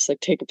then I'll just, like,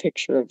 take a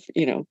picture of,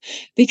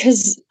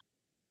 because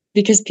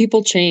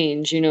people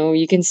change,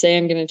 you can say,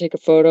 "I'm gonna take a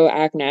photo,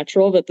 act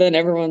natural," but then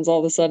everyone's all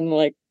of a sudden,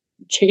 like,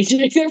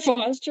 changing their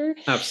posture.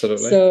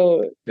 Absolutely.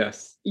 So,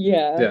 Yes.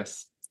 yeah,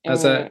 Yes.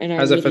 As a and I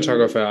as a really.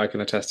 photographer, I can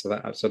attest to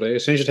that. Absolutely.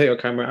 As soon as you take your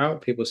camera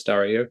out, people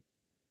stare at you,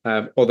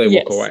 or they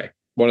walk Yes. away.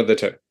 One of the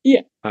two.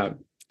 Yeah,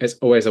 It's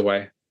always a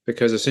way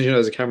because as soon as you know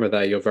there's a camera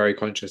there, you're very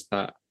conscious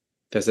that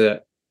there's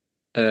a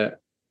a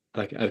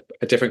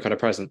different kind of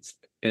presence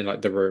in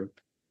like the room.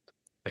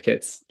 Like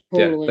it's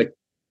yeah, totally. like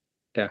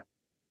yeah,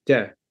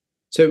 yeah.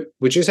 So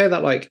would you say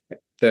that like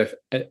the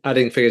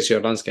adding figures to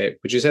your landscape,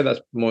 would you say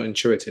that's more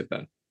intuitive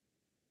then?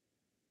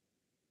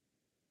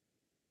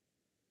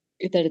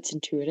 That it's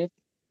intuitive.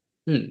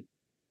 Hmm.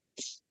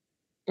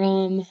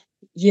 Um,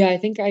 yeah, I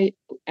think I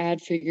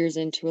add figures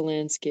into a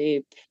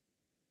landscape.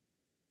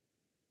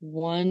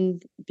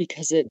 One,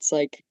 because it's,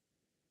 like,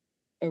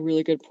 a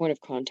really good point of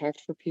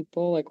contact for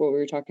people, like what we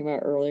were talking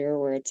about earlier,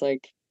 where it's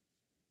like,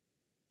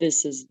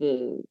 this is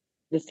the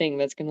thing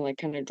that's gonna, like,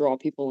 kinda draw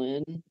people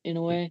in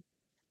a way.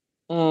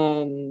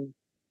 Um,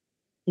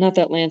 Not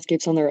that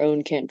landscapes on their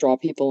own can't draw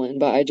people in,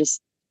 but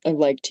I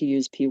like to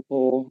use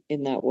people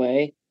in that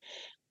way.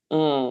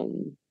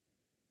 Um,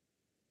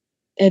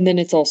 and then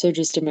it's also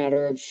just a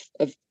matter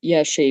of,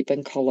 yeah, shape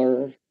and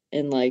color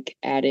and, like,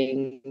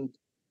 adding.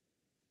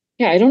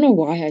 Yeah, I don't know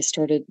why I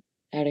started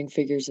adding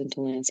figures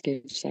into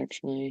landscapes,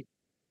 actually,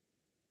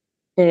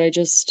 but I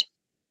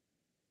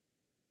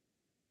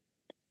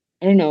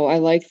don't know, I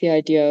like the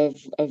idea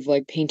of,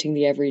 like, painting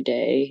the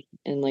everyday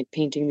and, like,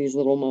 painting these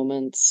little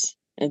moments,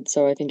 and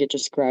so I think it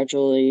just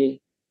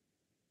gradually,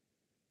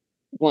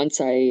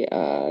 once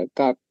I,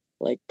 got,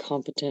 like,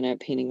 competent at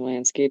painting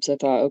landscapes, I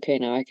thought, "Okay,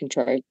 now I can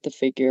try the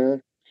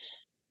figure,"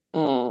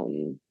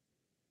 um,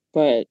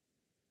 but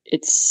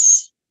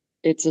it's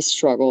it's a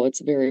struggle, it's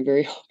very,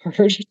 very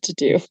hard to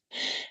do,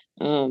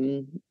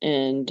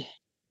 and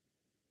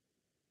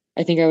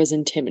I think I was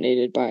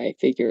intimidated by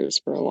figures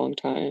for a long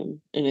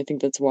time, and I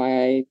think that's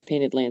why I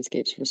painted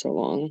landscapes for so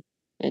long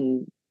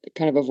and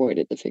kind of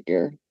avoided the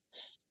figure.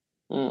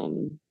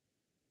 Um,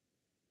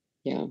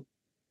 yeah.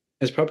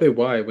 It's probably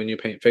why when you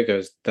paint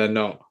figures, they're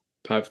not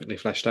perfectly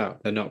fleshed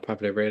out. They're not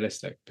perfectly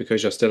realistic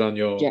because you're still on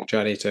your Yeah.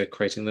 journey to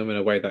creating them in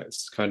a way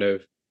that's kind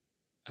of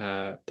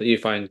that you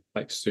find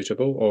like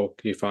suitable or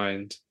you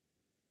find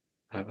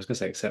I was going to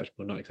say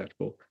acceptable, not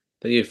acceptable,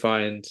 that you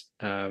find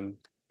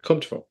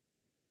comfortable.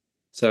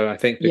 So I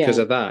think because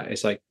Yeah. of that,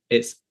 it's like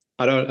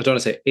I don't want to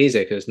say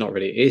easier because it's not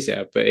really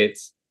easier, but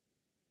it's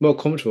more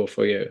comfortable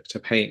for you to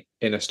paint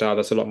in a style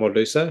that's a lot more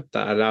looser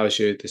that allows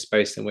you the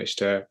space in which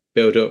to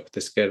build up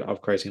the skill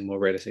of creating more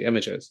realistic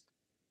images.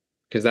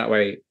 because that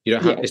way you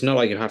don't have, Yeah. it's not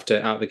like you have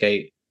to out the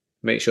gate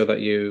make sure that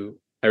you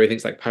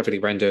everything's like perfectly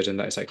rendered and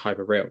that it's like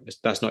hyper real.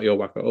 That's not your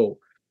work at all.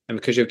 And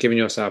because you've given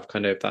yourself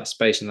kind of that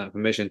space and that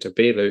permission to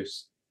be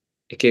loose,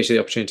 it gives you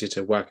the opportunity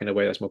to work in a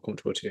way that's more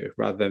comfortable to you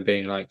rather than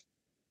being like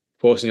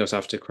forcing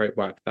yourself to create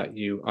work that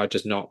you are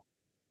just not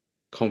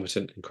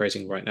competent in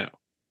creating right now.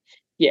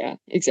 Yeah,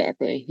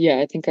 exactly. Yeah,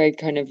 I think I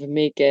kind of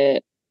make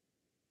it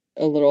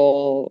a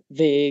little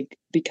vague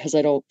because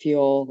I don't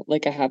feel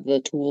like I have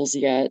the tools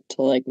yet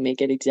to like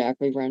make it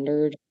exactly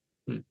rendered.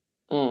 Hmm.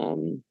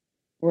 Um,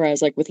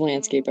 Whereas like with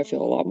landscape, I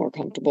feel a lot more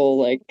comfortable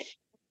like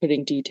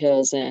putting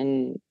details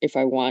in if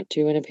I want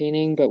to in a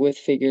painting, but with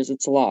figures,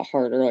 it's a lot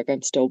harder. Like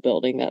I'm still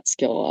building that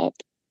skill up.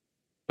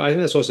 But I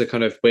think that's also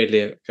kind of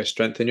weirdly a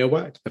strength in your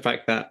work. The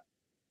fact that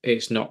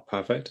it's not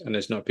perfect and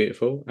it's not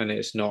beautiful and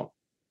it's not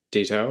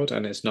detailed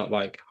and it's not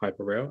like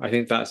hyper real. I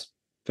think that's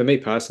for me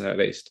personally at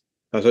least.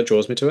 That's what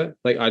draws me to it.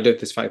 Like I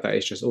love this fact that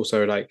it's just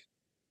also like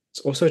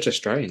it's also just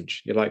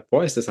strange. You're like,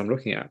 what is this I'm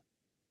looking at?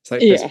 It's like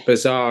this Yeah,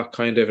 bizarre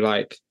kind of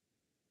like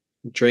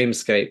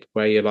dreamscape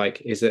where you're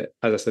like, is it,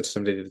 as I said to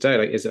somebody the other day,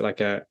 like is it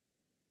like a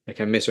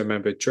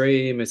misremembered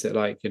dream? Is it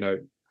like,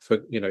 for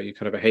you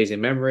kind of a hazy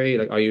memory?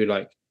 Like are you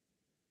like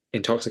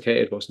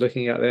intoxicated whilst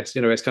looking at this?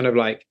 It's kind of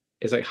like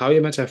it's like how are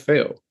you meant to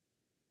feel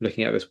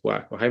looking at this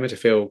work, or how are you meant to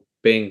feel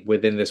being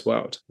within this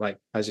world? Like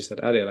as you said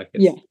earlier, like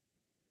yeah, it's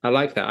I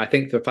like that. I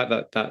think the fact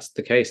that that's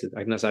the case, I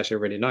think that's actually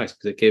really nice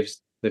because it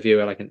gives the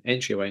viewer like an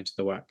entryway into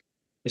the work.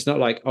 It's not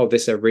like, oh,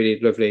 this is a really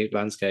lovely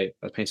landscape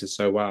that's painted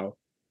so well,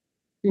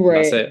 and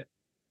that's right. it.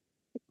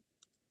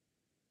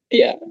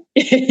 Yeah,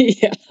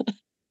 yeah.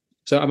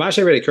 So I'm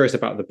actually really curious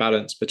about the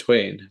balance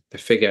between the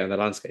figure and the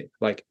landscape.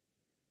 Like,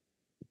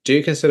 do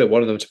you consider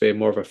one of them to be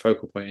more of a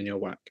focal point in your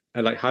work?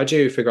 And like, how do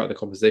you figure out the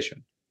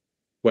composition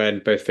when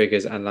both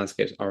figures and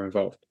landscapes are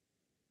involved?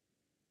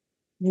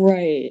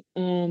 Right.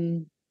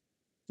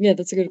 Yeah,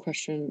 that's a good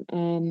question.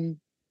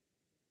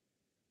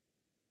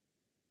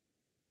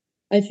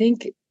 I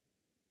think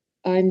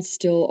I'm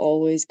still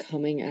always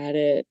coming at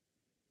it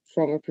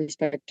from a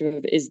perspective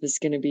of, is this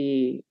going to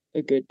be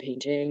a good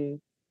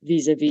painting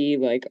vis-a-vis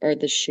like are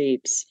the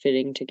shapes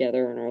fitting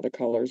together and are the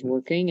colors Mm,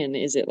 working and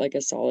is it like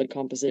a solid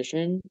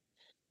composition?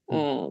 mm,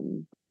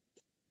 Um,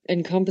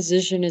 and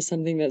composition is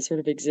something that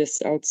sort of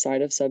exists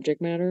outside of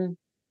subject matter.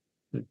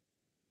 mm.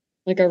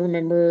 Like I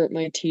remember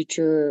my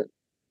teacher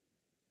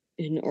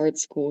in art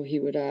school, he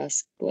would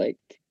ask like,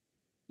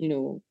 you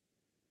know,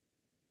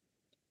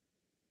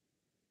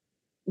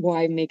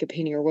 why make a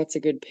painting or what's a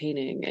good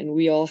painting? And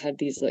we all had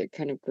these like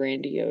kind of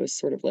grandiose,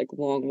 sort of like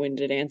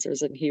long-winded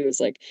answers. And he was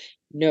like,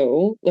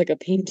 no, like a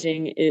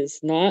painting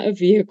is not a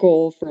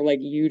vehicle for like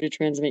you to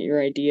transmit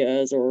your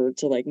ideas or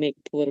to like make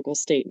a political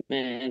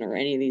statement or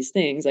any of these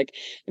things. Like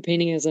a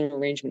painting is an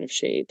arrangement of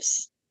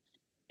shapes.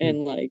 Mm.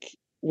 And like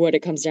what it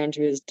comes down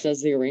to is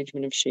does the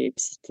arrangement of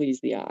shapes please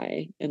the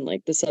eye? And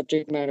like the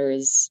subject matter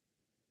is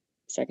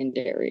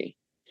secondary.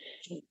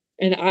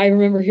 And I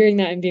remember hearing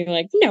that and being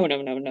like, no,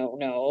 no, no, no,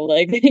 no.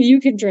 Like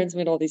you can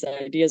transmit all these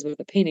ideas with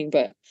a painting,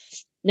 but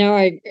now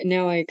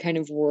I kind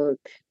of work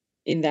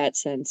in that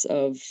sense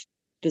of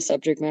the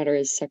subject matter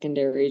is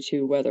secondary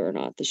to whether or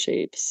not the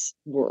shapes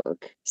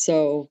work.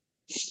 So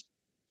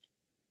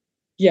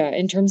yeah,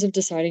 in terms of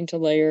deciding to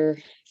layer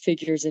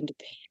figures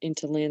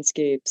into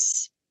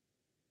landscapes,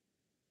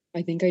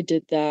 I think I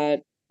did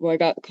that. Well, I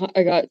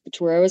got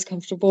to where I was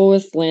comfortable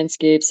with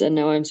landscapes, and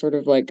now I'm sort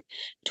of like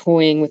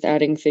toying with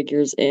adding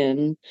figures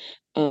in.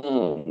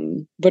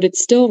 But it's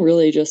still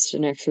really just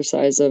an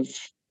exercise of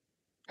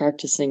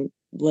practicing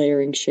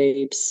layering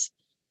shapes.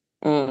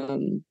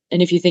 And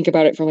if you think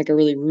about it from like a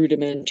really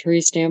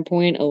rudimentary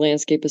standpoint, a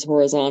landscape is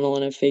horizontal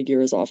and a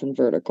figure is often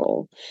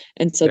vertical.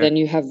 And so Yeah, then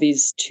you have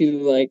these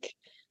two like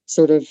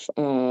sort of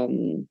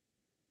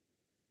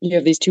you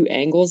have these two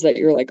angles that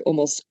you're like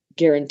almost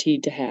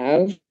guaranteed to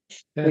have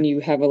yeah. when you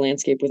have a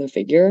landscape with a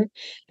figure,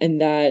 and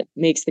that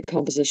makes the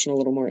composition a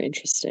little more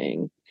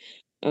interesting.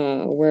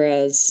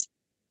 Whereas,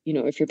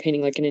 if you're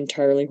painting like an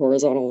entirely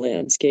horizontal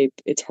landscape,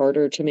 it's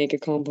harder to make a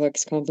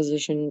complex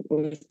composition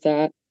with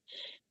that.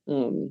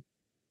 Um,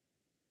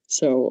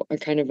 so I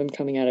kind of am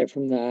coming at it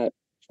from that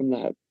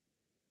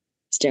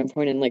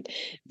standpoint and like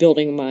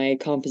building my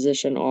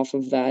composition off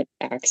of that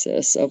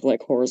axis of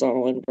like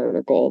horizontal and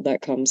vertical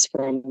that comes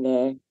from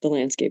the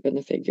landscape and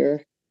the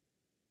figure.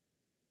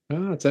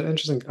 Oh, it's an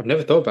interesting. I've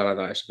never thought about it like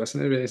that actually. That's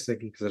an really interesting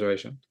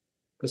consideration.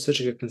 That's such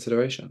a good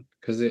consideration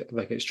because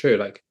it's true.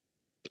 Like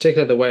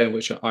particularly the way in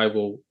which I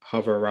will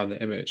hover around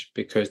the image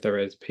because there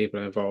is people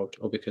involved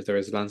or because there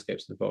is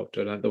landscapes involved,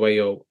 and the way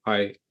your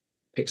eye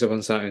picks up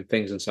on certain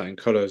things and certain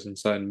colors and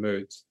certain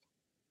moods,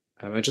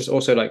 and just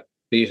also like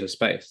the use of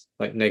space,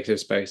 like negative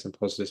space and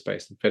positive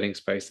space and filling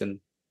space and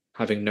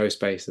having no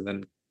space, and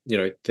then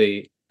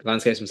the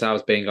landscapes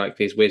themselves being like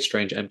these weird,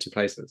 strange, empty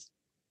places.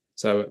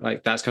 So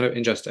like that's kind of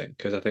interesting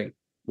because I think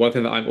one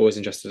thing that I'm always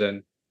interested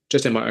in,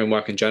 just in my own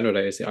work in general,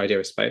 is the idea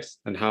of space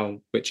and how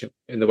which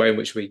in the way in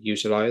which we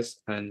utilize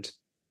and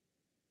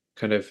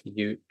kind of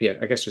you yeah,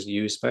 I guess just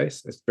use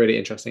space. It's really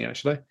interesting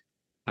actually.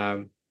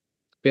 Um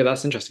But yeah,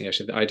 that's interesting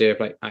actually. The idea of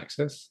like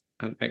axis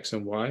and X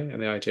and Y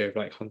and the idea of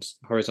like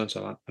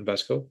horizontal and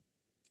vertical.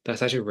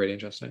 That's actually really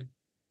interesting.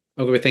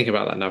 I'm gonna be thinking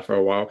about that now for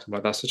a while 'cause I'm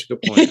like, that's such a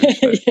good point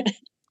actually. Yeah.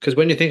 Because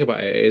when you think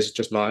about it, it is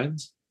just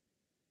lines.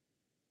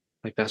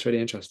 Like that's really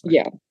interesting.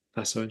 Yeah.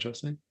 That's so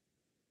interesting.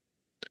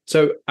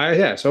 So I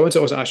yeah, so I want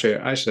to also ask you,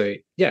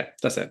 actually, yeah,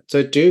 that's it.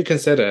 So do you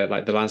consider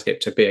like the landscape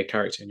to be a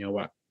character in your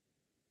work?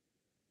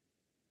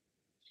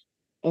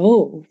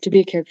 Oh, to be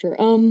a character.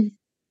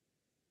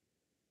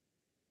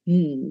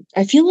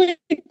 I feel like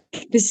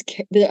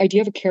the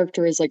idea of a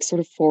character is like sort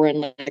of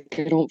foreign. Like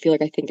I don't feel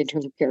like I think in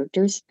terms of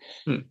characters.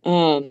 Hmm.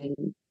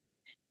 Um,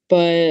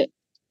 but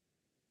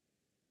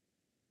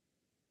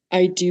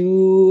I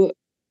do.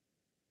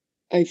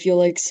 I feel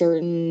like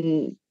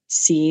certain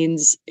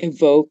scenes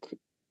evoke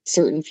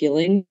certain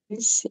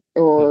feelings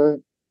Hmm. or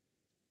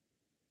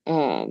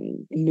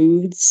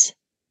moods,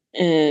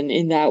 and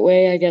in that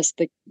way, I guess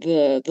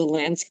the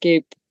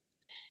landscape.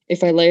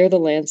 If I layer the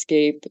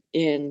landscape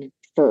in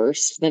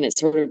first, then it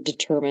sort of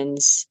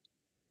determines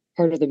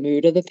part of the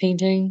mood of the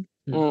painting.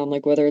 Hmm.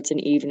 Like whether it's an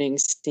evening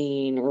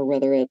scene or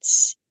whether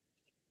it's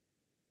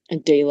a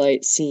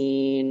daylight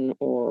scene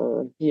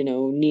or,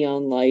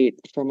 neon light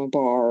from a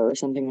bar or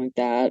something like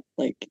that.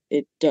 Like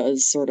it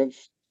does sort of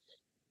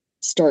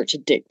start to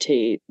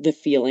dictate the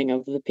feeling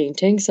of the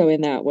painting. So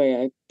in that way,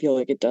 I feel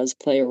like it does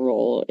play a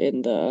role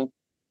in the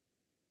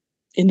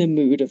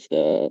mood of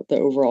the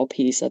overall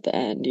piece at the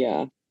end.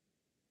 Yeah.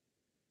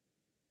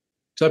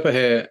 So I put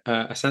here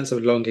a sense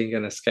of longing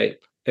and escape.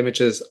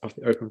 Images of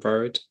the open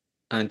road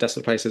and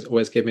desolate places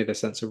always give me the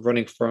sense of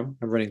running from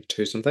and running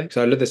to something.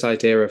 So I love this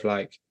idea of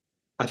like,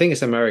 I think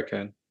it's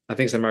American. I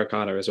think it's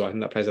Americana as well. I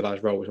think that plays a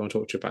large role, which I want to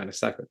talk to you about in a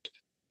second.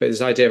 But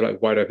this idea of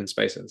like wide open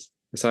spaces,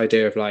 this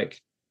idea of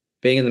like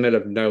being in the middle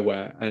of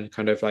nowhere and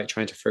kind of like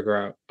trying to figure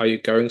out, are you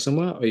going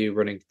somewhere or are you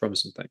running from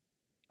something?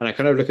 And I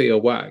kind of look at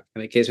your work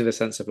and it gives me the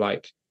sense of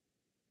like,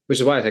 which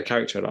is why I said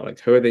character a lot. Like,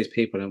 who are these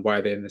people and why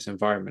are they in this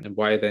environment and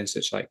why are they in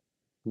such like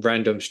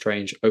random,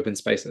 strange, open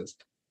spaces?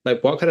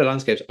 Like, what kind of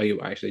landscapes are you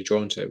actually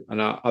drawn to? And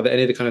are there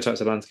any of the kind of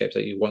types of landscapes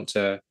that you want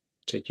to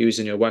use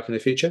in your work in the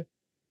future?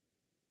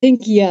 I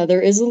think yeah,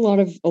 there is a lot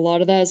of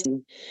that is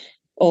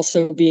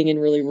also being in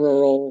really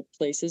rural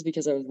places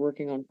because I was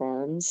working on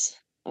farms.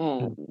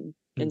 Mm,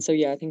 And mm, so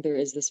yeah, I think there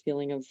is this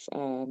feeling of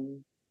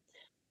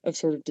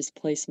sort of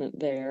displacement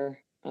there,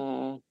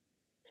 and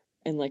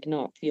like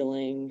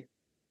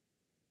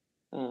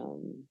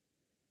um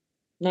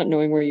not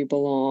knowing where you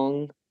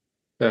belong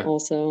yeah,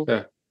 also.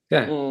 yeah,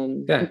 yeah,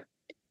 Um yeah.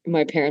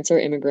 my parents are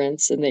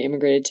immigrants and they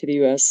immigrated to the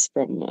US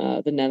from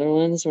the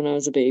Netherlands when I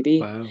was a baby.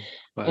 Wow,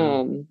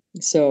 wow,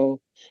 So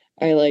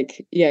I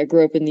like yeah,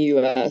 grew up in the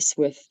US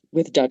with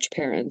Dutch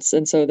parents.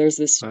 And so there's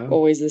this wow,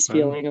 always this wow.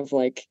 feeling of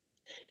like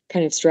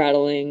kind of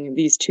straddling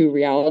these two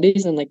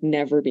realities and like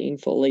never being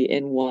fully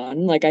in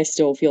one. Like I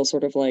still feel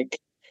sort of like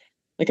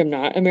I'm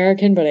not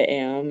American, but I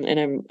am,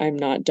 and I'm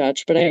not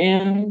Dutch, but I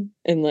am.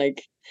 And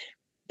like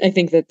I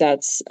think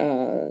that's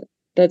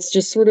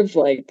just sort of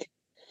like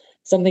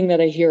something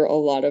that I hear a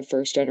lot of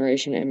first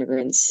generation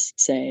immigrants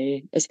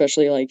say,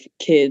 especially like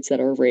kids that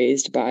are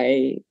raised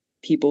by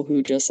people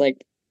who just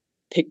like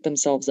picked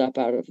themselves up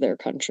out of their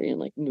country and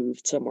like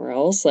moved somewhere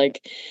else.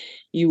 Like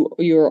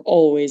you're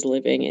always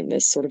living in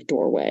this sort of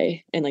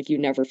doorway and like you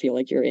never feel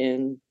like you're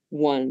in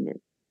one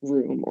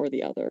room or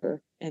the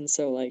other. And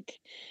so like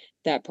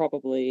that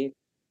probably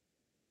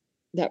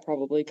that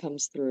probably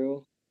comes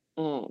through.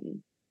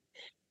 Um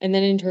and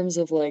then in terms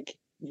of like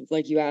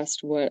you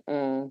asked what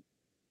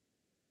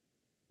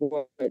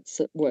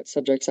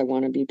subjects I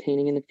want to be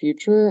painting in the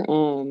future.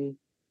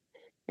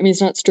 I mean,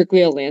 it's not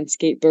strictly a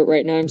landscape, but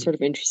right now I'm Mm, sort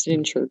of interested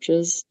in mm,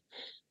 churches.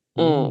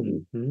 mm,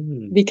 Um,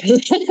 mm.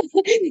 because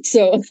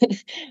so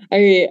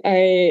I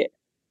I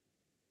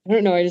I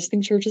don't know, I just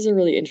think churches are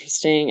really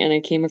interesting and I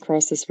came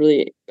across this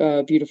really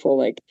beautiful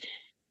like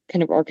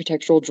kind of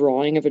architectural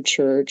drawing of a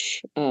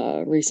church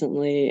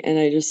recently and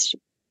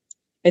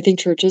I think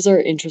churches are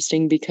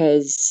interesting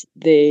because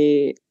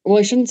well,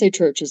 I shouldn't say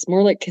churches,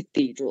 more like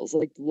cathedrals,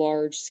 like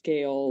large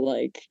scale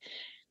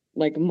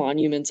like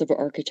monuments of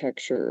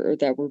architecture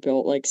that were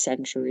built like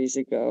centuries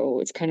ago.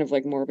 It's kind of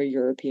like more of a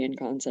European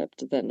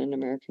concept than an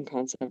American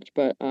concept,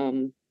 but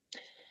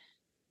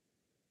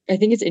I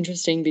think it's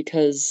interesting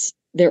because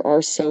there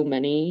are so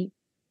many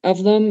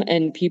of them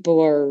and people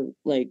are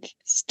like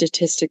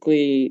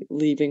statistically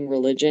leaving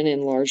religion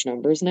in large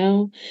numbers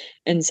now.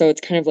 And so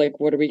it's kind of like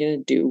what are we going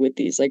to do with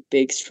these like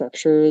big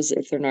structures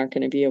if they're not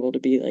going to be able to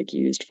be like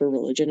used for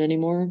religion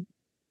anymore?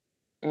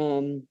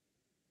 Um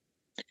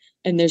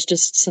and there's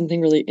just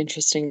something really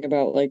interesting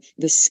about like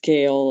the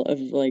scale of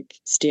like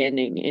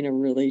standing in a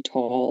really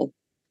tall,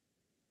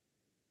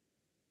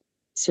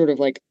 sort of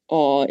like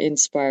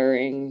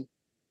awe-inspiring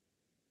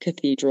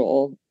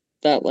cathedral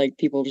that like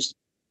people just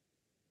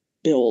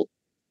built.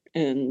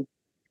 And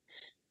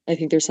I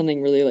think there's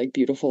something really like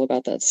beautiful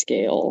about that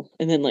scale.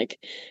 And then like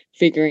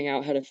figuring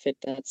out how to fit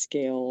that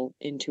scale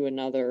into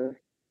another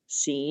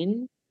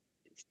scene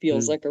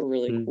feels Mm, like a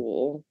really mm.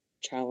 cool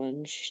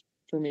challenge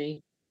for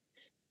me.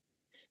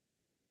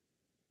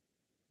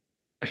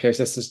 Okay,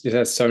 so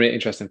there's so many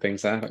interesting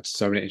things there, like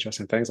so many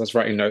interesting things. I was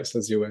writing notes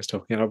as you were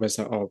talking, and I was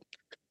like, oh.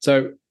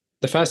 So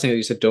the first thing that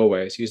you said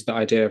doorways, you used the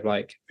idea of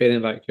like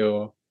feeling like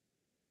you're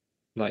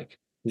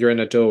in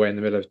a doorway in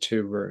the middle of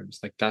two rooms.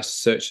 Like that's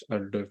such a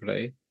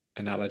lovely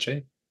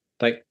analogy.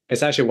 Like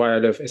it's actually why I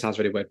love it sounds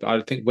really weird, but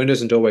I think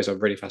windows and doorways are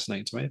really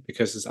fascinating to me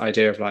because this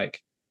idea of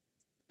like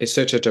it's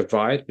such a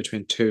divide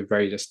between two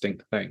very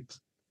distinct things.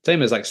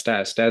 Same as like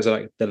stairs. Stairs are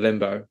like the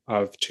limbo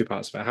of two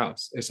parts of a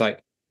house. It's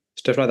like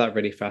stuff like that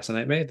really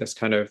fascinate me. This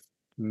kind of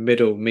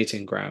middle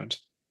meeting ground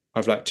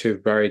of like two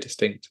very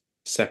distinct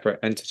separate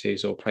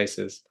entities or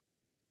places,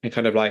 and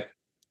kind of like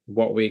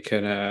what we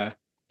can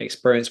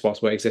experience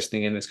whilst we're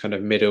existing in this kind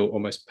of middle,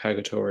 almost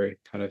purgatory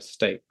kind of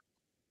state.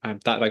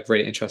 And that like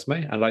really interests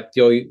me. And like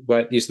your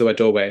use of the word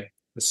doorway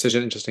is such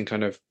an interesting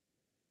kind of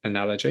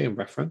analogy and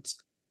reference.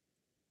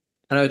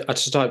 And I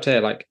just typed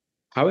here like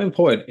how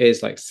important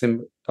is like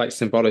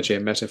symbology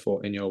and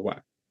metaphor in your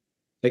work?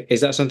 Like,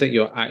 is that something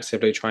you're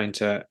actively trying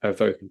to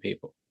evoke in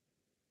people?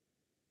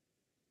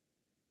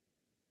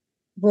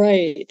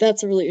 Right.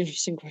 That's a really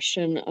interesting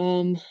question.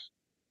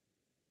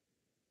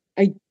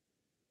 I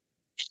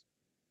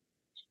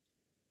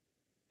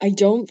I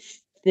don't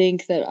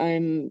think that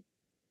I'm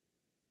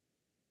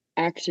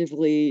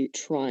actively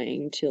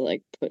trying to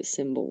like put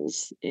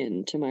symbols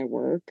into my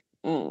work.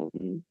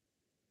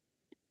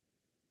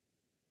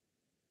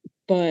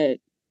 But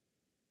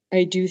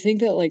I do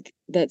think that like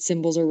that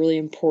symbols are really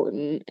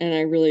important and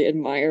I really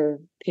admire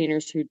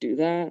painters who do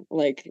that.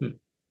 Like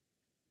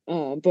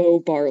Hmm. Bo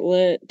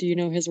Bartlett, do you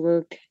know his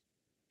work?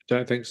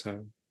 Don't think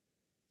so.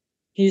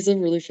 He's a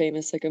really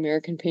famous like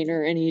American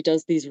painter and he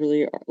does these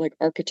really like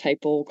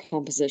archetypal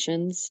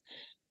compositions.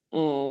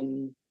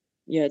 Um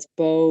yeah, it's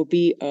Bo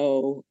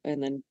B-O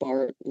and then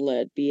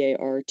Bartlett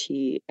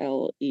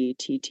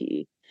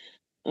Bartlett.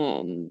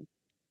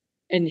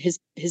 And his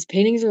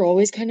paintings are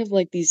always kind of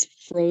like these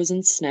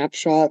frozen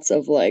snapshots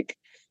of like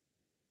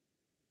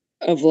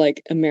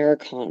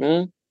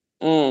Americana.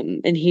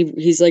 And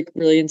he's like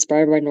really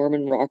inspired by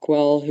Norman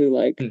Rockwell, who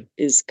like Hmm.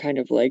 is kind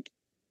of like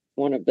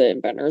one of the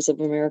inventors of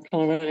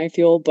Americana, I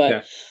feel.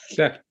 Yeah.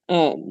 Yeah.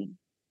 Um,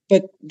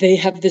 but they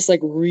have this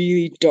like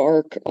really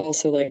dark,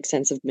 also like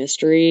sense of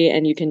mystery,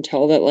 and you can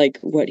tell that like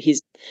what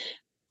he's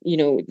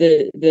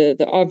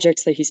the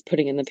objects that he's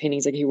putting in the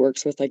paintings, like he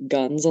works with like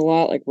guns a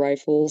lot, like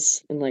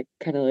rifles, and like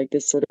kind of like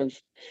this sort of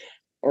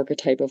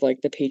archetype of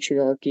like the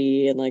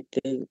patriarchy and like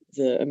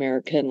the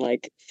American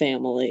like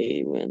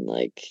family when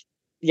like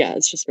yeah,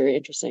 it's just very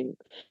interesting.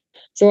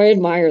 So I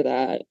admire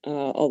that a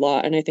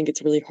lot, and I think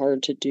it's really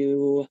hard to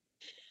do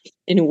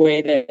in a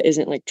way that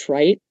isn't like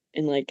trite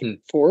and like Hmm.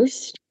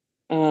 forced.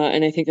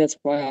 And I think that's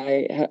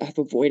why have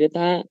avoided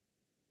that.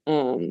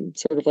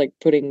 Sort of like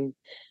putting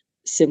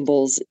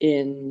symbols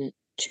in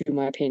to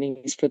my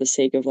paintings for the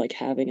sake of like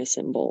having a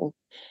symbol.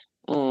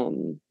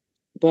 Um,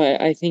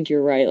 but I think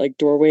you're right, like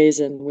doorways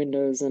and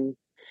windows and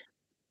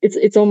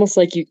it's almost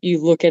like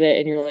you look at it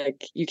and you're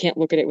like you can't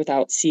look at it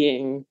without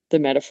seeing the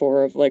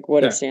metaphor of like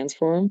what it Yeah. stands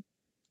for.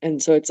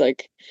 And so it's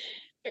like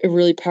a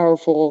really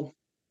powerful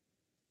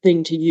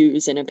thing to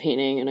use in a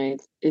painting and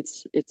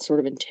it's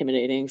sort of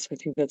intimidating. So I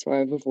think that's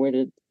why I've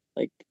avoided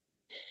like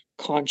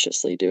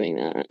consciously doing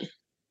that.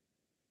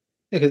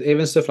 Because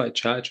even stuff like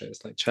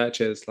churches,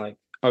 like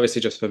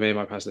obviously just for me,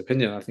 my personal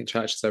opinion, I think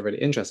churches are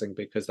really interesting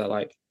because they're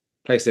like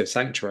places of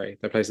sanctuary.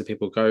 They're places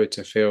people go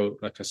to feel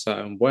like a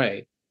certain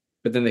way,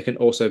 but then they can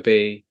also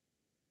be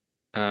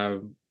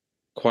um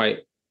quite,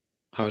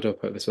 how do I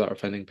put this without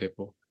offending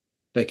people?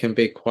 They can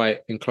be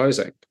quite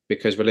enclosing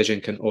because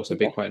religion can also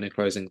be Yeah. quite an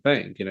enclosing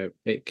thing. You know,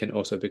 it can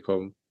also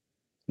become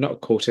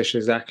not cultish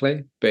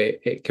exactly, but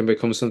it can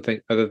become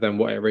something other than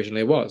what it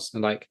originally was.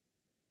 And like,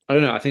 I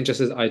don't know, I think just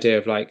this idea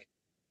of like,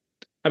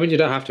 I mean, you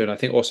don't have to. And I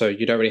think also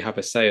you don't really have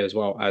a say as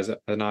well as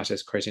an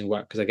artist creating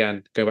work. Because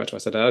again, go back to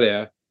what I said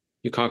earlier,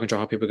 you can't control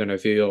how people are going to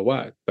view your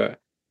work. But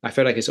I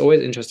feel like it's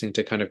always interesting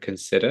to kind of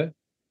consider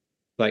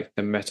like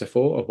the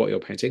metaphor of what you're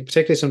painting,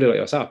 particularly somebody like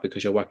yourself,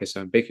 because your work is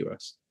so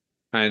ambiguous.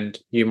 And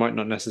you might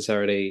not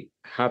necessarily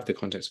have the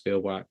context for your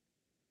work,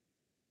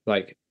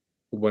 like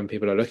when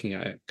people are looking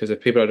at it. Because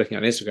if people are looking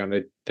at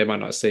Instagram, they might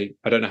not see,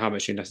 I don't know how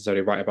much you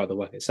necessarily write about the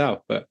work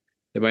itself, but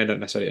they may not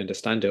necessarily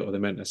understand it or they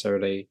may not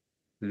necessarily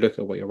look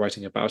at what you're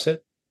writing about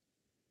it.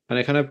 And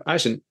I kind of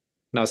actually,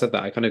 now I said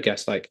that, I kind of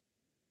guess like,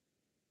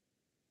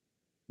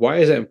 why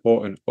is it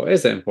important or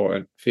is it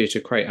important for you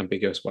to create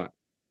ambiguous work?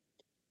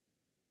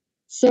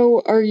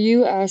 So are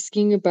you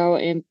asking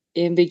about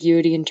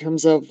ambiguity in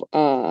terms of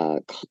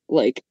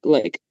like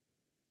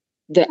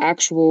the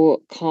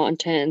actual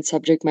content and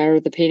subject matter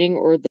of the painting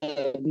or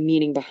the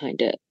meaning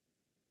behind it?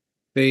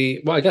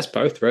 Well, I guess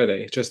both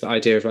really. Just the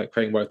idea of like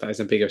creating work that is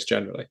ambiguous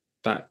generally.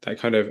 That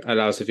kind of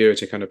allows the viewer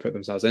to kind of put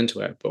themselves into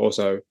it, but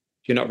also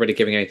you're not really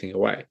giving anything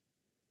away.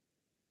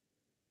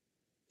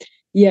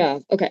 Yeah,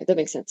 okay, that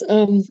makes sense.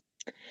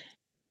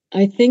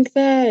 I think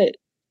that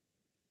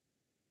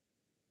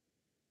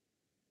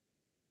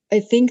I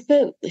think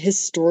that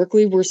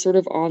historically we're sort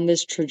of on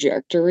this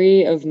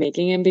trajectory of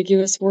making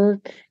ambiguous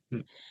work.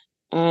 Hmm.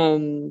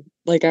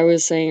 like I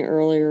was saying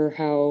earlier,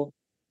 how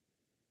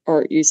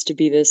art used to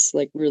be this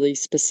like really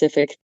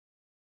specific,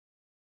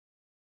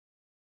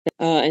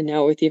 and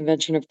now with the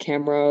invention of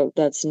camera,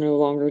 that's no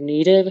longer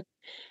needed.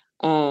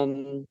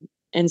 Um,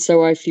 and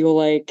so I feel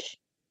like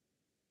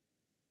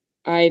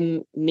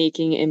I'm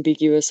making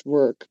ambiguous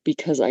work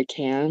because I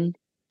can,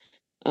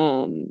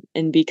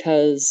 and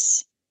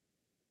because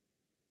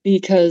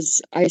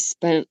I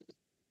spent,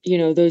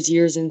 those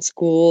years in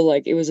school,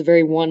 like it was a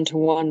very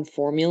one-to-one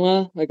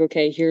formula. Like,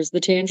 okay, here's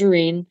the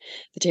tangerine.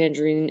 The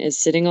tangerine is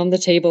sitting on the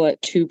table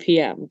at 2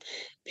 p.m.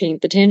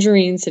 Paint the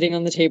tangerine sitting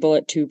on the table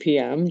at 2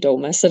 p.m.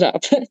 Don't mess it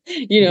up.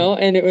 Mhm.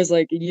 And it was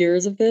like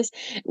years of this,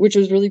 which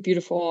was really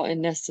beautiful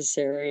and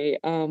necessary.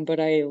 But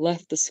I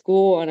left the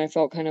school and I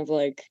felt kind of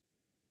like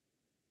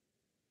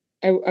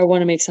I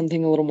want to make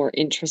something a little more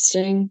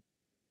interesting.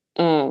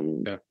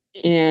 Um, Yeah.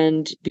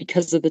 and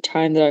because of the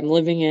time that I'm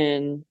living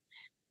in,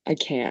 I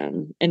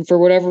can. And for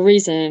whatever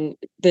reason,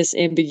 this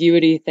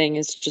ambiguity thing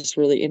is just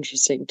really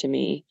interesting to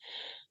me.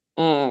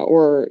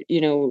 Or,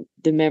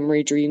 the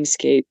memory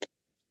dreamscape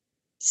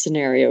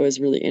scenario is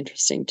really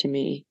interesting to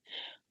me.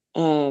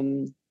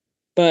 Um,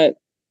 but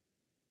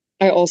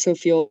I also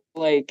feel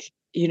like,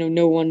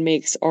 no one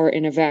makes art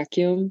in a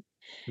vacuum.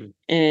 Mm.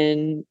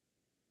 And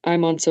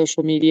I'm on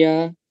social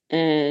media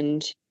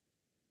and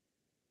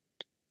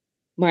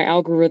my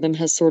algorithm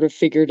has sort of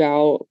figured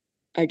out,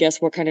 I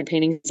guess, what kind of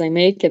paintings I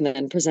make and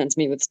then presents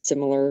me with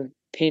similar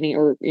painting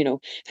or,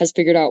 has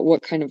figured out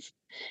what kind of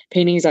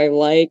paintings I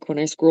like when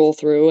I scroll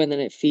through and then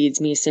it feeds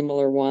me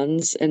similar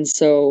ones. And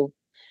so,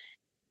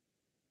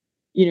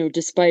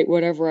 despite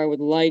whatever I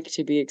would like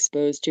to be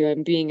exposed to,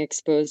 I'm being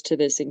exposed to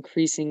this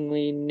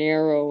increasingly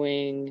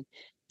narrowing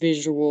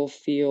visual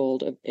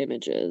field of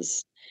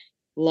images,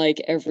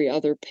 like every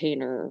other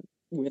painter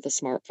with a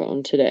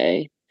smartphone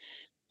today.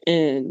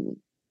 And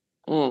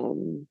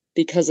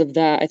because of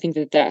that, I think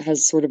that that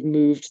has sort of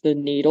moved the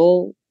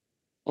needle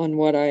on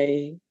what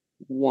I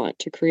want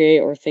to create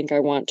or think I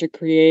want to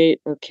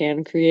create or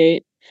can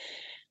create.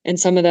 And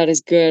some of that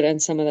is good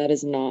and some of that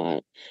is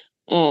not.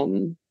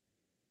 Um,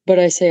 but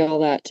I say all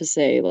that to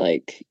say,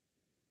 like,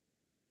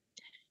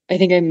 I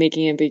think I'm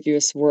making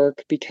ambiguous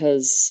work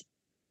because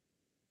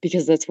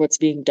that's what's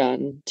being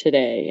done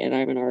today, and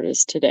I'm an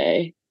artist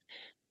today.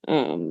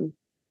 Um,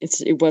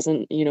 it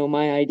wasn't,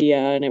 my idea,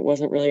 and it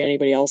wasn't really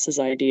anybody else's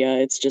idea.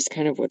 It's just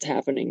kind of what's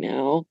happening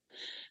now.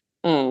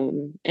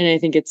 And I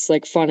think it's,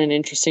 like, fun and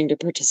interesting to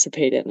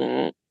participate in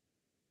that.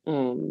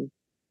 Um,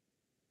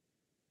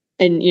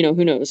 and,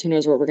 who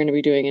knows what we're gonna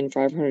be doing in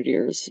 500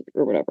 years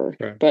or whatever.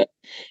 Right. But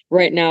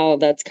right now,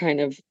 that's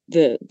kind of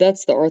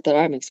that's the art that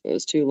I'm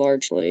exposed to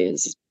largely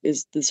is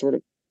the sort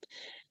of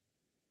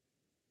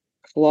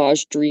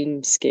collage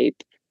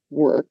dreamscape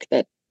work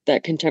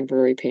that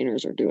contemporary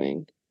painters are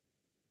doing.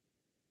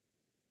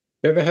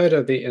 You ever heard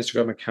of the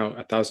Instagram account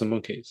A Thousand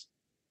Monkeys?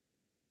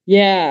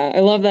 Yeah, I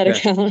love that Yeah,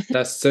 account.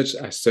 that's such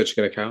a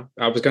good account.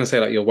 I was going to say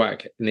like your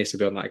work needs to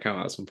be on that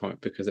account at some point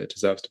because it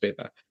deserves to be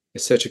there.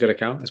 It's such a good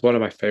account. It's one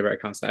of my favorite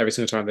accounts. That every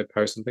single time they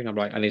post something, I'm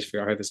like, I need to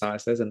figure out who this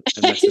artist is and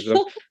I message them.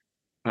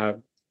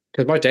 know.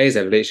 Because my days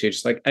are literally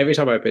just like every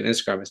time I open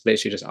Instagram, it's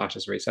literally just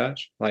artist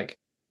research. Like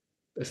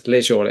it's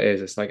literally all it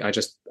is. It's like I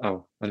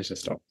need to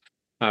stop.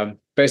 But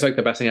it's like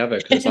the best thing ever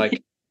because it's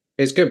like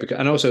it's good because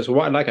and also so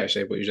what I like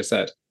actually what you just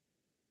said.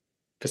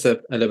 Just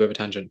a little bit of a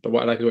tangent, but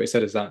what I like what you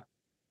said is that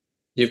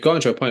you've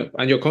gotten to a point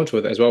and you're comfortable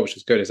with it as well, which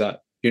is good, is that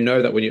you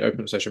know that when you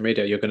open up social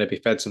media, you're going to be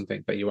fed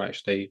something that you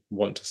actually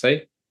want to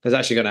see. That's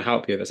actually going to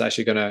help you. That's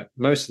actually going to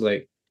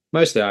mostly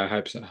I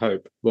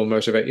hope will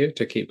motivate you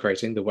to keep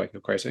creating the work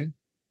you're creating.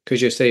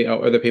 Because you see, oh,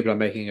 other people are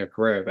making a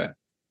career of it.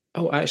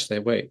 Oh, actually,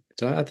 wait,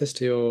 did I add this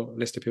to your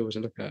list of people to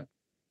look at?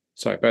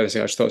 Sorry, by this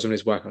thing, I just thought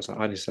somebody's work. I was like,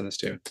 I need to send this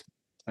to you.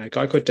 A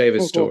guy called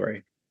David Oh, cool.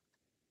 Story.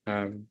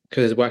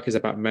 Because his work is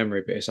about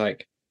memory, but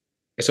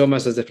it's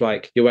almost as if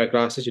like you wear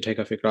glasses, you take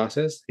off your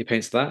glasses. He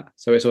paints that,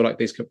 so it's all like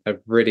these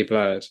are really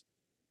blurred.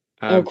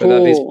 Oh, But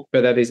they're these, cool.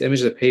 but they're these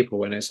images of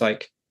people, and it's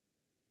like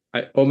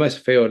I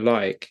almost feel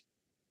like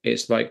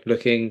it's like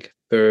looking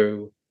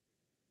through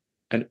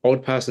an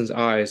old person's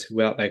eyes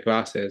without their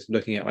glasses,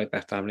 looking at like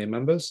their family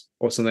members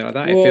or something like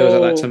that. It feels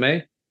like that to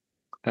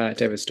Whoa. me.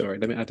 David Story.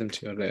 Let me add him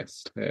to your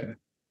list here.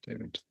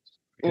 David.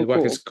 Oh, His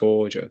work is cool.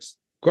 gorgeous.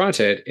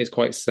 Granted, it's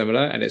quite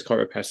similar and it's quite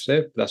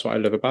repetitive. But that's what I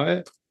love about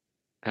it.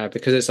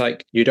 Because it's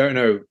like you don't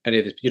know any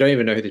of this, you don't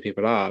even know who these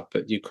people are,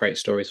 but you create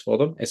stories for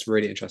them. It's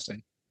really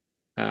interesting.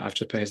 I've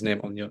just put his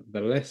name on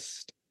the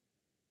list.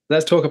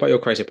 Let's talk about your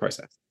creative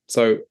process.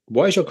 So,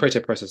 what is your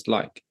creative process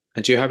like?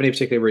 And do you have any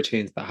particular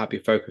routines that help you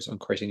focus on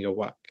creating your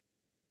work?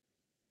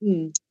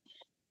 Hmm.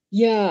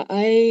 Yeah,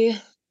 I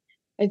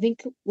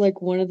think,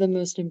 like, one of the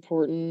most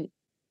important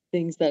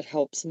things that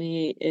helps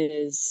me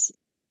is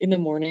in the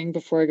morning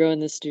before I go in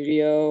the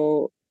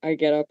studio, I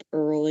get up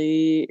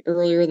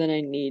earlier than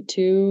I need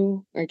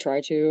to. I try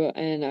to,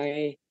 and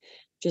I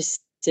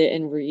just sit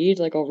and read.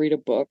 Like, I'll read a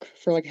book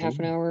for like half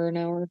an Ooh. hour, an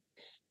hour,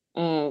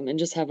 and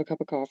just have a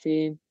cup of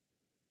coffee.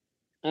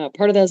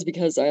 Part of that is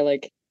because I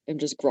am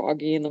just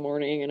groggy in the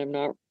morning and I'm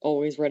not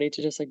always ready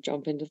to just like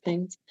jump into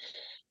things.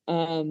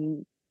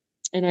 Um,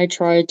 and I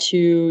try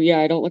to, yeah,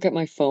 I don't look at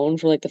my phone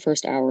for like the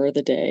first hour of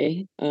the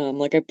day.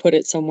 Like I put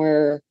it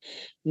somewhere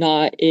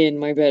not in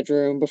my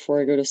bedroom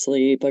before I go to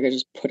sleep. Like I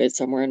just put it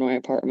somewhere in my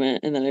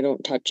apartment and then I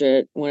don't touch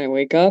it when I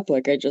wake up.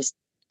 Like I just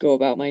go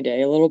about my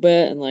day a little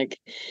bit and like,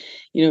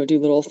 do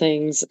little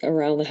things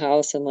around the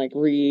house and like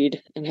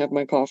read and have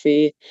my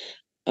coffee.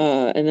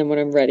 And then when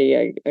I'm ready,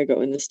 I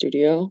go in the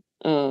studio.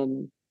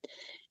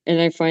 And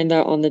I find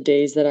that on the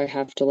days that I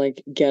have to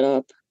like get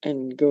up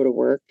and go to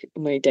work,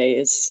 my day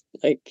is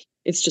like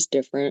it's just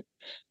different.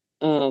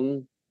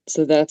 Um,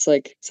 so that's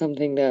like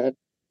something that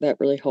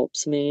really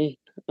helps me.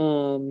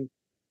 Um,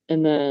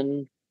 and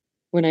then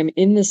when I'm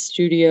in the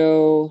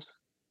studio,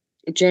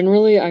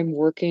 generally I'm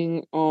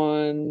working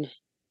on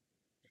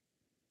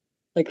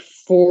like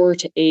 4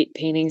 to 8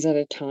 paintings at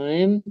a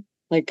time.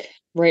 Like,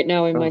 right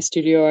now in my Oh,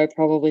 studio, I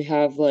probably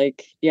have,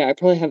 like yeah, I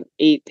probably have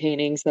 8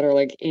 paintings that are,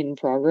 like, in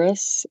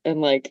progress,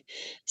 and, like,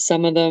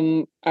 some of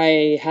them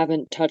I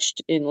haven't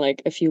touched in,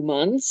 like, a few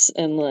months,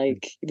 and, mm,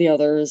 like, the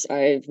others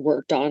I've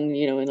worked on,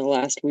 in the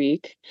last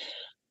week.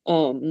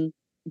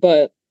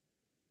 But,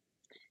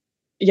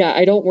 yeah,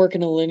 I don't work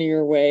in a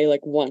linear way,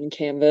 like, one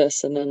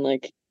canvas and then,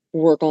 like,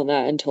 work on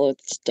that until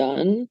it's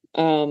done,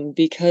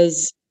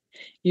 because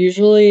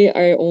usually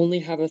I only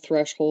have a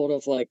threshold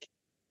of, like,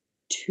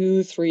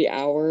 2, 3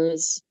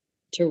 hours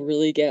to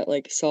really get,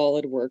 like,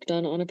 solid work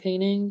done on a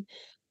painting,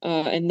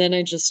 and then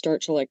I just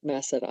start to, like,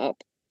 mess it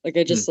up. Like,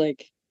 I mm, just,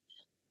 like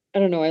I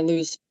don't know, I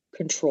lose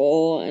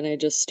control, and I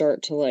just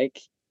start to,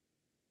 like,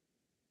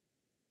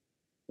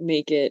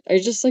 make it I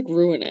just, like,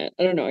 ruin it.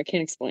 I don't know, I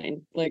can't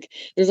explain. Like,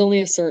 there's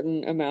only a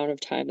certain amount of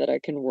time that I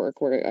can work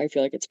where I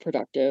feel like it's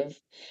productive,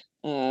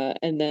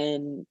 and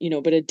then,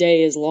 but a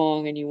day is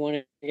long and you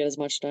wanna get as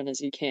much done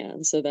as you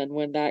can. So then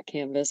when I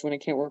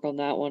can't work on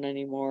that one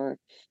anymore,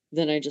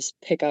 then I just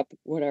pick up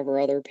whatever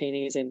other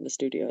painting is in the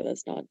studio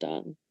that's not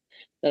done,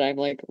 that I'm,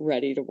 like,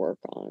 ready to work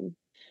on.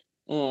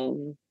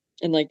 Um,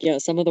 and, like, yeah,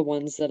 some of the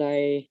ones that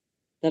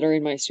are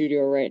in my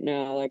studio right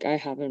now, like, I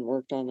haven't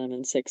worked on them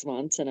in 6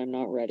 months, and I'm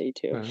not ready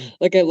to. wow.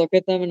 Like, I look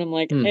at them and I'm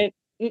like, Mm,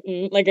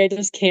 mm-mm," like, I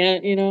just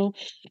can't,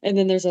 And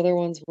then there's other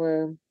ones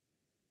where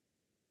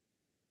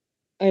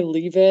I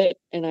leave it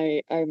and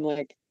I'm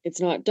like, "It's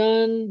not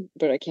done,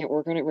 but I can't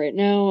work on it right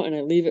now," and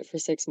I leave it for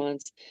 6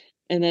 months,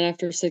 and then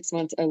after 6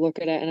 months, I look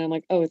at it and I'm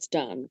like, "Oh, it's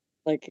done."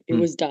 Like, it mm,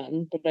 was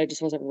done, but I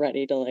just wasn't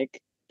ready to,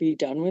 like, be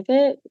done with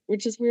it,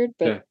 which is weird,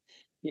 but yeah.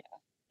 yeah.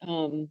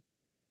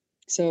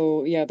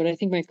 So, yeah, but I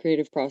think my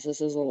creative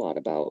process is a lot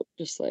about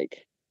just,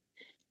 like,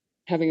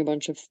 having a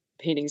bunch of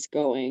paintings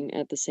going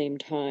at the same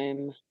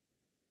time,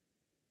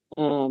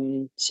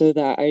 so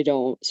that I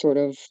don't sort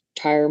of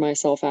tire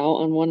myself out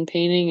on one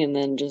painting and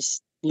then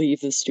just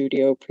leave the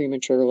studio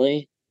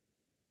prematurely.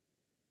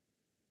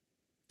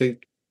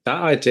 Think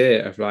that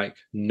idea of like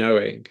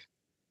knowing,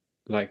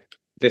 like,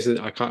 this is,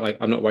 I can't, like,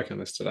 I'm not working on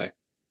this today,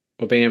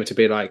 or being able to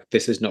be like,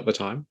 this is not the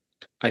time.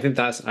 I think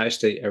that's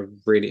actually a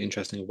really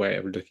interesting way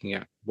of looking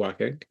at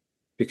working,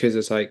 because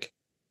it's like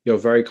you're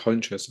very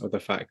conscious of the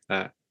fact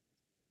that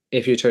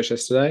if you touch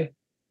this today,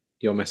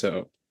 you'll mess it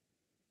up.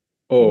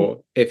 Mhm.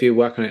 Or if you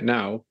work on it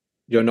now,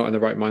 you're not in the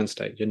right mind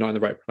state. You're not in the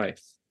right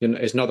place.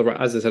 It's not the right,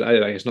 as I said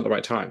earlier, like, it's not the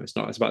right time. It's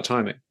not, it's about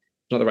timing.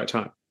 It's not the right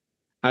time.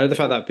 And the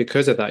fact Yeah. that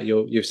because of that,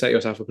 you've set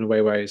yourself up in a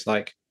way where it's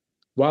like,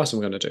 what else am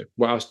I going to do?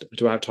 What else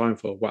do I have time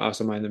for? What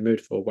else am I in the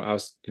mood for? What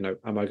else,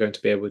 am I going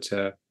to be able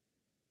to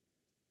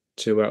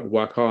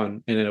work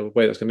on in a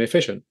way that's going to be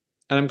efficient?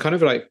 And I'm kind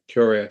of like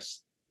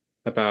curious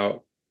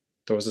about.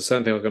 There was a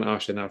certain thing I was going to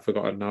ask you, now I've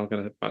forgotten. Now I'm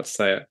going to about to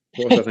say it.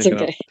 What was I It's thinking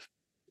of? okay.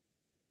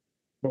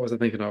 What was I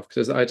thinking of?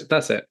 Because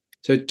that's it.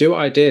 So, do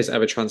ideas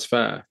ever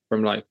transfer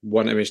from like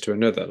one image to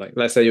another? Like,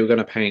 let's say you were going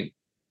to paint,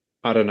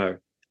 I don't know,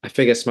 a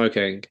figure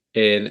smoking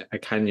in a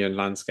canyon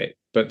landscape,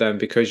 but then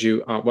because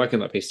you aren't working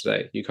on that piece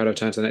today, you kind of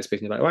turn to the next piece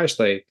and you're like, well,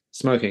 actually,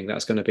 smoking,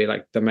 that's going to be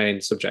like the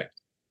main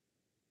subject.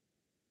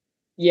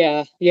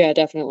 Yeah, yeah,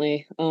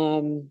 definitely.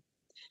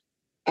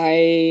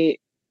 I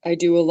I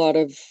do a lot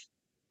of,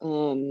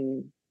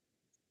 um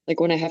like,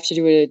 when I have to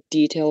do a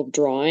detailed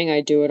drawing,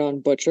 I do it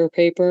on butcher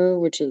paper,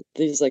 which is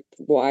these, like,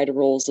 wide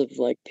rolls of,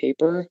 like,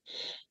 paper.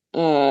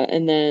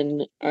 And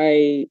then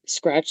I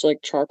scratch,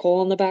 like, charcoal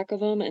on the back of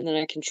them, and then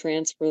I can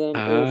transfer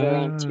them over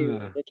onto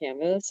Ah, the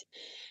canvas.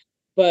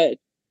 But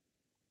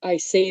I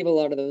save a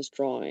lot of those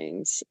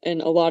drawings,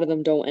 and a lot of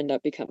them don't end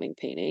up becoming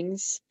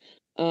paintings,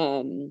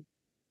 um,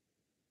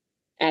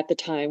 at the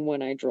time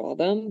when I draw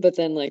them. But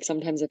then, like,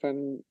 sometimes if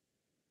I'm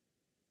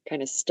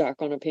kinda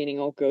stuck on a painting,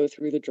 I'll go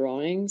through the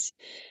drawings,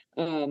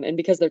 and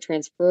because they're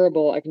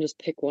transferable, I can just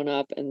pick one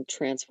up and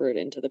transfer it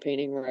into the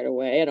painting right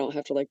away. I don't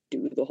have to, like,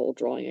 do the whole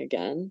drawing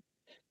again.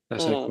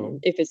 that's so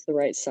cool. If it's the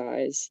right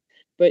size.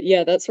 But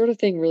yeah, that sort of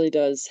thing really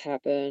does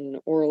happen.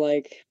 Or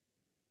like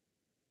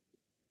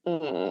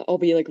I'll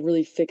be like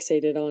really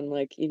fixated on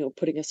like,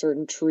 putting a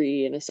certain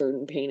tree in a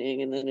certain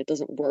painting and then it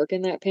doesn't work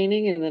in that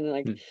painting. And then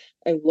like Mm.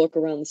 I look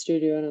around the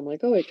studio and I'm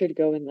like, oh, it could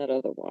go in that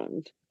other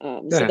one.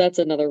 So Yeah. that's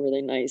another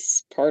really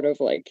nice part of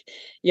like,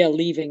 yeah,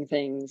 leaving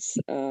things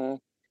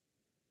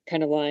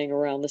kind of lying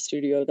around the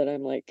studio that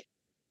I'm like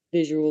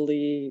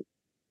visually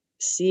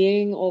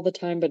seeing all the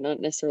time, but not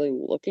necessarily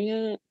looking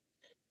at.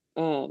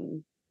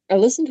 Um, I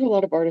listened to a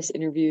lot of artist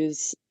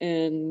interviews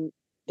and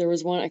there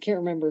was one, I can't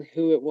remember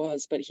who it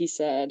was, but he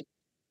said,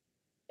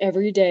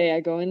 every day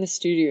I go in the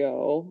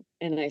studio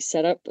and I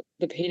set up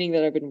the painting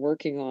that I've been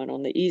working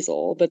on the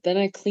easel, but then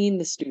I clean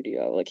the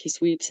studio. Like he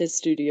sweeps his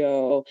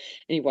studio and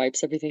he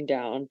wipes everything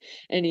down.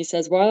 And he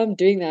says, while I'm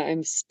doing that,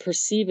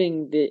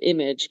 perceiving the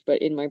image,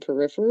 but in my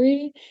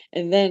periphery.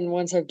 And then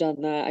once I've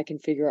done that, I can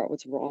figure out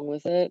what's wrong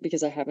with it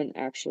because I haven't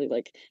actually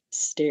like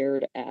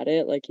stared at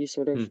it. Like you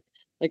sort of Mm.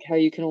 like how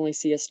you can only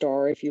see a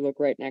star if you look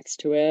right next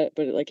to it,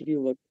 but like if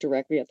you look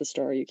directly at the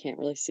star, you can't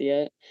really see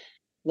it.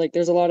 Like,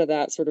 there's a lot of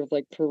that sort of,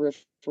 like,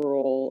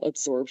 peripheral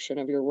absorption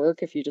of your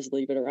work if you just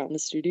leave it around the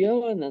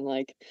studio, and then,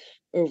 like,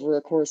 over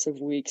a course of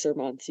weeks or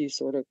months, you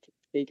sort of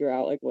figure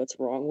out, like, what's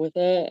wrong with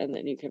it, and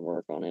then you can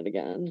work on it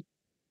again.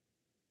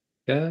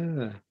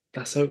 Yeah.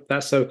 That's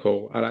so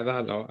cool. I like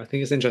that a lot. I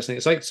think it's interesting.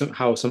 It's like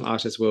how some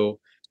artists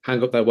will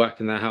hang up their work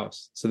in their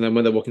house. So then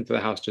when they're walking through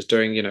the house just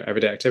doing,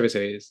 everyday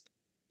activities,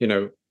 you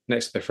know,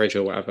 next to the fridge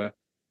or whatever,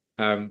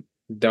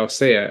 they'll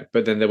see it,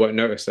 but then they won't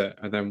notice it.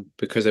 And then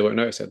because they won't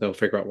notice it, they'll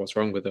figure out what's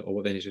wrong with it or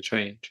what they need to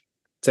change.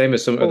 Same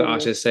as some other Totally.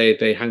 artists say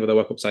they hang their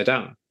work upside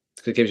down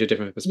because it gives you a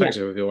different Yeah.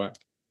 perspective of your work.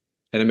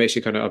 And it makes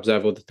you kind of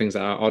observe all the things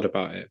that are odd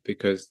about it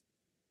because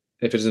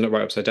if it doesn't look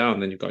right upside down,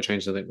 then you've got to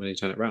change something when you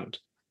turn it around.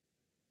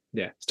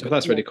 Yeah. So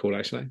that's Yeah. really cool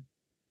actually.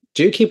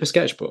 Do you keep a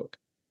sketchbook?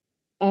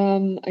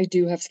 I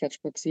do have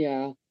sketchbooks,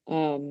 yeah.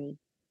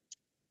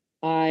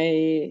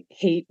 I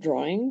hate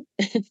drawing.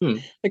 Hmm.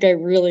 Like, I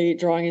really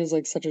drawing is,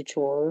 like, such a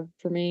chore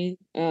for me,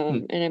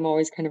 Hmm. and I'm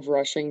always kind of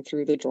rushing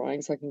through the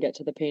drawing so I can get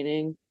to the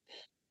painting.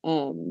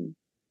 Um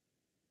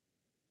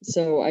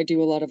So I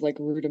do a lot of like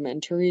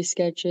rudimentary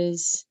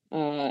sketches,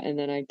 and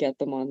then I get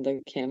them on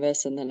the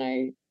canvas and then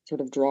I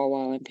sort of draw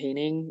while I'm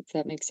painting, if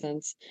that makes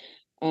sense.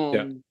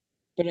 Yeah.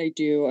 But I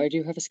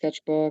do have a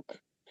sketchbook,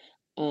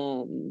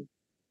 um,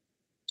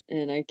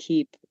 and I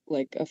keep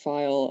like a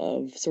file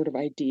of sort of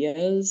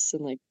ideas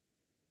and like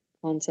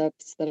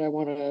concepts that I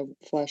want to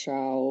flesh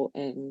out.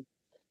 And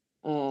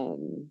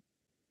um,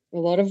 a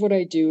lot of what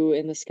I do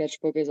in the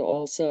sketchbook is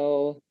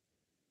also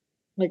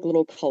like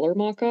little color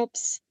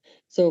mock-ups.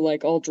 So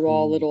like I'll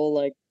draw Mm. little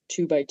like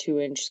 2 by 2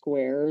 inch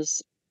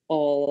squares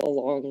all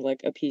along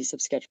like a piece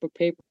of sketchbook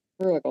paper.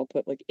 Like I'll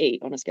put like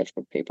 8 on a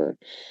sketchbook paper.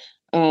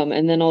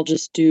 And then I'll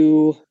just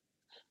do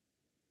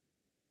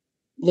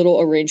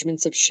little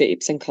arrangements of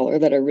shapes and color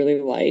that I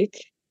really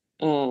like.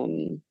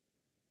 Um,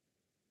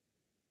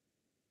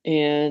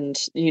 and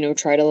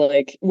try to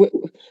like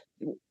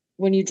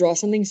when you draw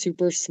something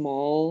super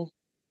small,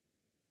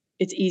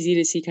 it's easy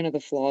to see kind of the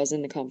flaws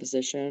in the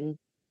composition.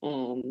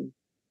 Um,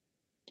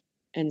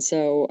 And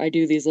so I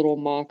do these little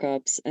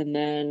mock-ups and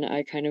then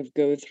I kind of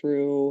go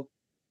through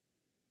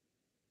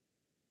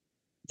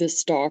the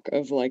stock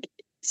of like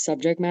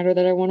subject matter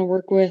that I want to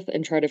work with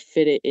and try to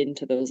fit it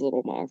into those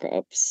little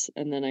mock-ups.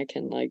 And then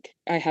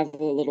I have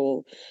a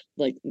little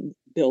like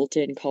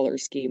built-in color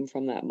scheme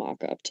from that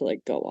mock-up to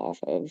like go off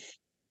of.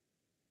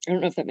 I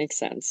don't know if that makes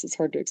sense. It's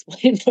hard to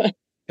explain, but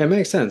It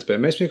makes sense, but it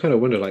makes me kind of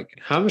wonder like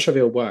how much of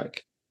your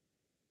work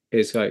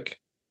is like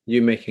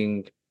you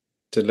making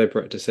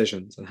deliberate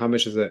decisions and how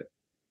much is it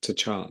to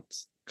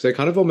chance? Because it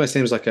kind of almost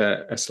seems like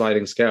a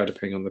sliding scale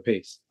depending on the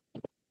piece.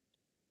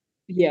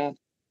 yeah,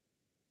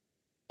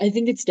 I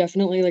think it's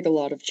definitely like a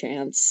lot of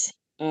chance.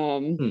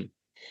 Hmm.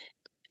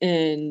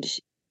 And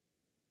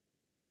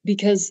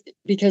because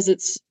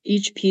it's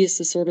each piece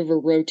is sort of a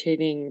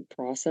rotating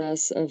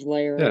process of Yeah.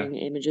 layering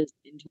images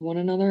into one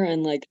another,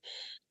 and, like,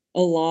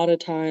 a lot of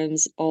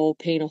times I'll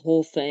paint a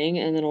whole thing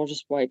and then I'll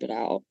just wipe it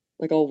out.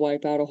 Like, I'll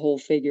wipe out a whole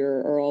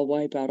figure or I'll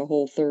wipe out a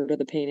whole third of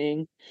the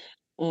painting,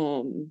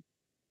 um,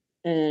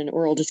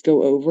 or I'll just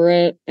go over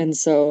it, and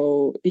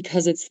so,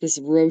 because it's this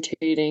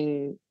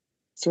rotating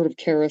sort of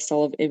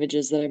carousel of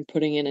images that I'm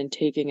putting in and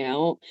taking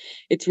out,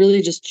 it's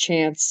really just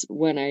chance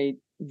when I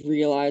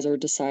realize or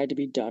decide to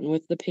be done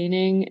with the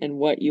painting and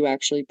what you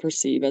actually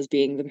perceive as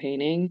being the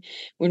painting,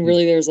 when Hmm.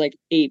 really there's, like,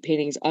 8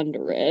 paintings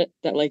under it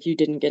that, like, you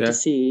didn't get to Yeah.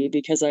 see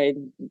because I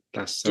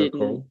That's so didn't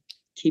cool.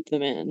 keep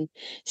them in.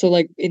 So,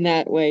 like, in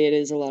that way, it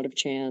is a lot of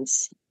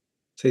chance.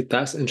 See,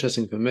 that's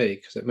interesting for me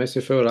because it makes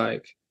me feel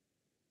like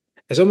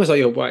it's almost like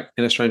your work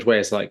in a strange way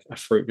is like a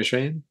fruit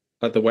machine.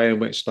 Like the way in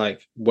which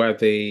like where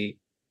the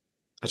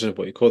I don't know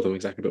what you call them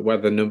exactly, but where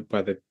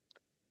the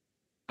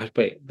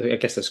I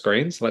guess the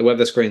screens, like where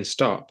the screens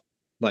stop,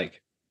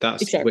 like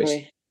that's which,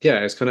 Exactly. yeah,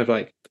 it's kind of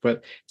like,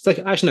 but it's like,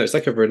 actually, no, it's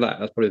like a roulette.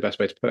 That's probably the best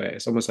way to put it.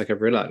 It's almost like a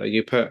roulette. Like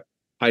you put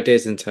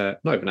ideas into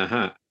not even a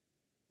hat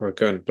or a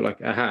gun, but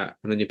like a hat,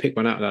 and then you pick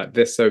one out like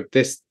this. So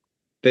this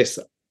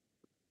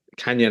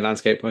canyon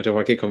landscape. I don't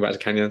want to keep coming back to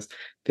canyons.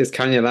 This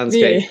canyon Yeah.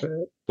 landscape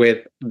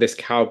with this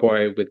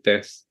cowboy with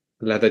this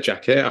leather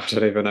jacket. I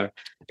don't even know.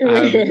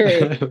 Right,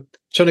 right,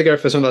 Trying to go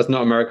for something that's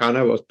not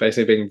Americana was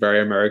basically being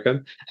very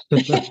American.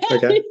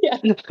 Okay. right. Yeah.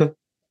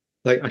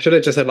 Like I should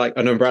have just said like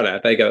an umbrella.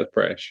 There you go, it's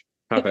British.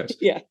 Perfect.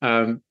 Yeah.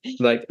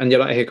 Like and you're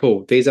like, hey,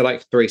 cool. These are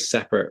like three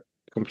separate,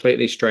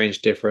 completely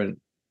strange, different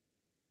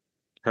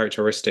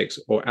characteristics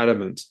or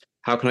elements.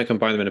 How can I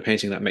combine them in a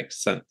painting that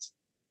makes sense?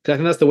 Because I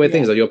think that's the weird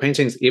thing is Yeah. that your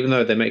paintings, even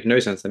though they make no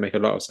sense, they make a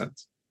lot of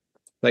sense.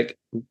 Like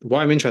what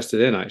I'm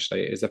interested in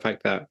actually is the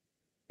fact that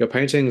your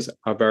paintings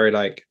are very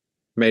like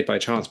made by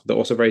chance, but they're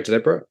also very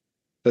deliberate.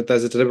 That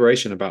there's a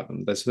deliberation about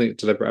them. There's something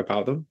deliberate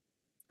about them.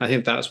 I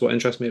think that's what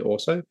interests me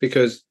also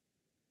because,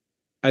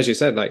 as you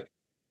said, like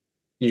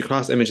you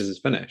class images as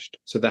finished,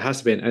 so there has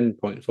to be an end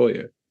point for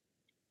you.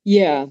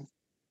 Yeah.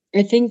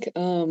 I think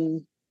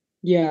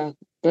yeah,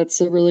 that's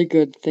a really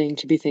good thing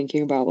to be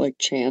thinking about, like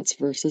chance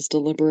versus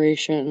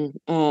deliberation.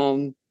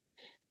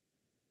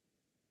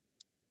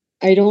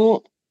 I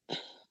don't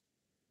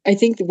I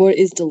think what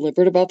is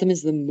deliberate about them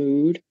is the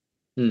mood.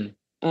 Hmm.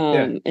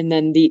 Yeah, And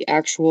then the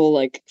actual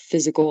like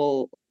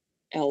physical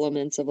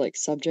elements of like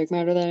subject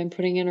matter that I'm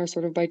putting in are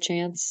sort of by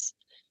chance.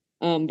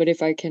 But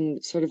if I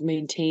can sort of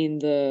maintain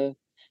the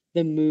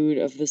mood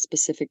of the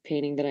specific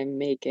painting that I'm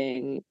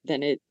making,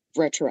 then it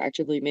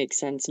retroactively makes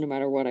sense no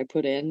matter what I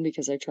put in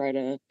because I try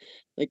to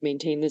like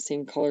maintain the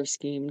same color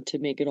scheme to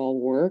make it all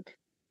work.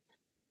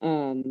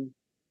 Um,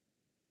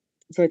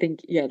 so I think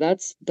yeah,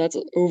 that's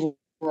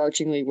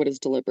overarchingly what is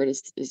deliberate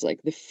is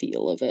like the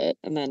feel of it,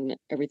 and then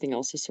everything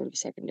else is sort of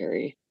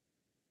secondary.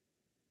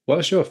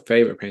 what's your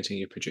favorite painting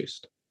you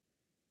produced?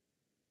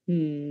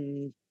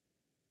 Hmm,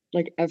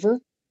 like ever?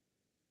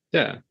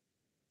 Yeah,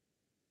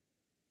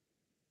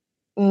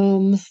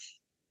 Um,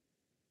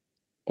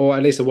 or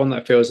at least the one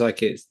that feels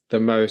like it's the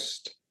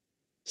most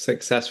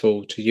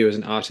successful to you as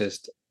an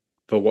artist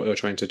for what you're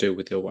trying to do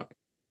with your work.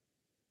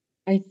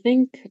 I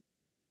think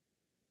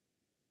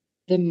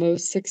the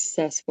most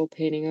successful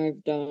painting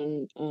I've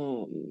done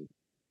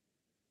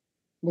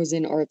was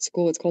in art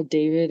school. It's called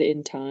David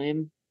in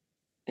Time,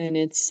 and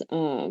it's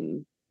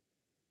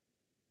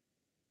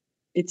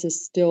a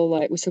still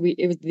life. So we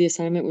it was the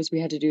assignment was we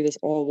had to do this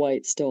all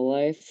white still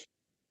life.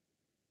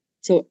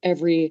 So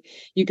every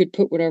you could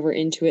put whatever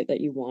into it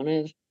that you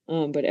wanted,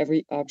 but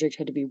every object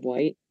had to be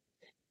white.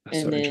 That's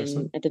And so then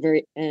interesting. at the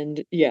very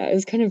end, yeah, it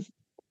was kind of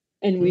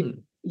and we Hmm.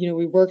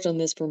 we worked on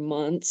this for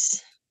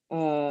months,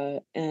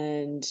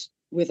 and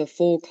with a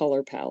full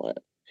color palette.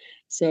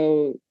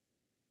 So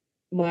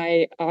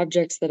my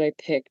objects that I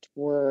picked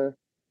were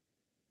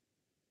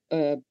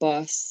a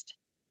bust,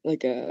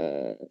 like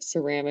a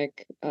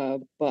ceramic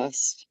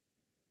bust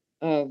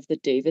of the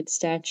David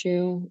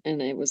statue,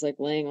 and it was like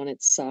laying on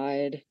its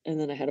side, and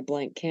then I had a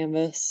blank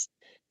canvas,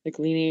 like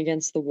leaning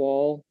against the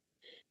wall,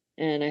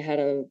 and I had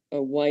a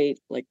white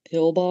like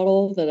pill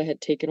bottle that I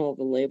had taken all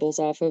the labels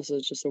off of, so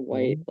it's just a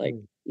white like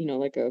Oh,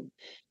 like a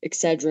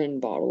Excedrin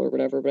bottle or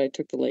whatever, but I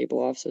took the label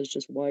off, so it's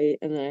just white,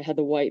 and then I had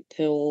the white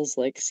pills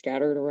like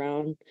scattered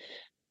around,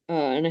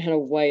 and I had a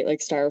white like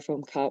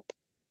styrofoam cup.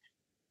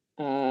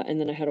 And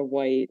then I had a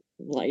white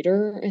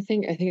lighter, I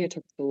think. I think I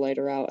took the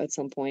lighter out at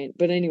some point.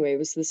 But anyway, it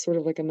was this sort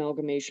of like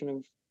amalgamation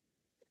of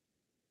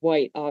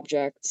white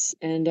objects.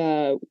 And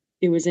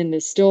it was in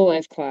this still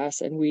life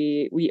class, and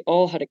we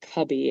all had a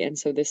cubby, and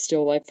so this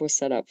still life was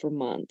set up for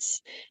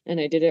months. And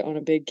I did it on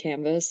a big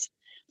canvas.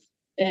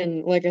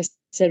 And like I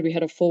said, we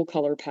had a full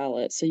color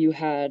palette. So you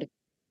had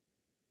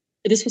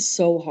this was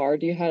so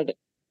hard. You had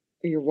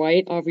your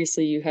white,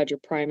 obviously you had your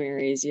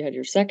primaries, you had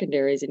your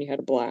secondaries, and you had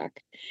a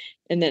black.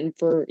 And then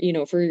for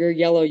your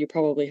yellow, you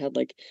probably had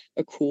like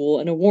a cool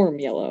and a warm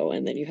yellow,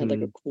 and then you had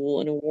like a mm, cool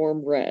and a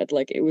warm red.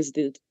 Like it was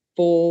the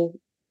full,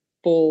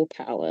 full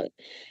palette.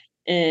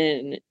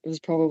 And it was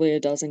probably a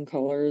dozen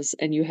colors,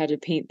 and you had to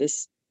paint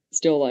this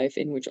still life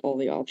in which all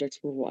the objects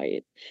were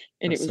white.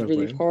 And it that's was so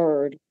really weird.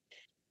 hard.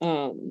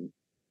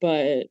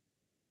 But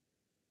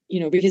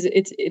because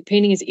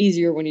painting is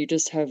easier when you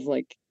just have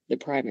like the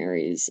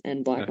primaries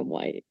and black Yeah. and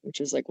white,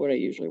 which is like what I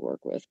usually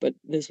work with. But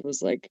this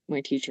was like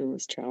my teacher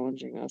was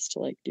challenging us to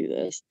like do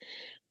this.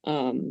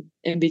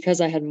 And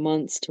because I had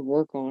months to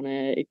work on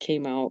it, it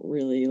came out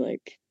really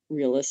like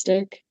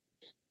realistic.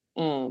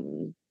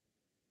 Um,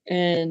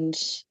 and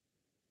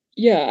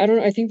yeah, I don't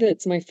I think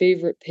that's my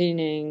favorite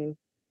painting.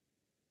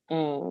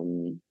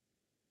 Um,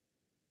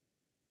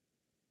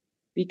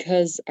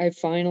 because I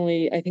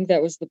think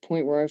that was the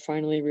point where I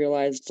finally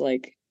realized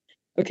like,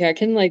 okay, I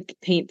can like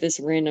paint this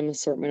random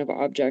assortment of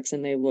objects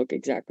and they look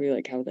exactly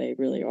like how they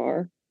really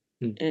are.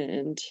 Mm,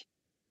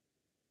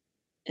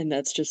 And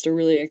that's just a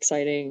really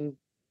exciting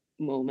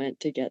moment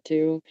to get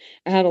to.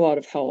 I had a lot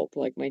of help,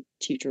 like my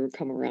teacher would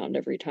come around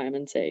every time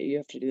and say, you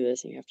have to do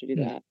this and you have to do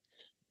mm,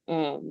 that.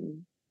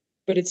 Um,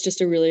 but it's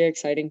just a really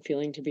exciting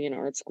feeling to be in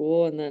art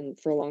school and then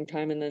for a long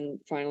time and then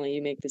finally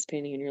you make this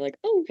painting and you're like,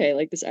 oh, okay,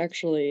 like this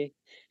actually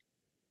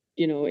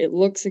it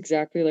looks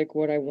exactly like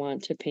what I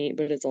want to paint,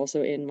 but it's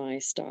also in my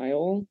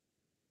style.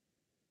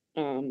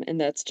 And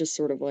that's just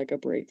sort of like a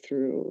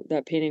breakthrough.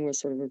 That painting was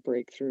sort of a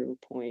breakthrough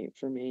point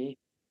for me.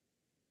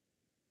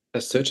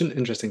 That's such an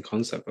interesting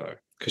concept though,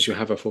 because you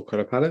have a full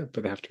color palette,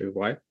 but they have to be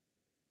white.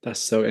 That's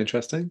so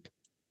interesting.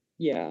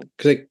 Yeah.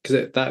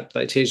 That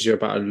teaches you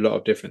about a lot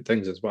of different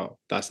things as well.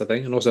 That's the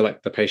thing, and also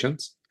like the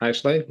patience,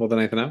 actually, more than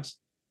anything else,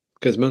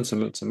 because months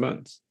and months and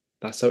months.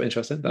 That's so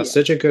interesting. That's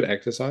Yeah. such a good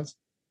exercise.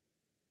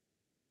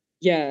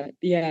 Yeah.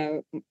 Yeah.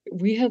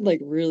 We had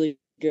like a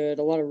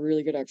lot of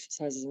really good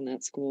exercises in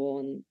that school.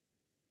 And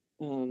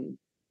um,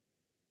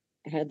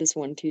 I had this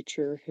one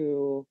teacher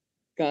who,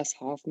 Gus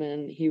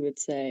Hoffman, he would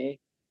say,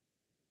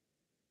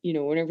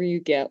 whenever you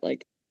get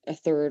like a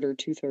third or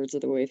two-thirds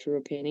of the way through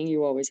a painting,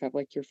 you always have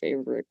like your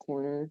favorite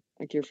corner,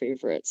 like your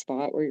favorite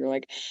spot where you're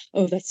like,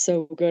 oh, that's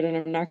so good, and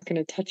I'm not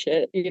gonna touch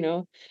it.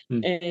 Mm.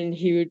 And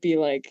he would be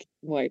like,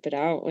 wipe it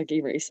out, like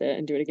erase it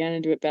and do it again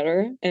and do it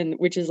better. And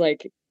which is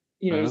like,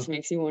 just Wow.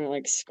 makes you want to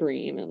like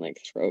scream and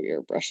like throw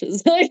your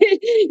brushes, like,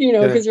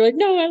 Yeah. because you're like,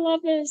 no, I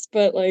love this.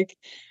 But like,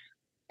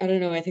 I don't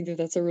know, I think that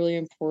that's a really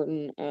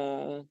important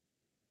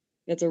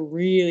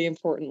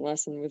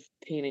lesson with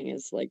painting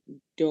is like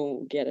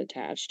don't get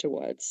attached to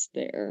what's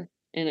there.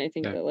 And I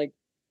think Yeah. that like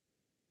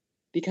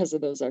because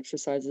of those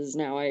exercises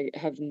now I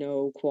have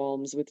no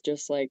qualms with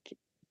just like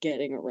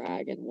getting a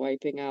rag and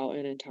wiping out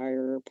an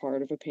entire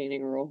part of a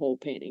painting or a whole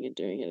painting and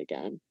doing it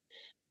again.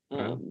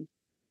 Wow. Um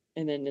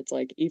and then it's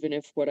like even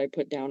if what I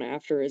put down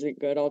after isn't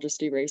good, I'll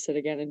just erase it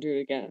again and do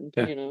it again,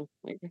 Yeah.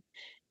 like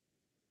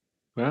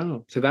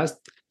Wow. So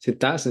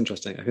that's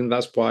interesting. I think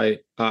that's why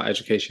art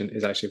education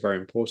is actually very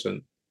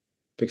important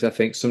because I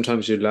think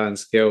sometimes you learn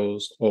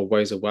skills or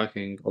ways of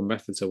working or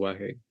methods of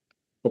working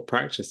or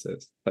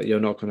practices that you're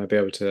not going to be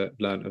able to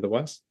learn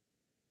otherwise.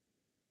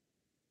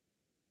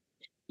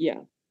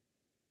 yeah.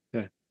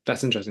 Yeah,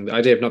 that's interesting. The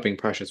idea of not being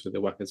precious with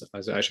the work is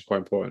actually quite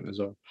important as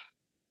well.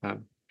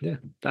 Yeah,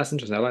 that's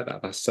interesting. I like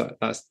that.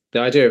 That's the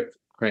idea of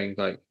creating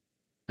like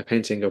a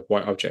painting of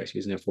white objects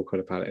using a full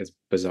color palette is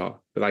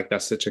bizarre. But like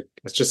that's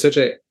just such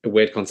a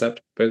weird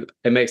concept, but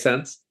it makes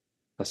sense.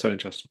 That's so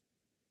interesting.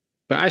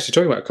 But actually,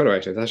 talking about color,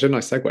 actually, that's a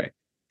nice segue. Because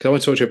I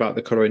want to talk to you about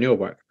the color in your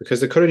work. Because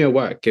the color in your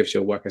work gives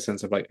your work a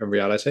sense of like a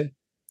reality.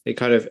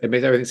 It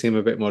makes everything seem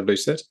a bit more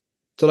lucid.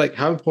 So like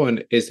how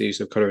important is the use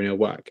of color in your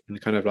work? And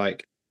kind of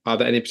like, are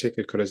there any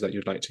particular colors that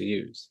you'd like to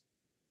use?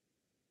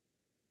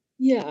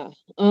 Yeah.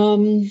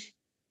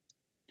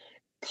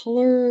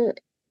 Color,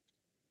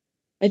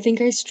 I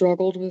think I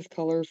struggled with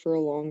color for a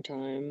long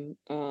time,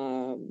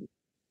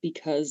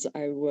 because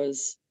I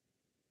was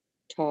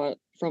taught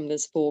from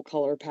this full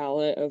color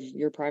palette of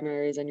your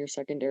primaries and your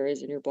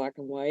secondaries and your black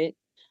and white.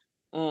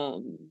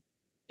 Um,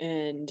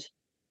 and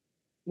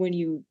when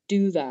you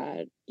do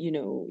that,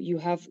 you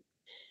have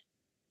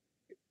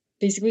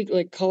basically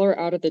like color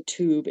out of the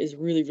tube is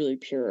really, really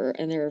pure.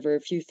 And there are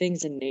very few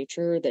things in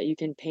nature that you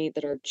can paint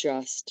that are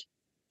just,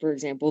 for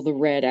example, the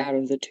red out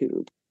of the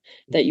tube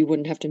that you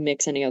wouldn't have to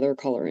mix any other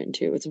color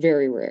into. It's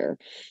very rare.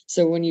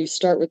 So when you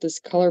start with this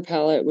color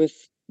palette with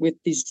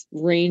these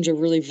range of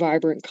really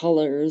vibrant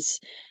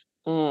colors,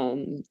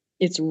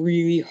 it's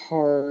really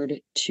hard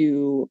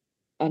to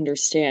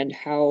understand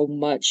how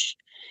much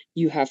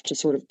you have to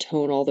sort of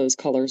tone all those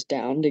colors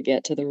down to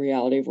get to the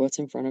reality of what's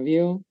in front of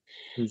you.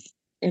 Mm,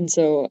 And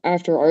so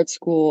after art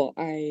school,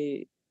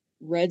 I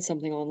read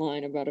something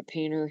online about a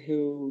painter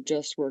who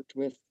just worked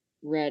with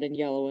red and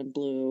yellow and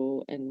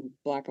blue and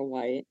black and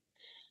white.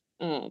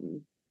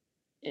 Um,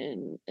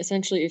 and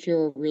essentially, if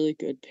you're a really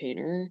good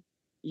painter,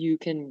 you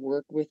can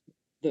work with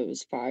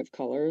those five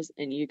colors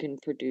and you can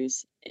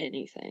produce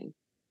anything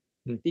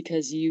mm,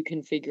 because you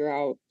can figure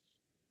out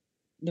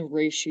the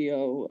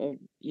ratio of,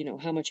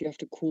 how much you have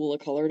to cool a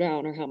color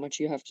down or how much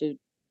you have to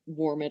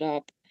warm it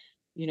up,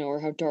 or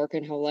how dark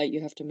and how light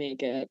you have to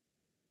make it.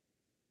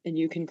 And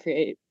you can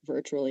create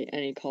virtually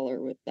any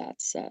color with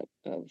that set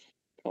of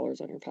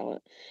colors on your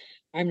palette.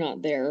 I'm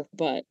not there,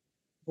 but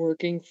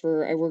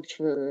I worked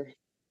for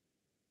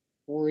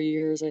 4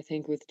 years, I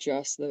think, with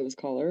just those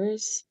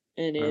colors.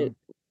 And wow.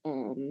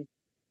 um,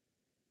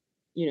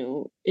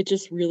 it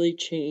just really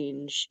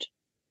changed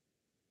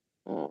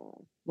uh,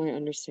 my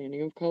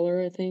understanding of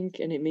color, I think,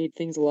 and it made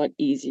things a lot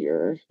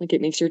easier. Like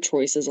it makes your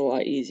choices a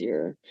lot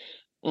easier.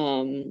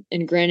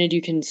 And granted,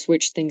 you can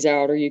switch things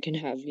out, or you can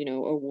have,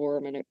 a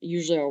warm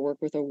usually I'll work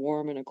with a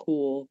warm and a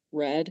cool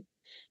red,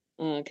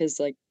 because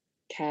like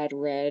cad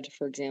red,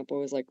 for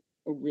example, is like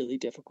a really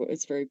difficult.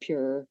 It's very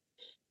pure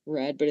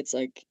red, but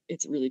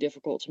it's really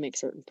difficult to make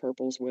certain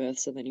purples with.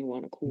 So then you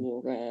want a Mm,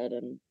 cool red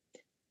and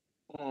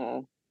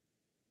uh,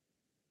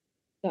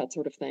 that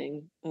sort of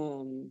thing.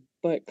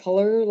 But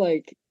color,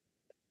 like,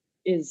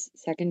 is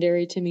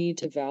secondary to me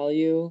to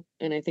value,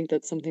 and I think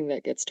that's something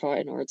that gets taught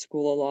in art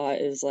school a lot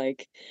is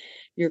like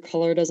your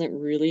color doesn't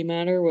really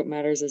matter. What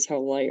matters is how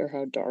light or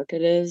how dark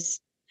it is.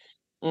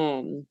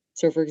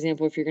 So for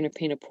example, if you're going to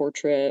paint a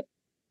portrait,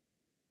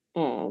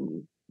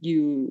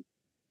 you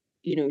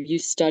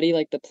study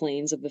like the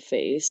planes of the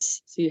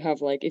face. So you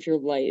have like if your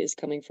light is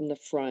coming from the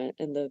front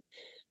and the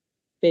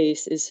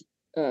face is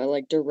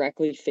like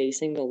directly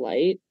facing the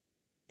light,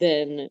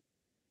 then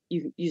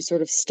you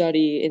sort of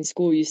study in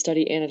school, you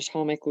study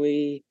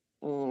anatomically,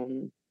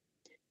 um,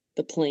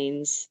 the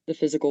planes, the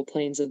physical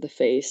planes of the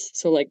face.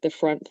 So like the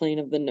front plane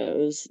of the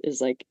nose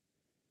is like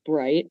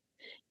bright.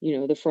 You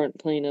know, the front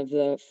plane of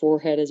the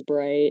forehead is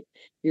bright.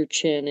 Your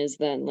chin is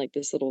then like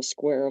this little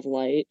square of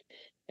light.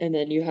 And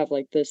then you have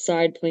like the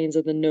side planes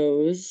of the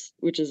nose,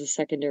 which is a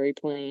secondary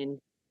plane,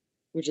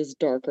 which is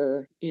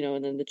darker, you know,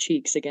 and then the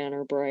cheeks again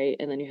are bright.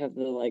 And then you have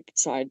the like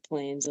side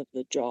planes of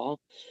the jaw.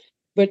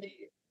 But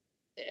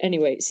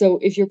anyway, so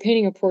if you're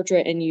painting a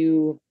portrait and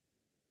your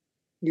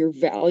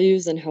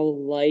values and how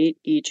light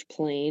each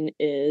plane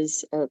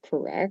is are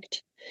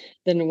correct,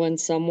 then when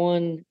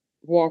someone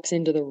walks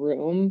into the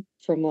room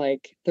from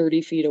like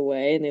 30 feet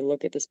away and they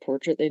look at this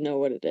portrait, they know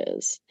what it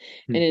is.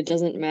 Hmm. And it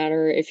doesn't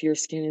matter if your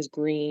skin is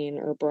green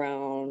or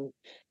brown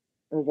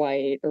or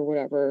white or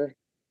whatever,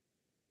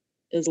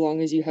 as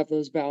long as you have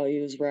those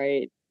values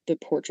right, the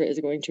portrait is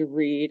going to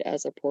read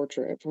as a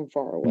portrait from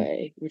far Hmm.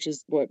 away, which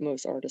is what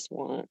most artists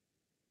want.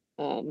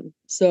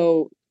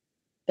 So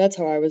that's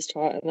how I was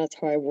taught and that's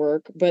how I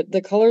work. But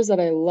the colors that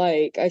I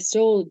like, I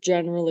still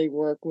generally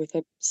work with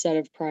a set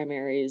of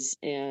primaries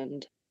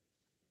and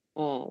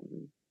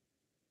um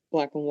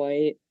black and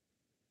white.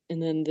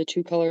 And then the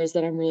two colors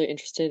that I'm really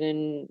interested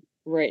in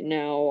right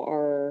now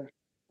are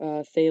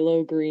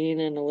phthalo green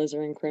and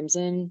alizarin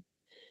crimson,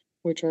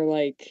 which are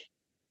like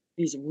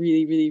these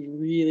really, really,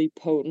 really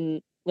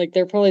potent, like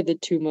they're probably the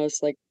two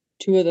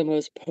of the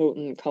most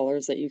potent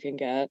colors that you can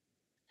get.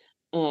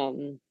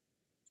 Um,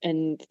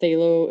 and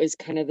phthalo is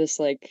kind of this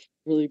like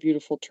really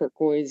beautiful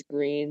turquoise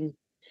green.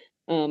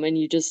 And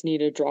you just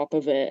need a drop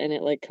of it and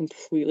it like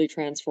completely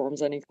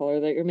transforms any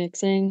color that you're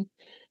mixing.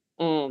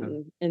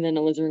 And then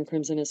alizarin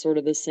crimson is sort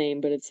of the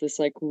same, but it's this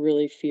like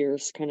really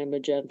fierce kind of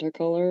magenta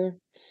color.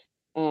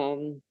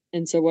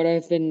 And so what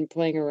I've been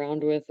playing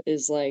around with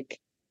is like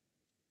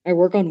I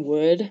work on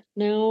wood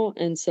now,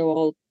 and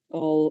so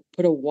I'll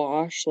put a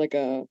wash, like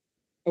a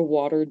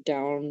watered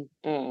down,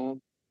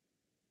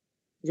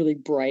 really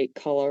bright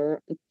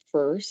color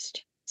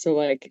first. So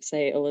like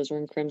say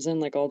alizarin crimson,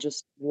 like I'll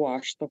just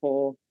wash the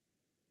whole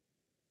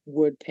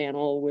wood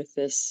panel with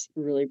this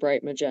really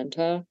bright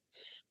magenta.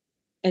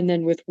 And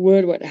then with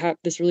wood,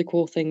 this really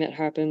cool thing that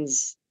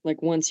happens,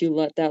 like once you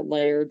let that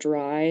layer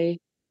dry,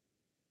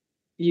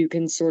 you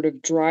can sort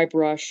of dry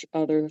brush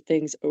other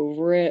things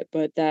over it,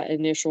 but that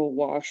initial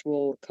wash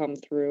will come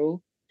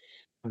through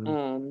Uh,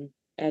 um,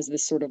 as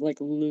this sort of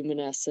like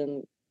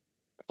luminescent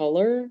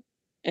color.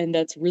 And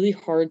that's really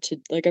hard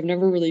to like. I've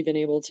never really been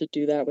able to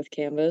do that with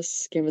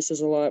canvas. Canvas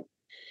is a lot,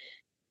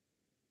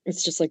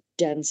 it's just like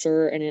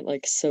denser and it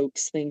like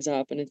soaks things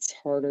up and it's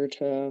harder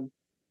to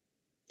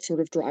sort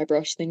of dry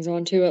brush things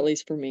onto, at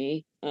least for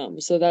me.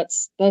 So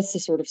that's the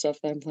sort of stuff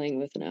that I'm playing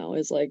with now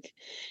is like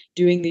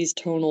doing these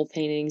tonal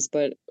paintings,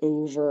 but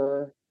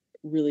over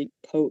really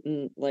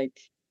potent like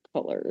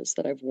colors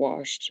that I've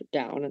washed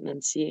down and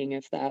then seeing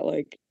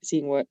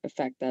what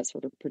effect that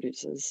sort of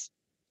produces.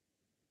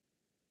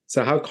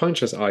 so how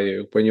conscious are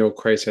you when you're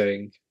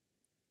creating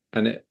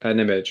an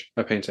image,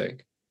 a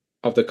painting,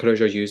 of the colors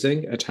you're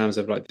using in terms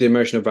of like the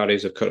emotional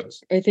values of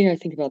colors? I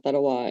think about that a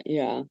lot,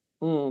 yeah.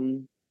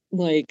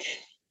 Like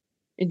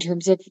in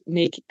terms of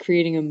make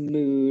creating a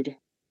mood,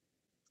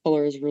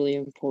 color is really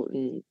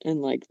important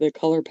and like the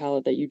color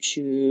palette that you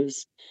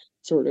choose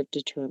sort of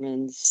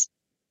determines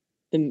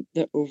the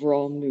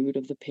overall mood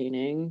of the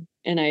painting.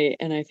 And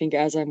I think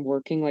as I'm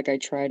working like I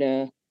try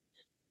to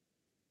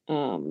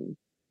um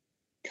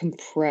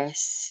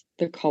compress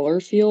the color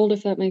field,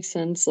 if that makes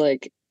sense,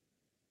 like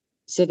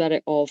so that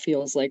it all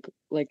feels like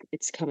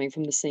it's coming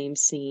from the same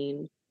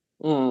scene.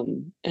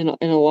 And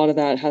a lot of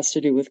that has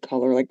to do with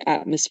color, like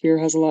atmosphere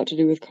has a lot to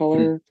do with Hmm.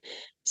 color.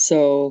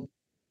 So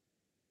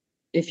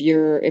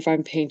if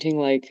I'm painting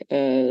like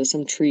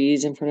some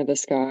trees in front of the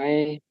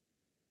sky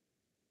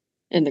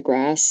and the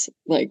grass,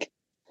 like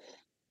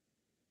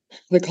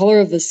the color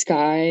of the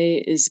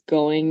sky is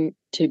going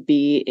to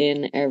be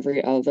in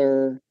every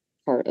other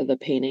part of the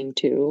painting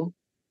too.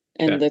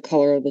 And Yeah. the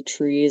color of the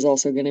tree is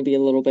also going to be a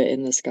little bit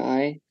in the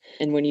sky.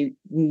 And when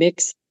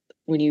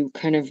you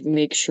kind of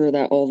make sure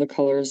that all the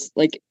colors,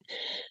 like,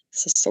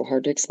 this is so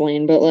hard to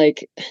explain, but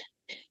like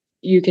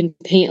you can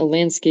paint a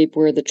landscape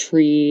where the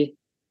tree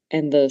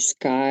and the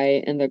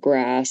sky and the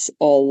grass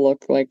all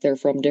look like they're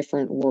from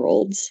different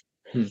worlds.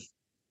 Hmm.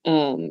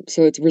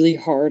 So it's really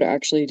hard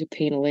actually to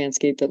paint a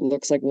landscape that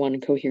looks like one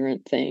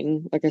coherent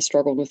thing. Like I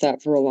struggled with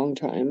that for a long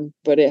time,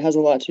 but it has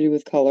a lot to do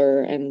with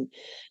color and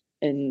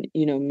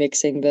you know,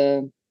 mixing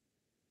the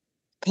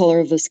color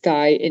of the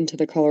sky into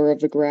the color of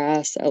the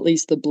grass, at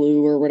least the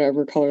blue or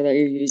whatever color that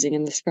you're using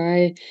in the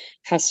sky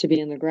has to be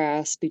in the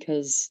grass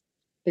because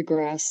the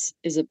grass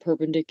is a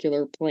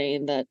perpendicular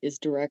plane that is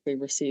directly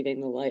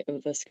receiving the light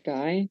of the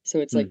sky. So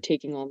it's like Hmm.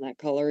 taking on that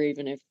color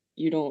even if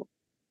you don't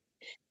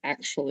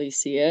actually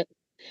see it.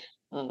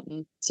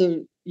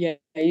 So yeah,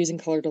 using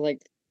color to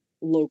like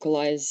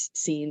localize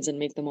scenes and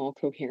make them all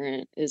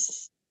coherent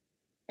is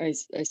I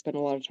spend a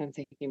lot of time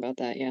thinking about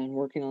that, yeah, and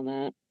working on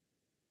that.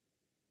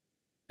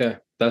 Yeah,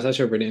 that's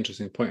actually a really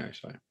interesting point,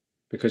 actually.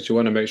 because you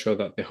want to make sure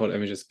that the whole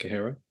image is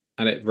coherent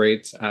and it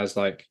reads as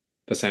like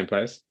the same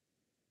place.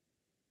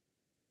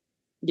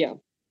 Yeah.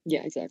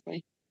 Yeah,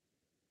 exactly.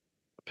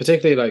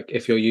 Particularly like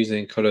if you're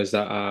using colors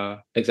that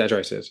are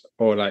exaggerated,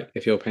 or like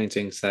if you're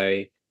painting,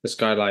 say, the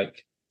sky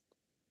like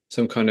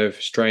some kind of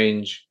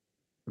strange,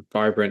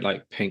 vibrant,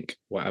 like pink,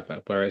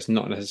 whatever, where it's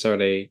not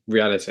necessarily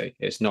reality.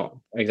 It's not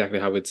exactly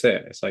how we'd see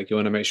it. It's like you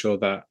want to make sure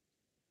that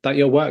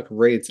your work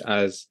reads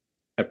as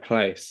a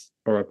place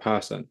or a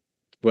person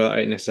without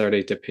it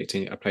necessarily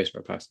depicting a place or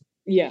a person.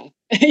 Yeah.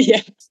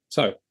 Yeah.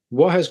 So,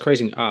 what has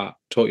creating art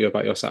taught you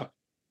about yourself?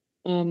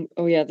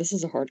 Oh yeah, this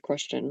is a hard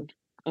question.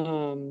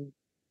 Um,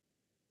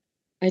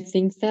 I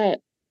think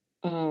that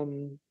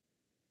um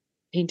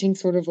painting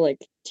sort of like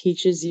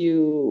teaches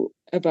you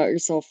about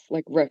yourself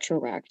like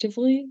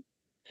retroactively.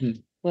 Hmm.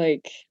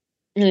 Like,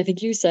 and I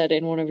think you said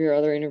in one of your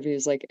other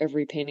interviews, like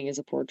every painting is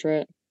a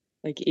portrait,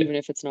 like Yeah. even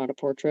if it's not a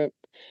portrait.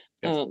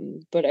 Yes.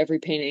 But every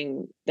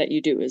painting that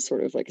you do is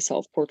sort of like a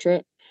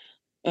self-portrait.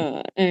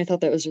 And I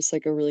thought that was just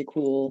like a really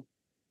cool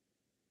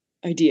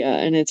idea,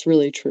 and it's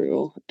really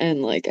true.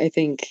 And like I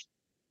think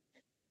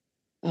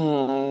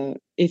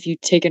if you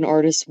take an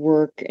artist's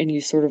work and you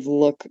sort of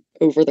look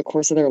over the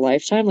course of their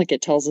lifetime, like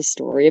it tells a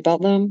story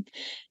about them.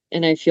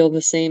 And I feel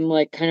the same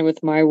like kind of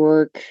with my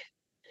work.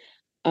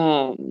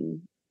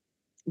 Um,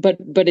 but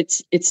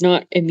it's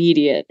not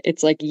immediate.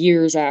 It's like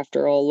years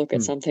after I'll look at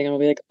Hmm. something and I'll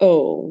be like,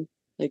 "Oh,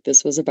 like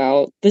this was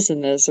about this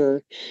and this,"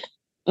 or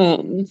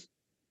um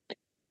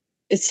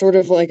it's sort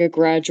of like a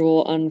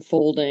gradual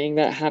unfolding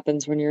that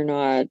happens when you're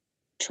not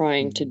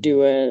trying to Hmm.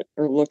 do it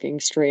or looking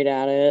straight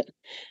at it.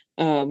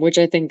 Which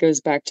I think goes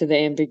back to the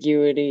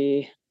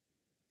ambiguity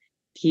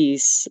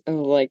piece of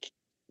like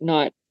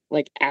not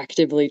like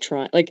actively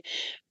trying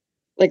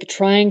like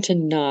trying to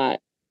not,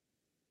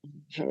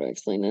 how do I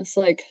explain this?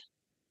 Like,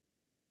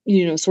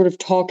 sort of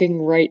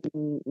talking right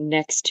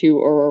next to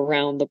or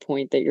around the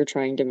point that you're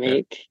trying to Yeah.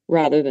 make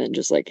rather than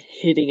just like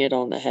hitting it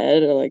on the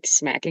head or like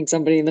smacking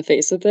somebody in the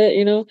face with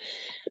it.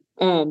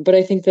 But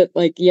I think that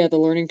like, yeah, the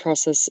learning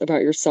process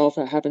about yourself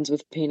that happens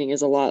with painting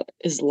is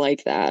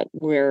like that,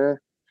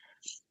 where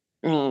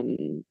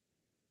um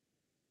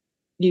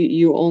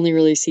you only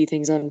really see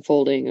things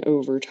unfolding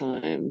over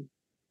time.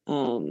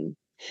 Um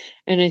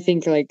and I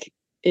think like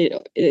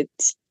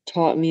it's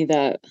taught me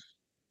that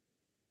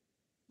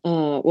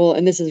well,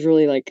 and this is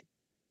really like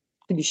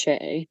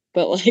cliche,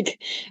 but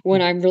like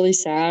when I'm really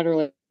sad or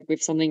like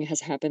if something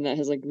has happened that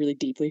has like really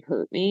deeply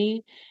hurt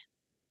me,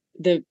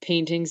 the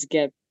paintings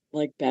get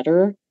like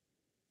better,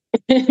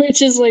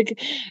 which is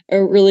like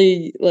a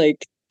really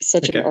like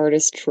such an Okay.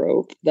 artist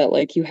trope that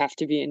like you have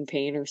to be in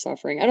pain or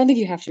suffering. I don't think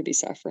you have to be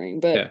suffering,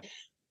 but Yeah.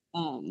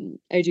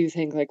 I do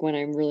think like when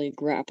I'm really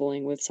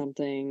grappling with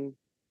something,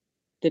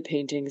 the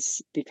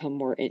paintings become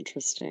more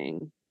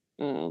interesting.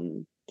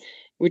 Um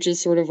which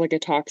is sort of like a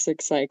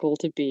toxic cycle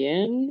to be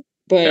in,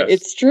 but Yes.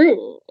 it's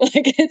true.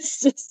 Like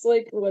it's just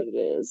like what it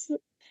is.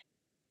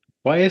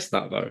 Why is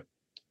that though?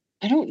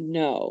 I don't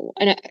know.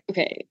 And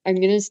okay, I'm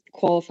gonna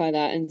qualify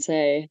that and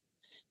say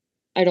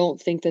I don't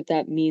think that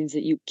that means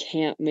that you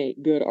can't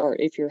make good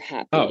art if you're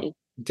Oh, happy.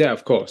 yeah,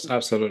 of course,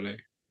 absolutely.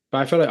 But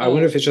I feel like I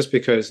wonder if it's Um, just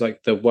because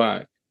like the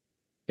work,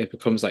 it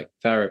becomes like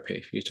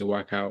therapy for you to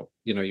work out,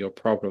 your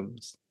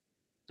problems.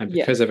 And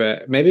yeah, because of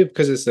it, maybe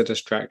because it's a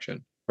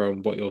distraction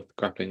from what you're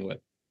grappling with,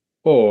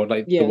 or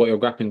like yeah, what you're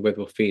grappling with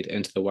will feed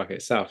into the work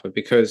itself. But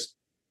because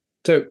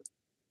so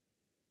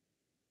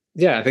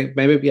yeah, I think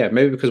maybe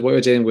because what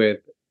you're dealing with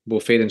will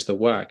feed into the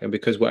work, and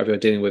because whatever you're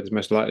dealing with is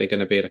most likely going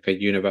to be like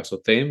a universal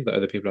theme that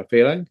other people are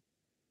feeling,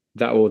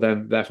 that will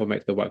then therefore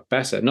make the work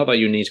better. Not that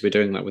you need to be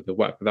doing that with the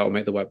work, but that will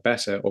make the work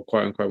better or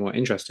quote unquote more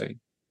interesting.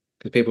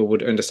 Because people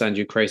would understand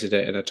you created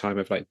it in a time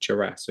of like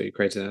duress, or you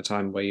created it in a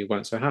time where you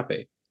weren't so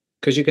happy.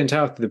 Because you can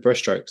tell through the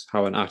brushstrokes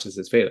how an artist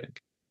is feeling.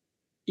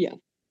 yeah,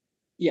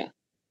 yeah,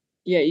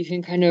 yeah. You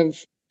can kind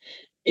of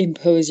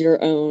impose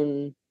your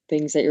own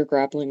things that you're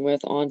grappling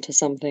with onto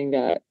something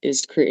that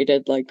is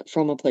created like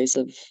from a place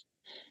of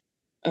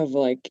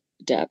like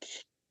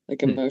depth,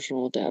 like Hmm.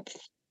 emotional depth.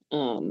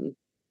 Um,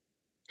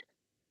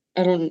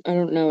 I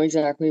don't know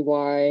exactly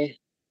why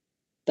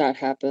that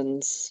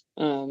happens.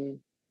 And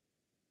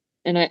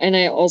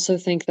I also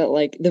think that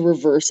like the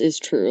reverse is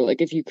true.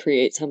 Like if you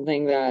create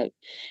something that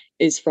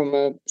is from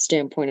a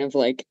standpoint of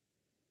like,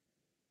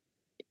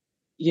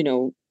 you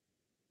know,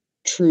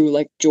 true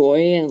like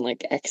joy and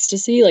like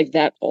ecstasy, like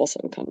that also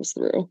comes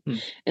through. Hmm.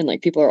 And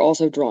like people are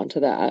also drawn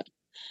to that.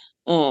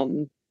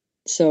 Um,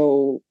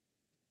 so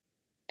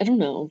I don't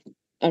know.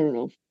 I don't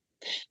know.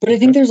 But I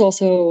think Okay. there's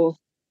also,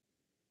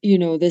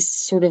 this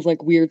sort of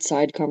like weird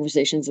side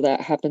conversations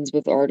that happens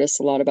with artists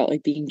a lot about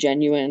like being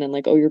genuine and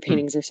like, oh, your Hmm.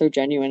 paintings are so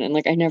genuine. And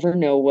like I never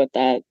know what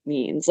that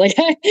means. Like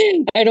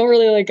I don't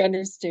really like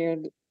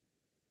understand.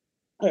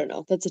 I don't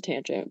know. That's a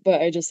tangent,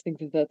 but I just think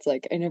that that's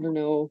like I never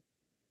know.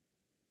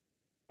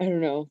 I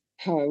don't know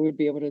how I would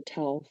be able to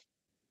tell.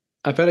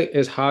 I feel like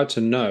it's hard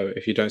to know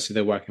if you don't see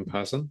the work in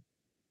person.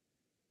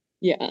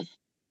 Yeah.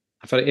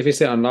 I feel like if you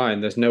see it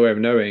online, there's no way of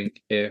knowing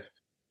if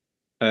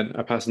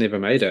a person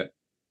even made it.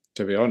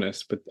 to be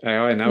honest, with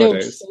AI No,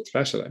 nowadays, so true.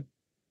 especially.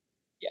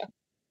 Yeah,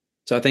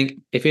 So I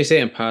think if you see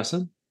it in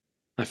person,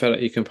 I feel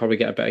like you can probably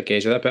get a better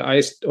gauge of that. But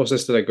also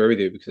still agree with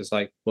you because it's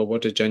like, well,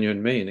 what does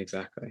genuine mean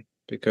exactly?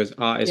 Because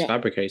art is yeah,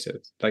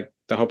 fabricated. Like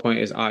the whole point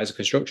is art is a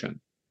construction.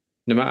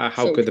 No matter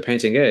how so good the true.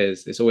 painting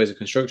is, it's always a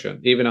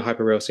construction. Even a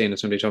hyperreal scene,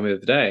 as somebody told me the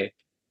other day,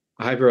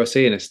 a hyperreal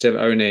scene is still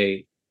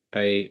only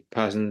a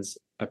person's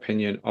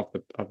opinion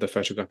of the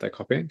photograph they're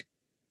copying.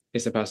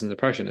 It's the person's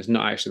impression. It's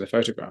not actually the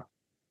photograph.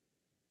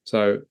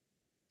 So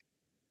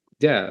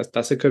yeah,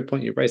 that's a good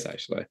point you raised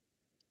actually.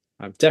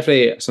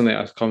 Definitely something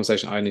a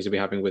conversation I need to be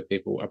having with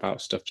people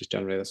about stuff just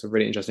generally. That's a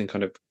really interesting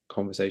kind of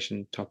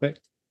conversation topic.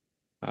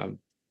 Um,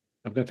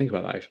 I'm going to think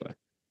about that actually.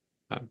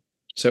 Um,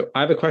 so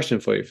I have a question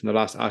for you from the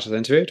last artist I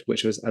interviewed,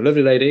 which was a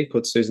lovely lady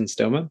called Susan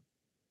Stillman.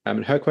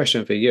 And her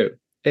question for you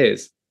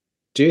is,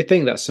 do you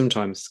think that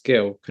sometimes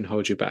skill can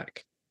hold you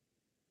back?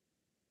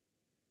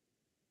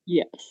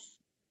 Yes.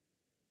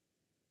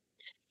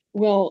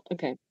 Well,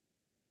 okay.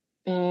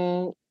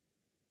 Uh,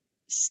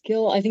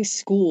 skill, I think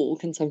school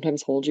can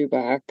sometimes hold you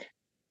back.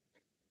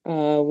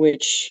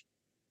 Which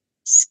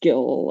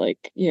skill,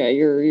 like, yeah,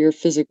 your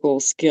physical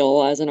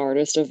skill as an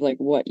artist of like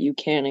what you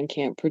can and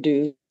can't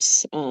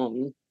produce,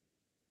 can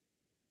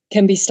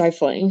be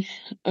stifling.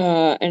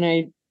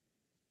 And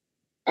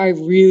I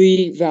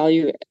really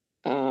value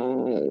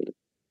uh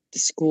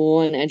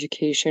school and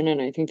education,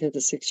 and I think that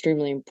it's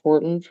extremely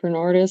important for an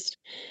artist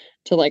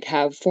to like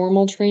have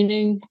formal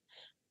training.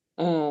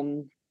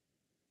 Um,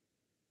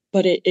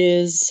 but it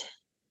is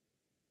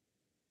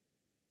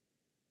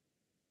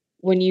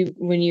when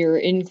you're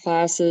in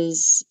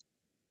classes,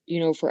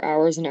 for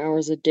hours and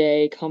hours a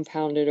day,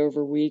 compounded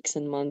over weeks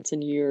and months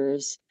and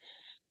years,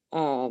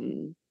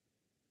 um,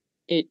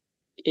 it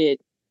it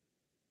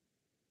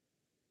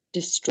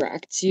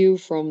distracts you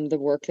from the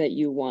work that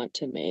you want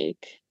to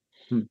make.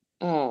 Hmm,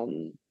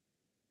 Um,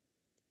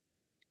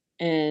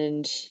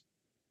 and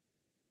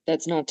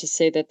that's not to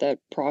say that that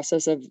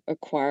process of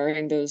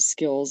acquiring those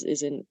skills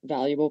isn't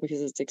valuable,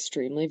 because it's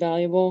extremely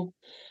valuable,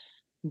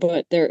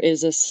 but there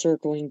is a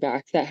circling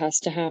back that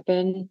has to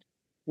happen,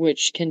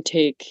 which can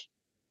take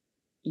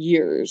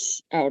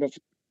years out of,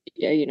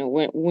 yeah,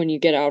 when you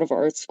get out of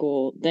art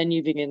school, then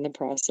you begin the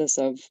process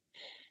of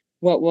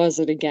what was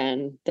it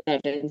again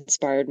that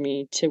inspired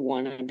me to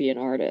want to be an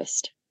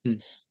artist. hmm.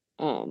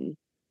 Um,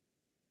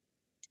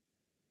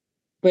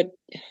 but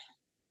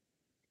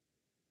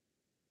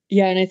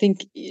yeah, and I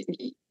think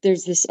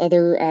there's this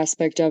other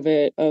aspect of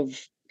it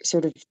of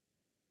sort of,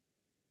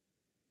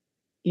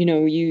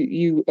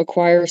 you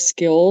acquire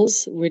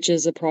skills, which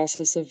is a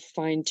process of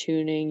fine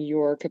tuning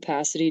your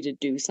capacity to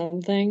do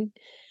something,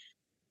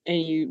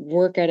 and you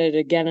work at it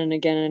again and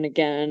again and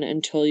again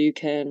until you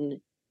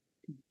can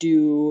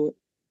do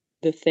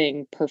the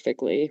thing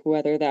perfectly,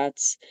 whether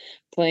that's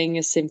playing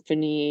a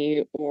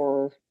symphony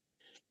or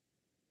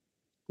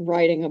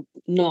writing a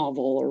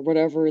novel or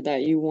whatever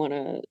that you want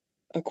to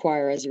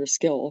acquire as your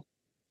skill.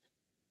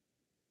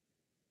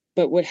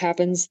 But what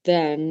happens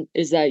then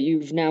is that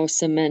you've now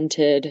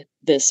cemented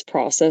this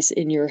process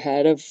in your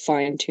head of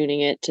fine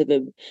tuning it to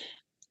the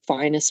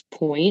finest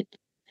point.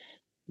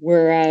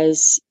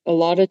 Whereas a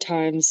lot of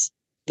times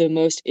the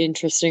most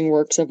interesting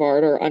works of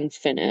art are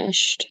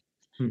unfinished,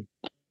 Hmm,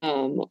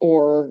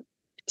 or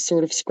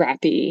sort of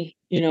scrappy,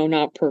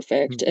 not hmm,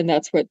 perfect. And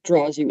that's what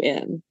draws you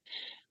in.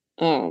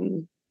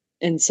 Um,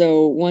 and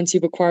so once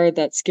you've acquired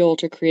that skill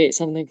to create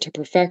something to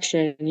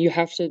perfection, you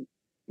have to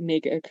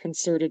make a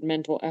concerted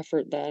mental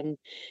effort then,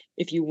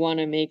 if you want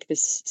to make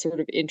this sort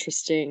of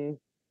interesting,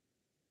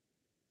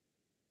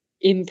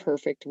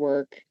 imperfect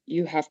work,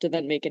 you have to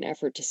then make an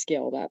effort to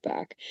scale that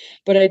back.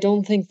 But I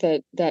don't think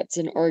that that's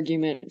an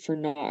argument for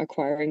not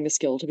acquiring the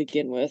skill to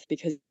begin with,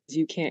 because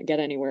you can't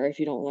get anywhere if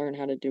you don't learn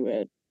how to do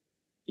it,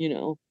 you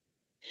know?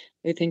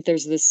 I think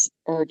there's this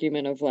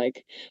argument of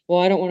like, well,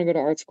 I don't want to go to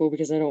art school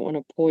because I don't want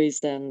to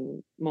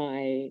poison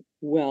my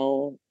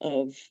well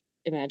of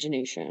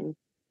imagination,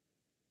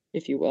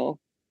 if you will.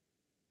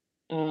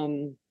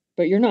 Um,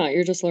 but you're not,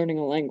 you're just learning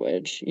a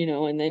language,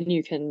 and then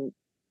you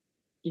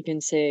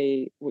can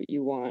say what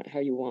you want, how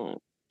you want.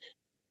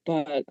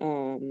 But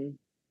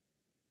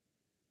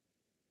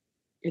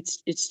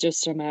it's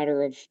just a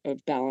matter of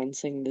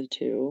balancing the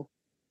two.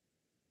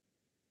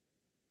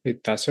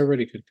 That's a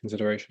really good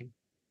consideration.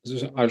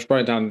 I just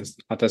wrote down this.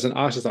 There's an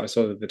artist that I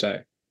saw the other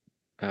day,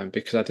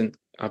 because I didn't.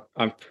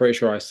 I'm pretty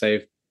sure I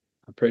saved.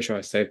 I'm pretty sure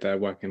I saved their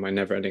work in my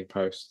never-ending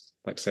posts,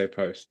 like save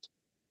post,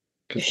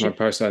 because my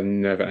posts are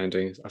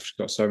never-ending. I've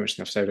got so much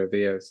thing I've saved over the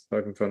years. It's not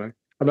even funny.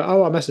 I'm like,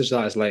 oh, I'll message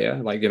that as later.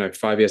 Like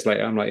 5 years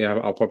later, I'm like, yeah,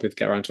 I'll probably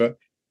get around to it.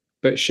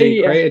 But she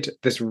Yeah. created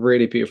this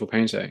really beautiful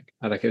painting,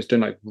 and like it was done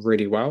like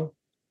really well.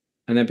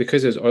 And then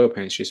because it was oil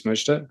paint, she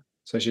smudged it.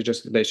 So she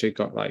just literally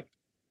got like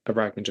a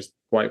rag and just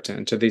wiped it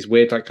into these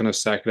weird, like kind of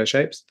circular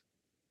shapes.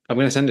 I'm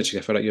going to send it to you.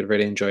 I feel like you'd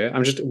really enjoy it.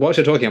 I'm just, whilst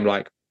you're talking, I'm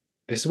like,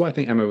 this is what I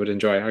think Emma would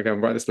enjoy. I go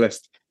and write this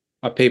list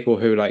of people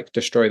who like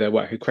destroy their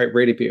work, who create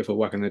really beautiful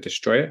work and they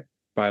destroy it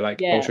by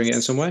like altering it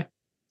in some Yes. way.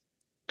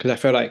 Because I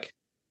feel like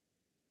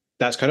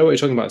that's kind of what you're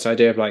talking about. This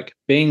idea of like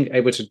being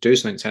able to do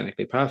something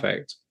technically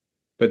perfect,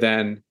 but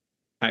then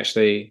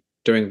actually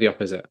doing the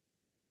opposite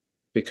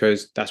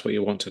because that's what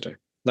you want to do.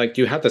 Like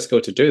you have the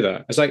skill to do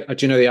that. It's like,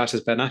 do you know the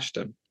artist Ben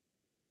Ashton?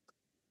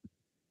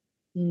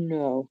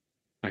 No.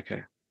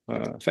 Okay.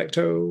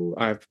 Fecto,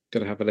 I'm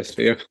gonna have a list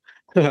for you.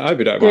 I hope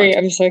you don't Great.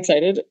 mind. I'm so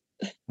excited.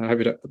 I hope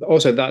you don't.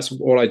 Also, that's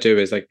all I do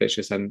is like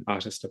literally send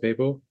artists to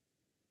people.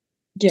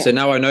 So Yeah.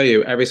 now I know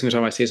you. Every single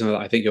time I see something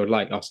that I think you'll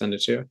like, I'll send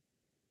it to you.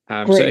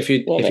 So Great. Love if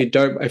you it.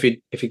 don't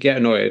if you get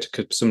annoyed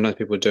because sometimes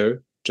people do,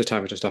 just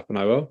tell me to stop and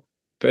I will.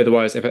 But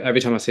otherwise, if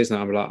every time I see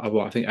something, I'm like, oh,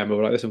 well, I think Emma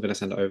will like this. I'm going to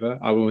send it over.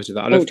 I will always do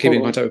that. I Oh, love keeping in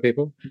totally. contact with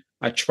people.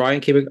 I try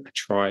and keep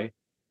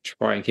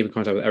in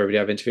contact with everybody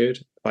I've interviewed.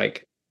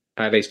 Like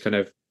at least kind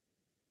of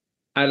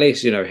at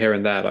least here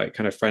and there, like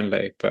kind of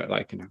friendly. But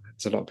like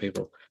it's a lot of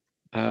people.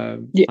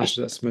 Yeah.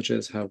 Actually, as much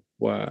as her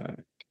work,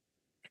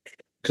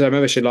 because I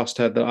remember she lost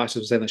her. The artist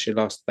was saying that she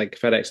lost like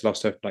FedEx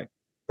lost her like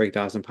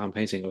 £3,000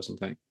 painting or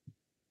something.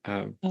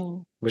 Um,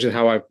 Oh. which is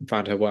how I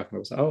found her work. And I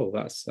was like, oh,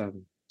 that's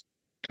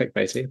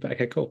clickbaity, but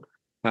okay, cool.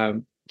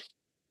 Um,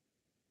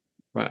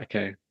 right,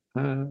 okay.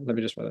 Let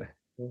me just write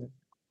that.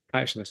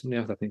 Actually, there's something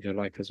else I think you'll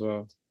like as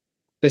well.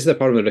 This is the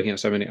problem with looking at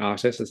so many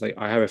artists. It's like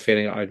I have a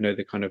feeling I know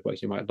the kind of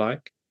work you might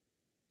like.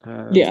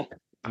 Um, Yeah.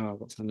 oh,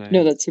 what's her No,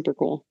 name? that's super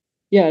cool.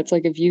 Yeah, it's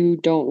like if you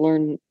don't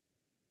learn,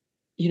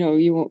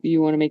 you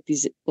want to make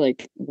these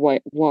like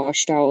white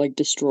washed out like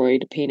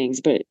destroyed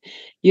paintings, but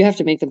you have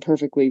to make them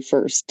perfectly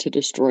first to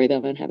destroy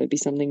them and have it be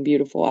something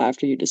beautiful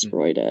after you Mm,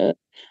 destroyed it.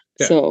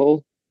 yeah,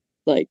 So,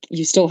 like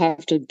you still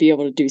have to be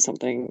able to do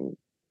something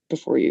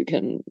before you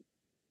can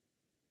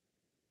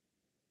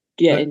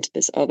get like into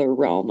this other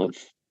realm of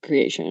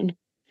creation.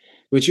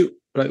 would you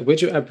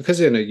because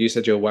you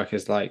said your work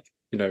is like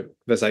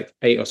there's like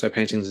 8 or so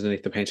paintings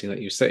underneath the painting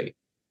that you see.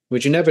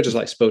 Would you never just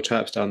like spill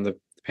terps down the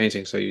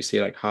painting so you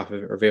see like half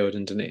of it revealed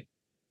underneath?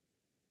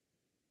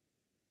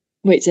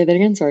 Wait, say that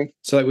again, sorry.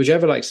 So, like, would you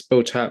ever like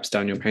spill taps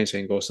down your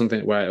painting or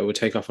something where it would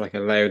take off like a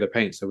layer of the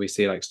paint so we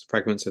see like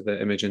fragments of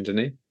the image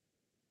underneath?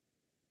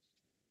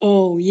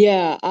 Oh,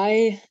 yeah,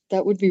 I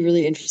that would be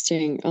really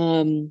interesting.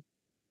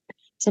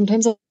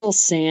 Sometimes I'll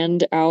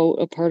sand out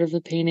a part of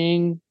the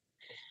painting.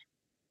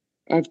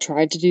 I've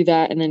tried to do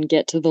that and then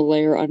get to the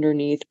layer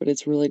underneath, but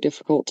it's really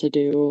difficult to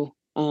do.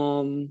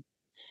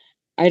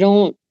 I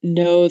don't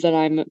know that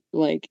I'm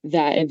like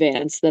that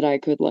advanced that I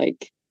could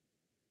like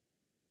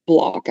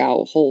block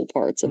out whole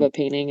parts of Hmm. a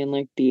painting and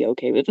like be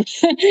okay with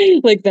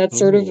it. Like that's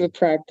sort of a Oh,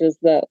 practice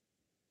that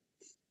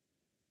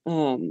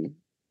um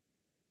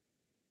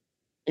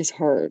is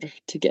hard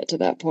to get to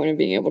that point of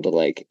being able to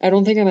like I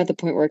don't think I'm at the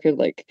point where I could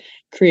like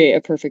create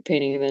a perfect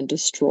painting and then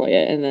destroy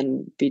it and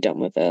then be done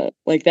with it.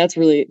 Like that's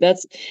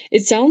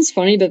it sounds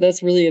funny, but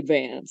that's really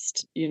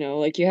advanced,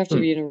 like you have to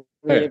hmm. be in a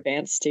Oh, really yeah,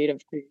 advanced state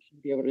of creation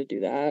to be able to do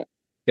that.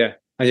 yeah.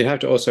 And you have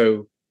to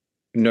also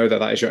know that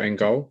that is your end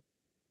goal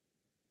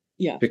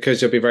Yeah.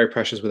 because you'll be very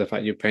precious with the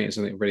fact you painted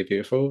something really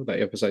beautiful that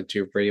you're just like, do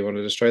you really want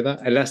to destroy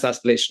that? Unless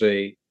that's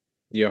literally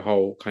your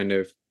whole kind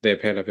of the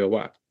appeal of your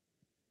work.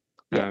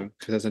 Yeah.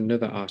 Because there's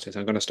another artist.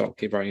 I'm going to stop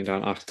keep writing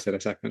down artists in a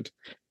second.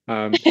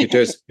 Who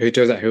does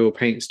that? Who will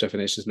paint stuff,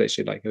 and it's just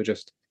literally like he'll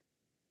just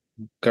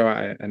go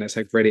at it, and it's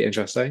like really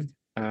interesting.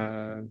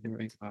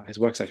 His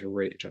work's actually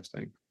really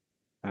interesting.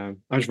 I'm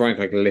just writing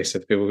like a list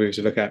of people who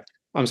should look at.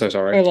 I'm so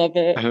sorry. I love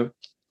it.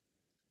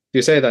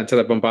 You say that until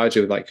I bombard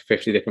you with like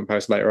 50 different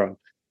posts later on.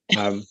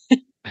 Um,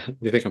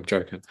 you think I'm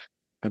joking?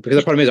 Because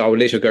the problem is, I will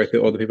literally go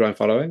through all the people I'm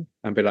following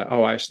and be like,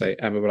 oh, actually,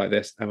 Emma will like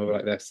this, Emma will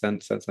like this,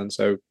 send.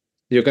 So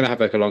you're going to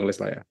have like a long list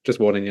later. Just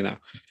warning you now.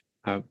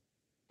 Um,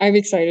 I'm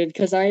excited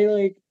because I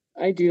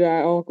do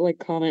that. I'll like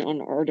comment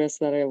on artists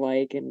that I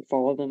like and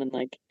follow them and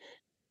like,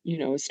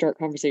 start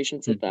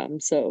conversations with hmm, them.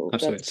 So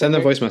that's absolutely. Send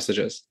them voice perfect.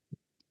 messages.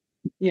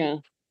 Yeah.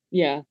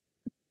 Yeah.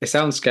 It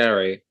sounds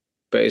scary,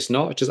 but it's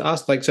not. Just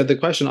ask like so. The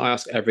question I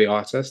ask every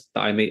artist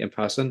that I meet in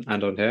person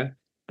and on here,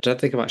 I don't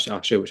think I've actually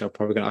asked you, which I'm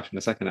probably going to ask you in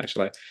a second,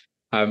 actually.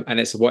 And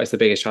it's what is the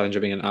biggest challenge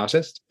of being an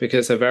artist? Because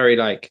it's a very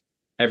like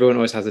everyone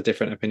always has a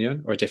different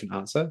opinion or a different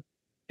answer.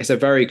 It's a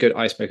very good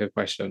icebreaker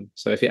question.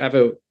 So if you're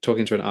ever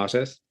talking to an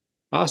artist,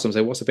 ask them,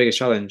 say, what's the biggest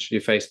challenge you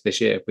faced this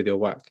year with your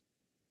work?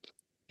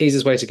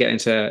 Easiest way to get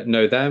into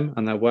know them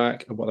and their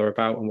work and what they're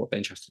about and what they're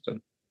interested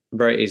in.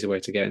 Very easy way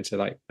to get into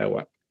like their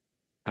work.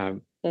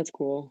 Um, That's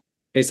cool.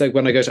 it's like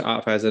when I go to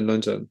art fairs in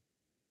London,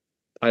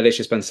 I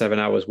literally spend 7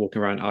 hours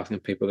walking around asking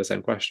people the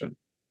same question.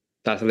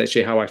 That's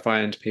literally how I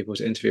find people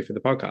to interview for the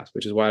podcast,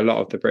 which is why a lot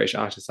of the British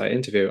artists I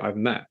interview I've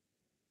met,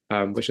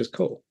 which is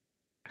cool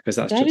because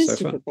that's That just is so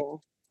super fun.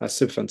 cool. That's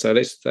super fun. So,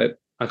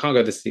 I can't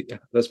go this.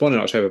 There's one in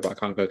October, but I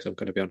can't go because I'm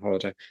going to be on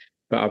holiday.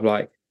 But I'm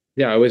like,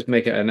 yeah, I always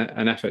make it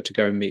an effort to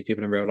go and meet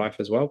people in real life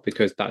as well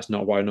because that's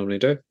not what I normally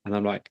do. And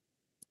I'm like,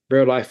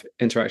 real life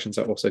interactions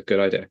are also a good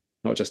idea,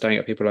 not just staring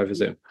at people over Yeah.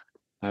 Zoom.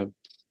 Um,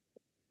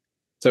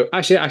 So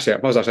actually, I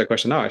was asking a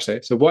question now.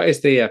 Actually, so what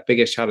is the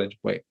biggest challenge?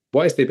 Wait,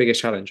 what is the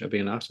biggest challenge of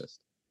being an artist?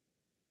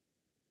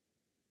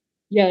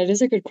 Yeah, it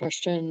is a good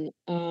question.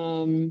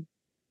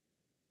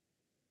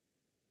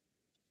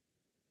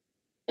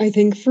 I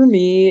think for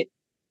me,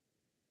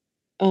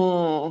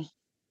 uh,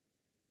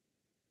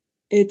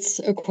 it's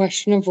a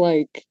question of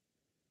like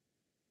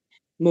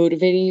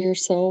motivating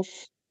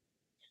yourself,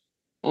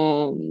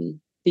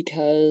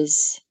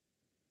 because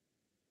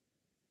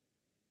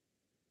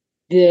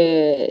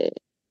the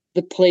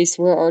the place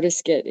where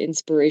artists get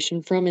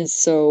inspiration from is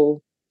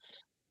so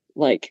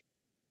like,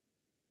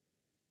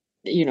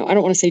 I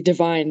don't want to say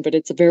divine, but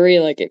it's a very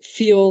like it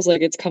feels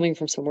like it's coming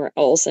from somewhere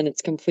else and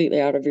it's completely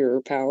out of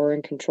your power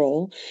and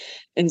control.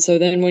 And so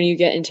then when you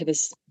get into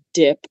this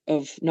dip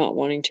of not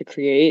wanting to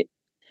create,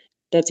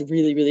 that's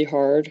really, really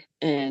hard.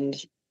 And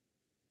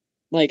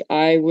like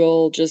I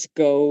will just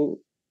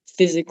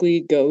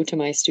physically go to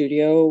my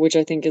studio, which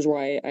I think is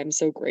why I'm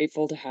so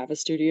grateful to have a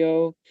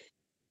studio,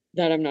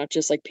 that I'm not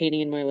just like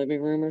painting in my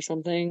living room or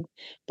something,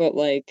 but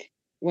like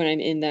when I'm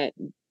in that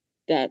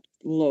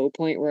low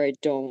point where I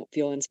don't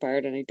feel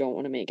inspired and I don't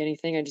want to make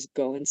anything, I just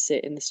go and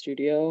sit in the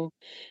studio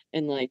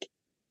and like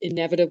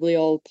inevitably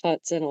I'll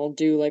putz and I'll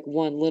do like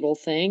one little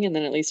thing and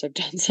then at least I've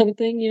done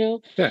something.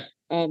 Yeah.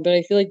 But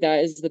I feel like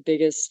that is the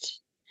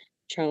biggest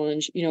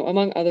challenge,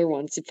 among other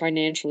ones.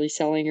 Financially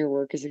selling your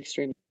work is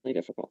extremely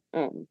difficult.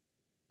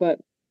 But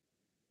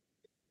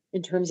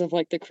in terms of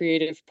like the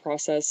creative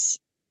process,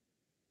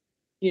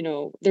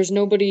 there's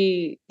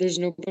nobody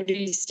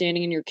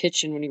standing in your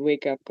kitchen when you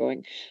wake up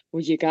going,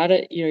 well, you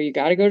gotta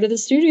go to the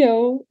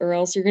studio or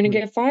else you're gonna Mm.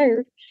 get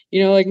fired.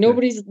 Like Yeah.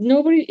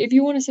 nobody, if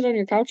you want to sit on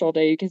your couch all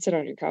day, you can sit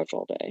on your couch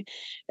all day.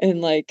 And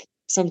like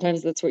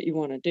sometimes that's what you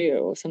want to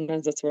do.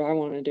 Sometimes that's what I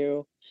want to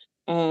do.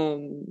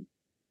 Um,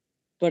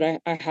 but I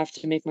have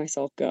to make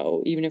myself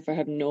go, even if I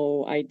have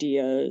no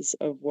ideas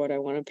of what I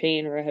want to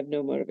paint or I have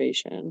no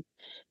motivation.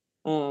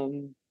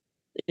 Um,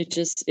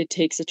 it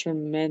takes a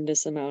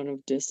tremendous amount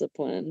of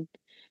discipline.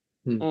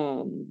 Mm.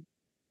 Um,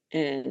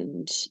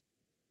 and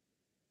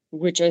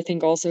which I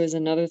think also is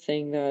another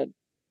thing that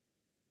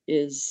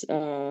is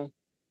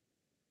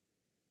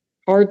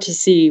hard to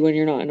see when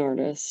you're not an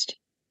artist.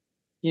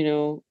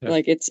 Yeah.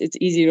 Like it's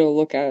easy to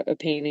look at a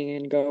painting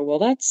and go, well,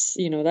 that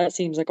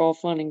seems like all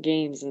fun and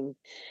games, and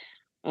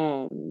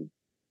um,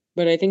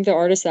 but I think the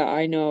artists that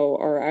I know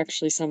are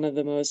actually some of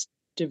the most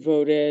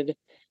devoted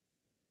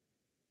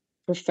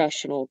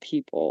professional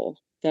people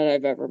that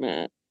I've ever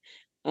met.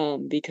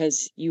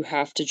 Because you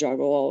have to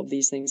juggle all of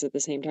these things at the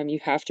same time. You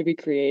have to be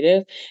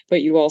creative,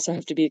 but you also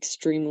have to be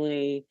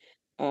extremely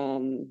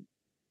um,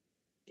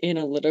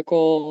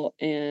 analytical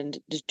and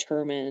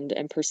determined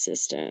and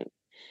persistent.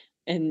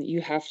 And you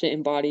have to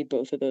embody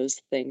both of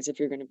those things if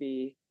you're going to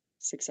be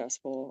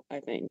successful, I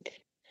think.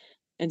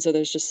 And so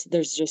there's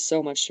just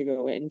so much to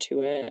go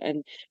into it,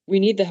 and we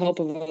need the help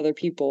of other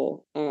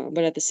people.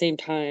 But at the same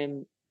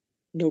time,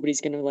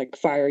 nobody's going to like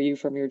fire you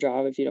from your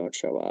job if you don't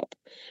show up.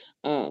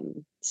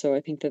 So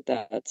I think that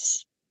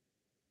that's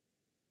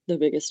the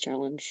biggest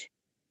challenge.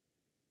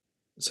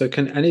 So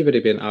can anybody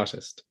be an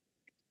artist?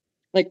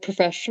 Like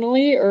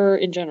professionally or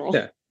in general?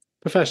 Yeah.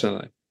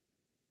 Professionally.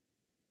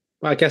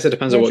 Well, I guess it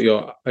depends on what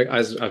Profession your,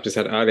 as I've just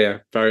said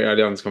earlier, very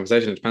early on in this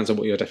conversation, it depends on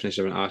what your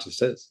definition of an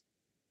artist is.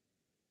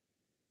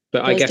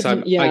 But I does guess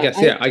depend. I Yeah,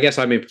 guess, yeah, I guess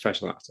I mean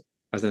professional artist,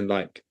 as in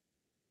like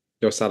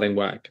you're selling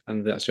work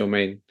and that's your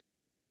main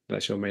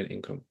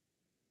income.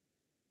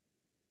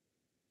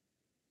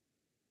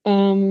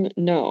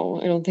 no,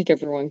 I don't think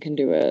everyone can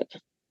do it.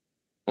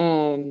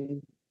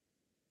 Um,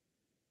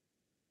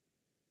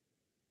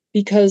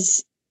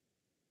 because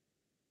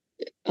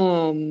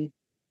um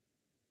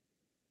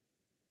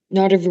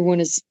not everyone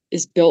is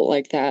built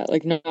like that.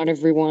 Like not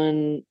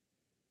everyone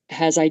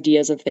has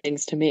ideas of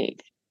things to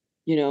make,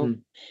 you know. Hmm.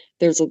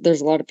 There's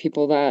a lot of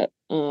people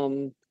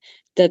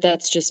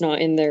that's just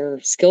not in their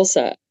skill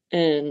set,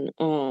 and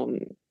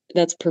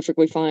that's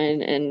perfectly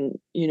fine, and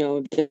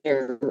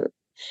they're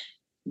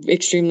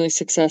extremely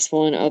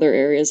successful in other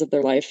areas of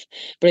their life.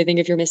 But I think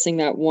if you're missing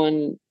that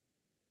one,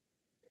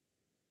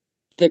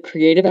 the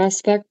creative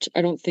aspect,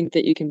 I don't think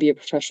that you can be a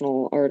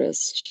professional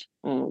artist.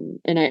 And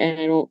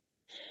I don't,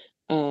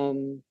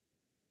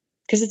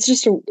 because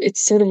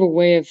it's sort of a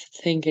way of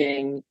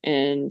thinking.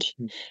 And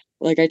Hmm.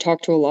 like I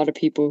talk to a lot of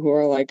people who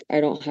are like,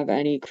 I don't have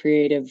any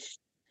creative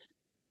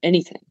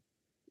anything,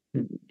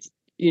 Hmm.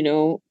 you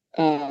know,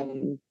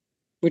 um,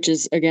 which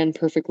is again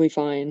perfectly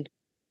fine.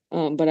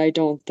 But I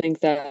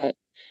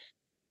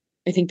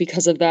think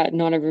because of that,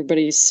 not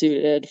everybody's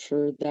suited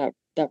for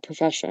that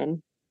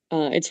profession.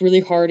 It's really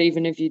hard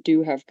even if you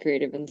do have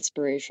creative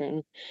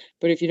inspiration.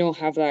 But if you don't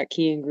have that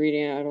key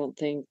ingredient, I don't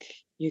think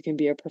you can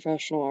be a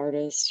professional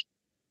artist.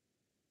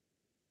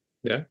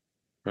 Yeah.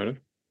 Right.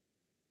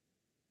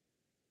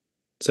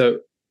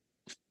 So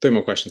three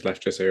more questions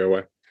left, just so you're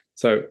aware.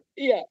 So,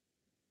 Yeah.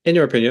 in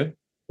your opinion,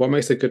 what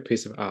makes a good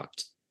piece of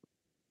art?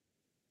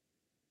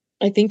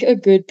 I think a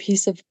good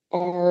piece of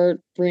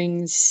art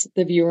brings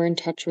the viewer in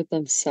touch with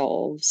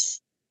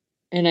themselves.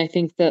 And I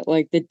think that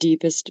like the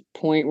deepest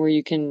point where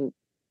you can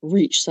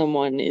reach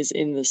someone is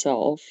in the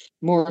self,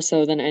 more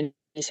so than any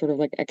sort of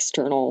like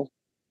external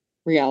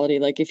reality.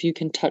 Like if you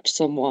can touch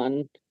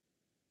someone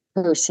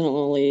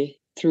personally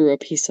through a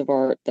piece of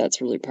art,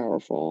 that's really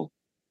powerful.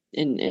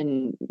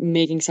 and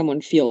making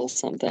someone feel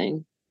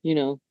something, you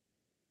know,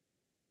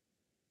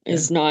 Yeah.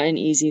 is not an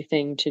easy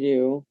thing to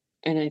do.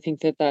 And I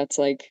think that that's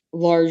like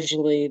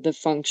largely the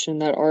function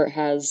that art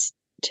has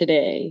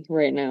today,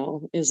 right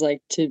now, is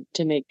like to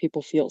make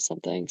people feel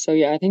something. So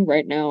yeah, I think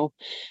right now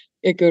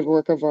a good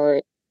work of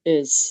art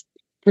is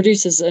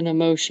produces an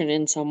emotion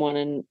in someone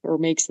and or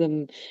makes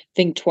them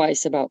think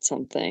twice about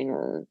something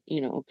or,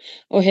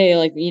 oh hey,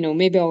 like,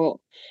 maybe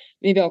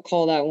I'll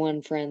call that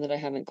one friend that I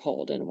haven't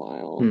called in a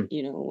while,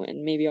 Mm,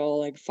 and maybe I'll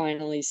like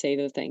finally say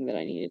the thing that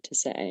I needed to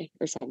say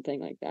or something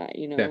like that,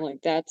 yeah.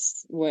 like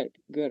that's what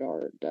good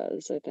art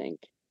does, I think.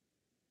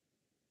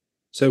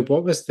 So,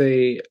 what was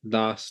the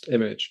last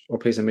image or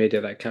piece of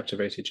media that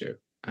captivated you,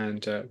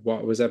 and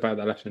what was it about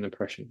that left an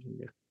impression on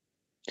you?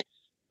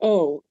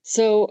 Oh,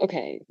 so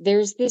okay,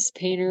 there's this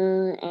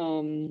painter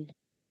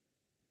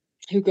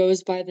who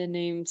goes by the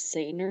name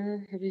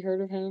Sainer. Have you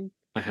heard of him?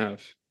 I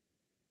have.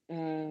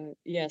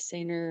 Yeah,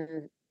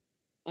 Sainer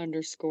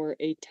underscore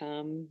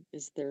Atam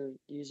is their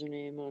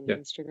username on Yeah.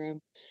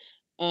 Instagram.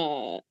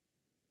 Uh,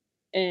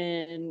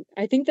 and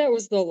I think that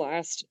was the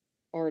last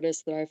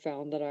artist that I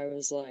found that I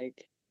was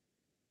like,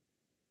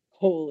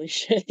 holy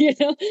shit,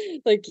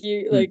 like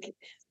Mm,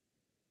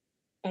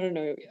 I don't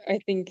know. I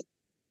think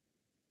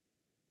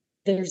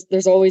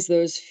there's always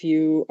those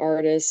few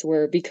artists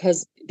where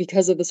because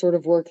of the sort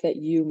of work that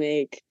you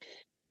make,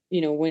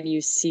 when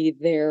you see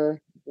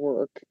their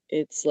work,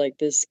 it's like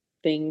this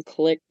thing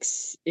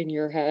clicks in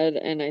your head,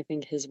 and I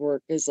think his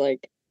work is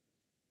like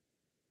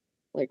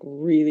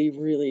really,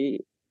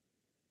 really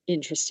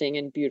interesting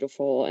and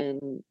beautiful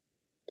and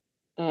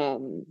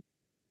um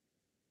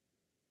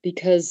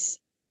because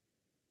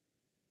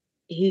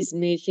he's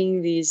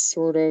making these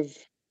sort of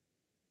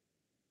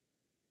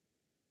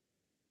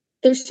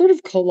they're sort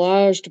of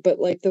collaged, but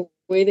like the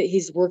way that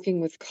he's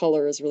working with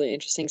color is really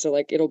interesting. So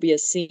like it'll be a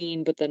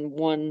scene, but then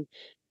one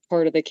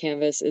part of the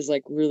canvas is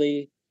like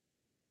really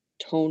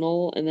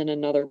tonal and then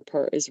another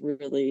part is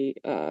really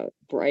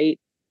bright,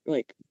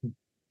 like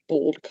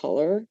bold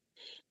color.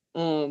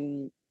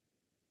 Um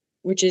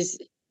which is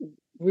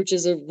which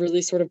is a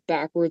really sort of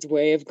backwards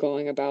way of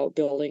going about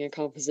building a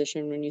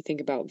composition when you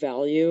think about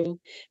value,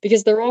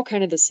 because they're all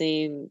kind of the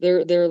same.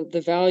 They're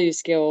the value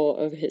scale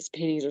of his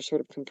paintings are sort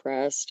of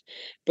compressed,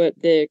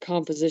 but the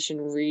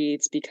composition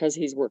reads because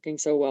he's working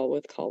so well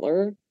with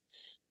color,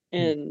 mm.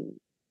 and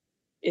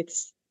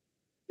it's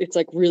it's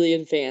like really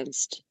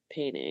advanced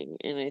painting,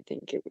 and I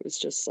think it was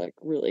just like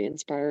really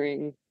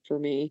inspiring for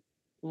me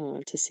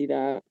to see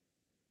that.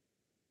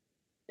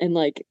 And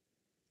like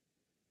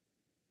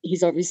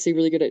he's obviously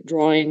really good at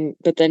drawing,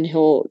 but then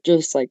he'll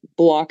just like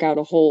block out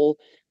a whole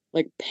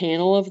like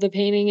panel of the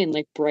painting in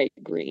like bright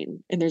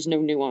green, and there's no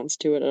nuance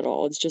to it at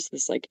all. It's just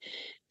this like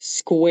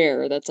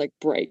square that's like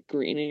bright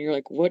green, and you're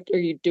like, what are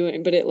you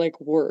doing? But it like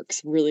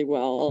works really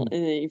well. Mm.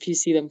 And then if you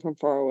see them from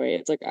far away,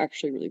 it's like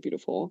actually really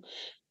beautiful.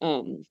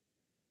 Um,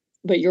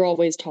 but you're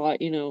always taught,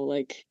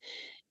 like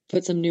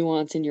put some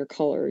nuance in your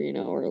color,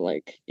 or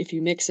like if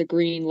you mix a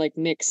green, like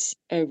mix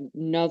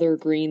another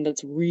green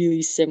that's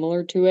really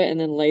similar to it and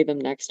then lay them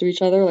next to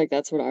each other. Like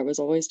that's what I was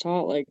always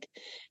taught, like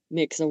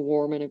mix a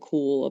warm and a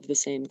cool of the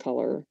same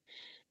color.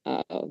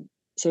 Uh,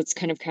 so it's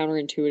kind of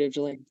counterintuitive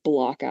to like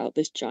block out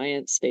this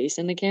giant space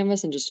in the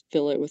canvas and just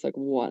fill it with like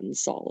one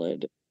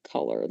solid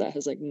color that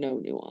has like no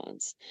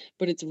nuance,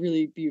 but it's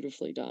really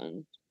beautifully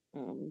done.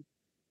 Um,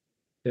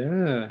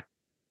 Yeah.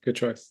 Good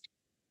choice.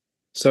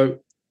 So,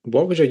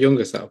 what would your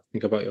younger self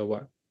think about your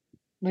work?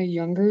 my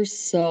younger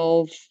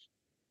self,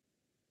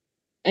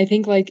 I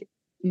think like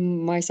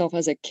myself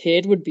as a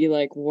kid would be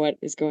like, what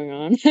is going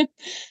on?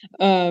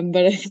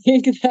 But I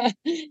think that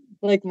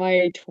like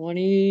my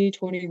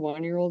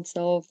 21-year-old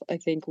self, I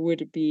think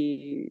would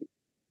be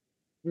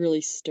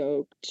really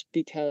stoked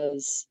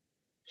because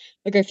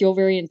like I feel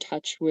very in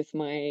touch with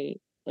my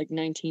like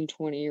 19,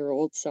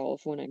 20-year-old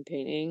self when I'm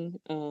painting.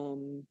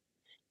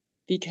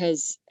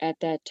 Because at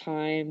that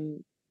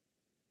time,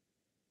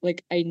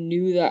 like I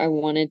knew that I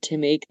wanted to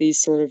make these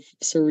sort of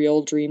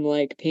surreal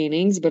dreamlike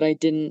paintings, but I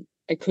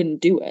couldn't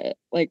do it.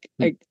 Like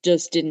Mm, I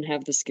just didn't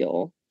have the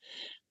skill.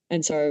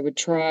 And so I would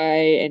try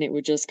and it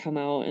would just come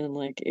out and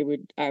like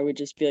I would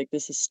just be like,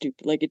 this is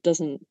stupid. Like it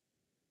doesn't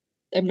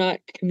I'm not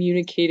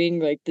communicating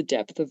like the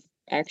depth of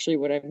actually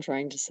what I'm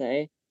trying to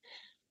say.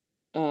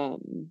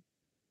 Um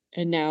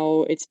and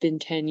now it's been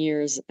 10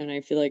 years and I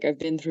feel like I've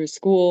been through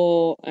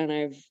school and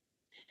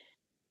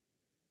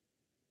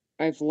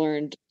I've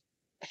learned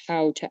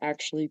how to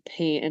actually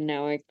paint, and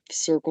now I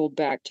circled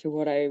back to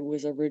what I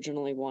was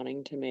originally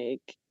wanting to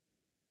make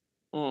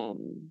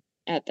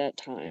at that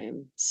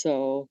time.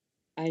 So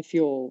I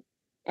feel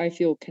I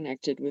feel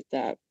connected with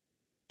that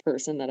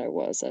person that I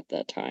was at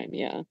that time,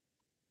 yeah,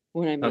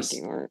 when I'm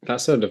making that's art.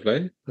 that's so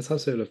lovely. That's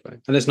absolutely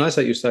lovely, and it's nice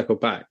that you circle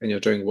back and you're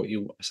doing what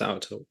you set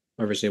out to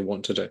originally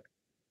want to do.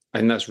 I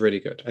think that's really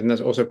good. And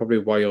that's also probably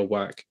why your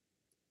work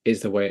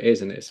is the way it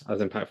is and it's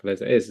as impactful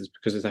as it is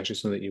because it's actually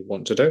something that you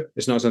want to do.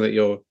 It's not something that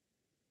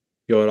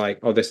you're like,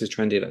 oh, this is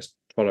trendy, let's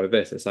follow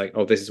this. It's like,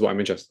 oh, this is what I'm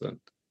interested in.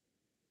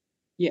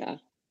 Yeah.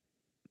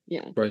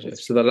 Yeah, Right.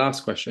 that's So the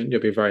last question,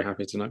 you'll be very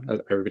happy to know, as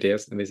everybody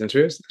is in these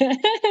interviews, true.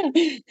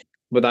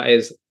 but that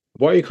is,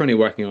 what are you currently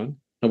working on,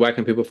 and where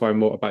can people find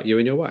more about you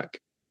and your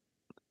work?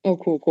 Oh,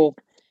 cool, cool.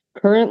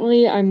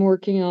 Currently, I'm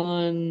working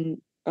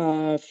on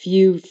a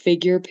few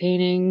figure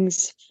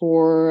paintings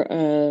for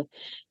a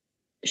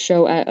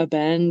show at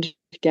Abend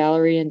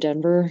Gallery in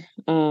Denver.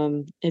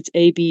 It's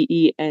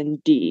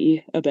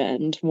ABEND,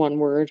 Abend, one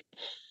word.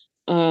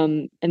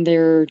 And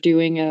they're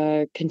doing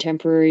a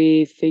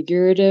contemporary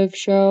figurative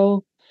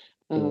show.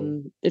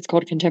 Cool. It's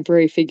called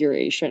Contemporary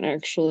Figuration,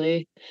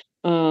 actually.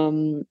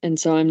 And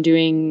so I'm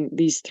doing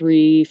these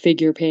three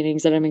figure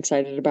paintings that I'm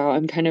excited about.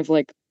 I'm kind of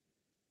like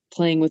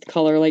playing with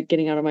color, like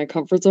getting out of my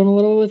comfort zone a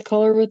little with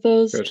color with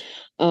those. Good.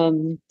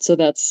 So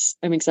that's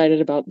I'm excited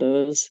about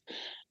those.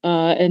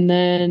 And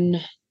then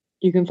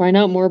you can find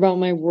out more about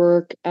my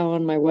work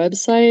on my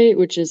website,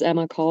 which is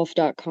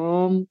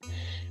emmakalff.com.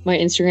 My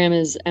Instagram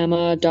is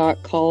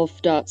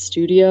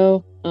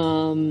emma.kalff.studio.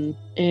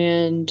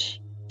 And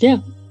yeah.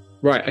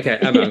 Right. Okay,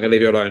 Emma, I'm going to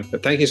leave you alone.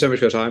 But thank you so much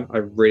for your time. I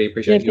really Yeah,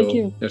 appreciate thank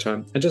your you. your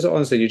time, and just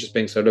honestly, you just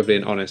being so lovely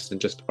and honest,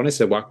 and just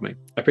honestly welcoming.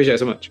 I appreciate it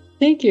so much.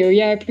 Thank you.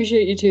 Yeah, I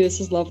appreciate you too.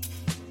 This is lovely.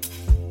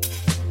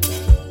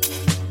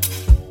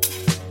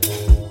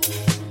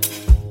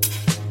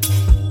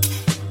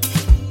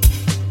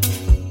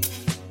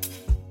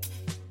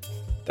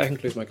 That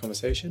concludes my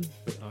conversation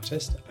with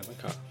artist Emma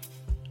Kalff.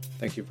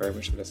 Thank you very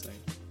much for listening.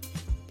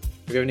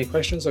 If you have any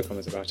questions or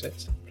comments about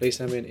it, please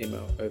send me an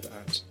email over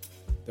at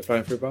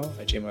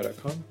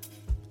theflyingthroughbar@gmail.com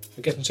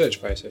and get in touch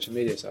via social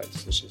media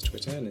sites such as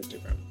Twitter and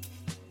Instagram.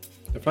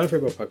 The Flying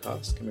Through Bar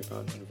podcast can be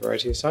found on a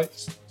variety of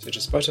sites such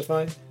as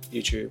Spotify,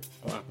 YouTube,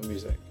 or Apple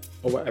Music,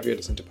 or wherever you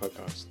listen to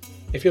podcasts.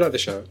 If you like the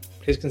show,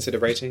 please consider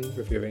rating,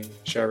 reviewing,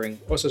 sharing,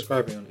 or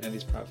subscribing on any of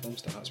these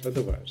platforms to help spread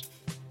the word.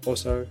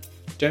 Also,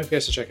 don't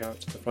forget to check out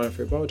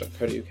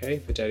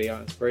theflyingthroughbar.co.uk for daily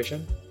art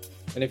inspiration.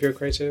 And if you're a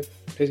creative,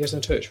 please get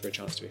in touch for a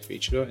chance to be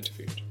featured or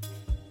interviewed.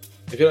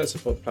 If you'd like to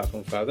support the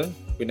platform further,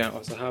 we now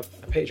also have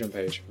a Patreon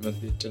page for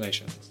monthly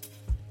donations.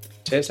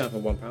 Tiers start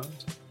from £1.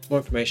 More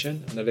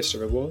information and a list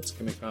of rewards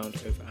can be found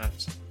over at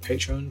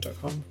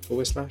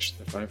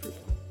patreon.com/theflyingthroughbar.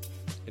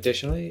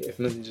 Additionally, if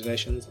monthly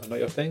donations are not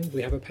your thing,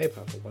 we have a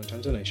PayPal for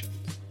one-time donations.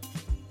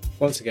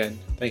 Once again,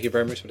 thank you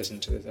very much for listening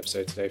to this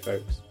episode today,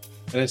 folks.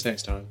 And until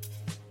next time,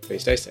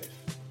 please stay safe.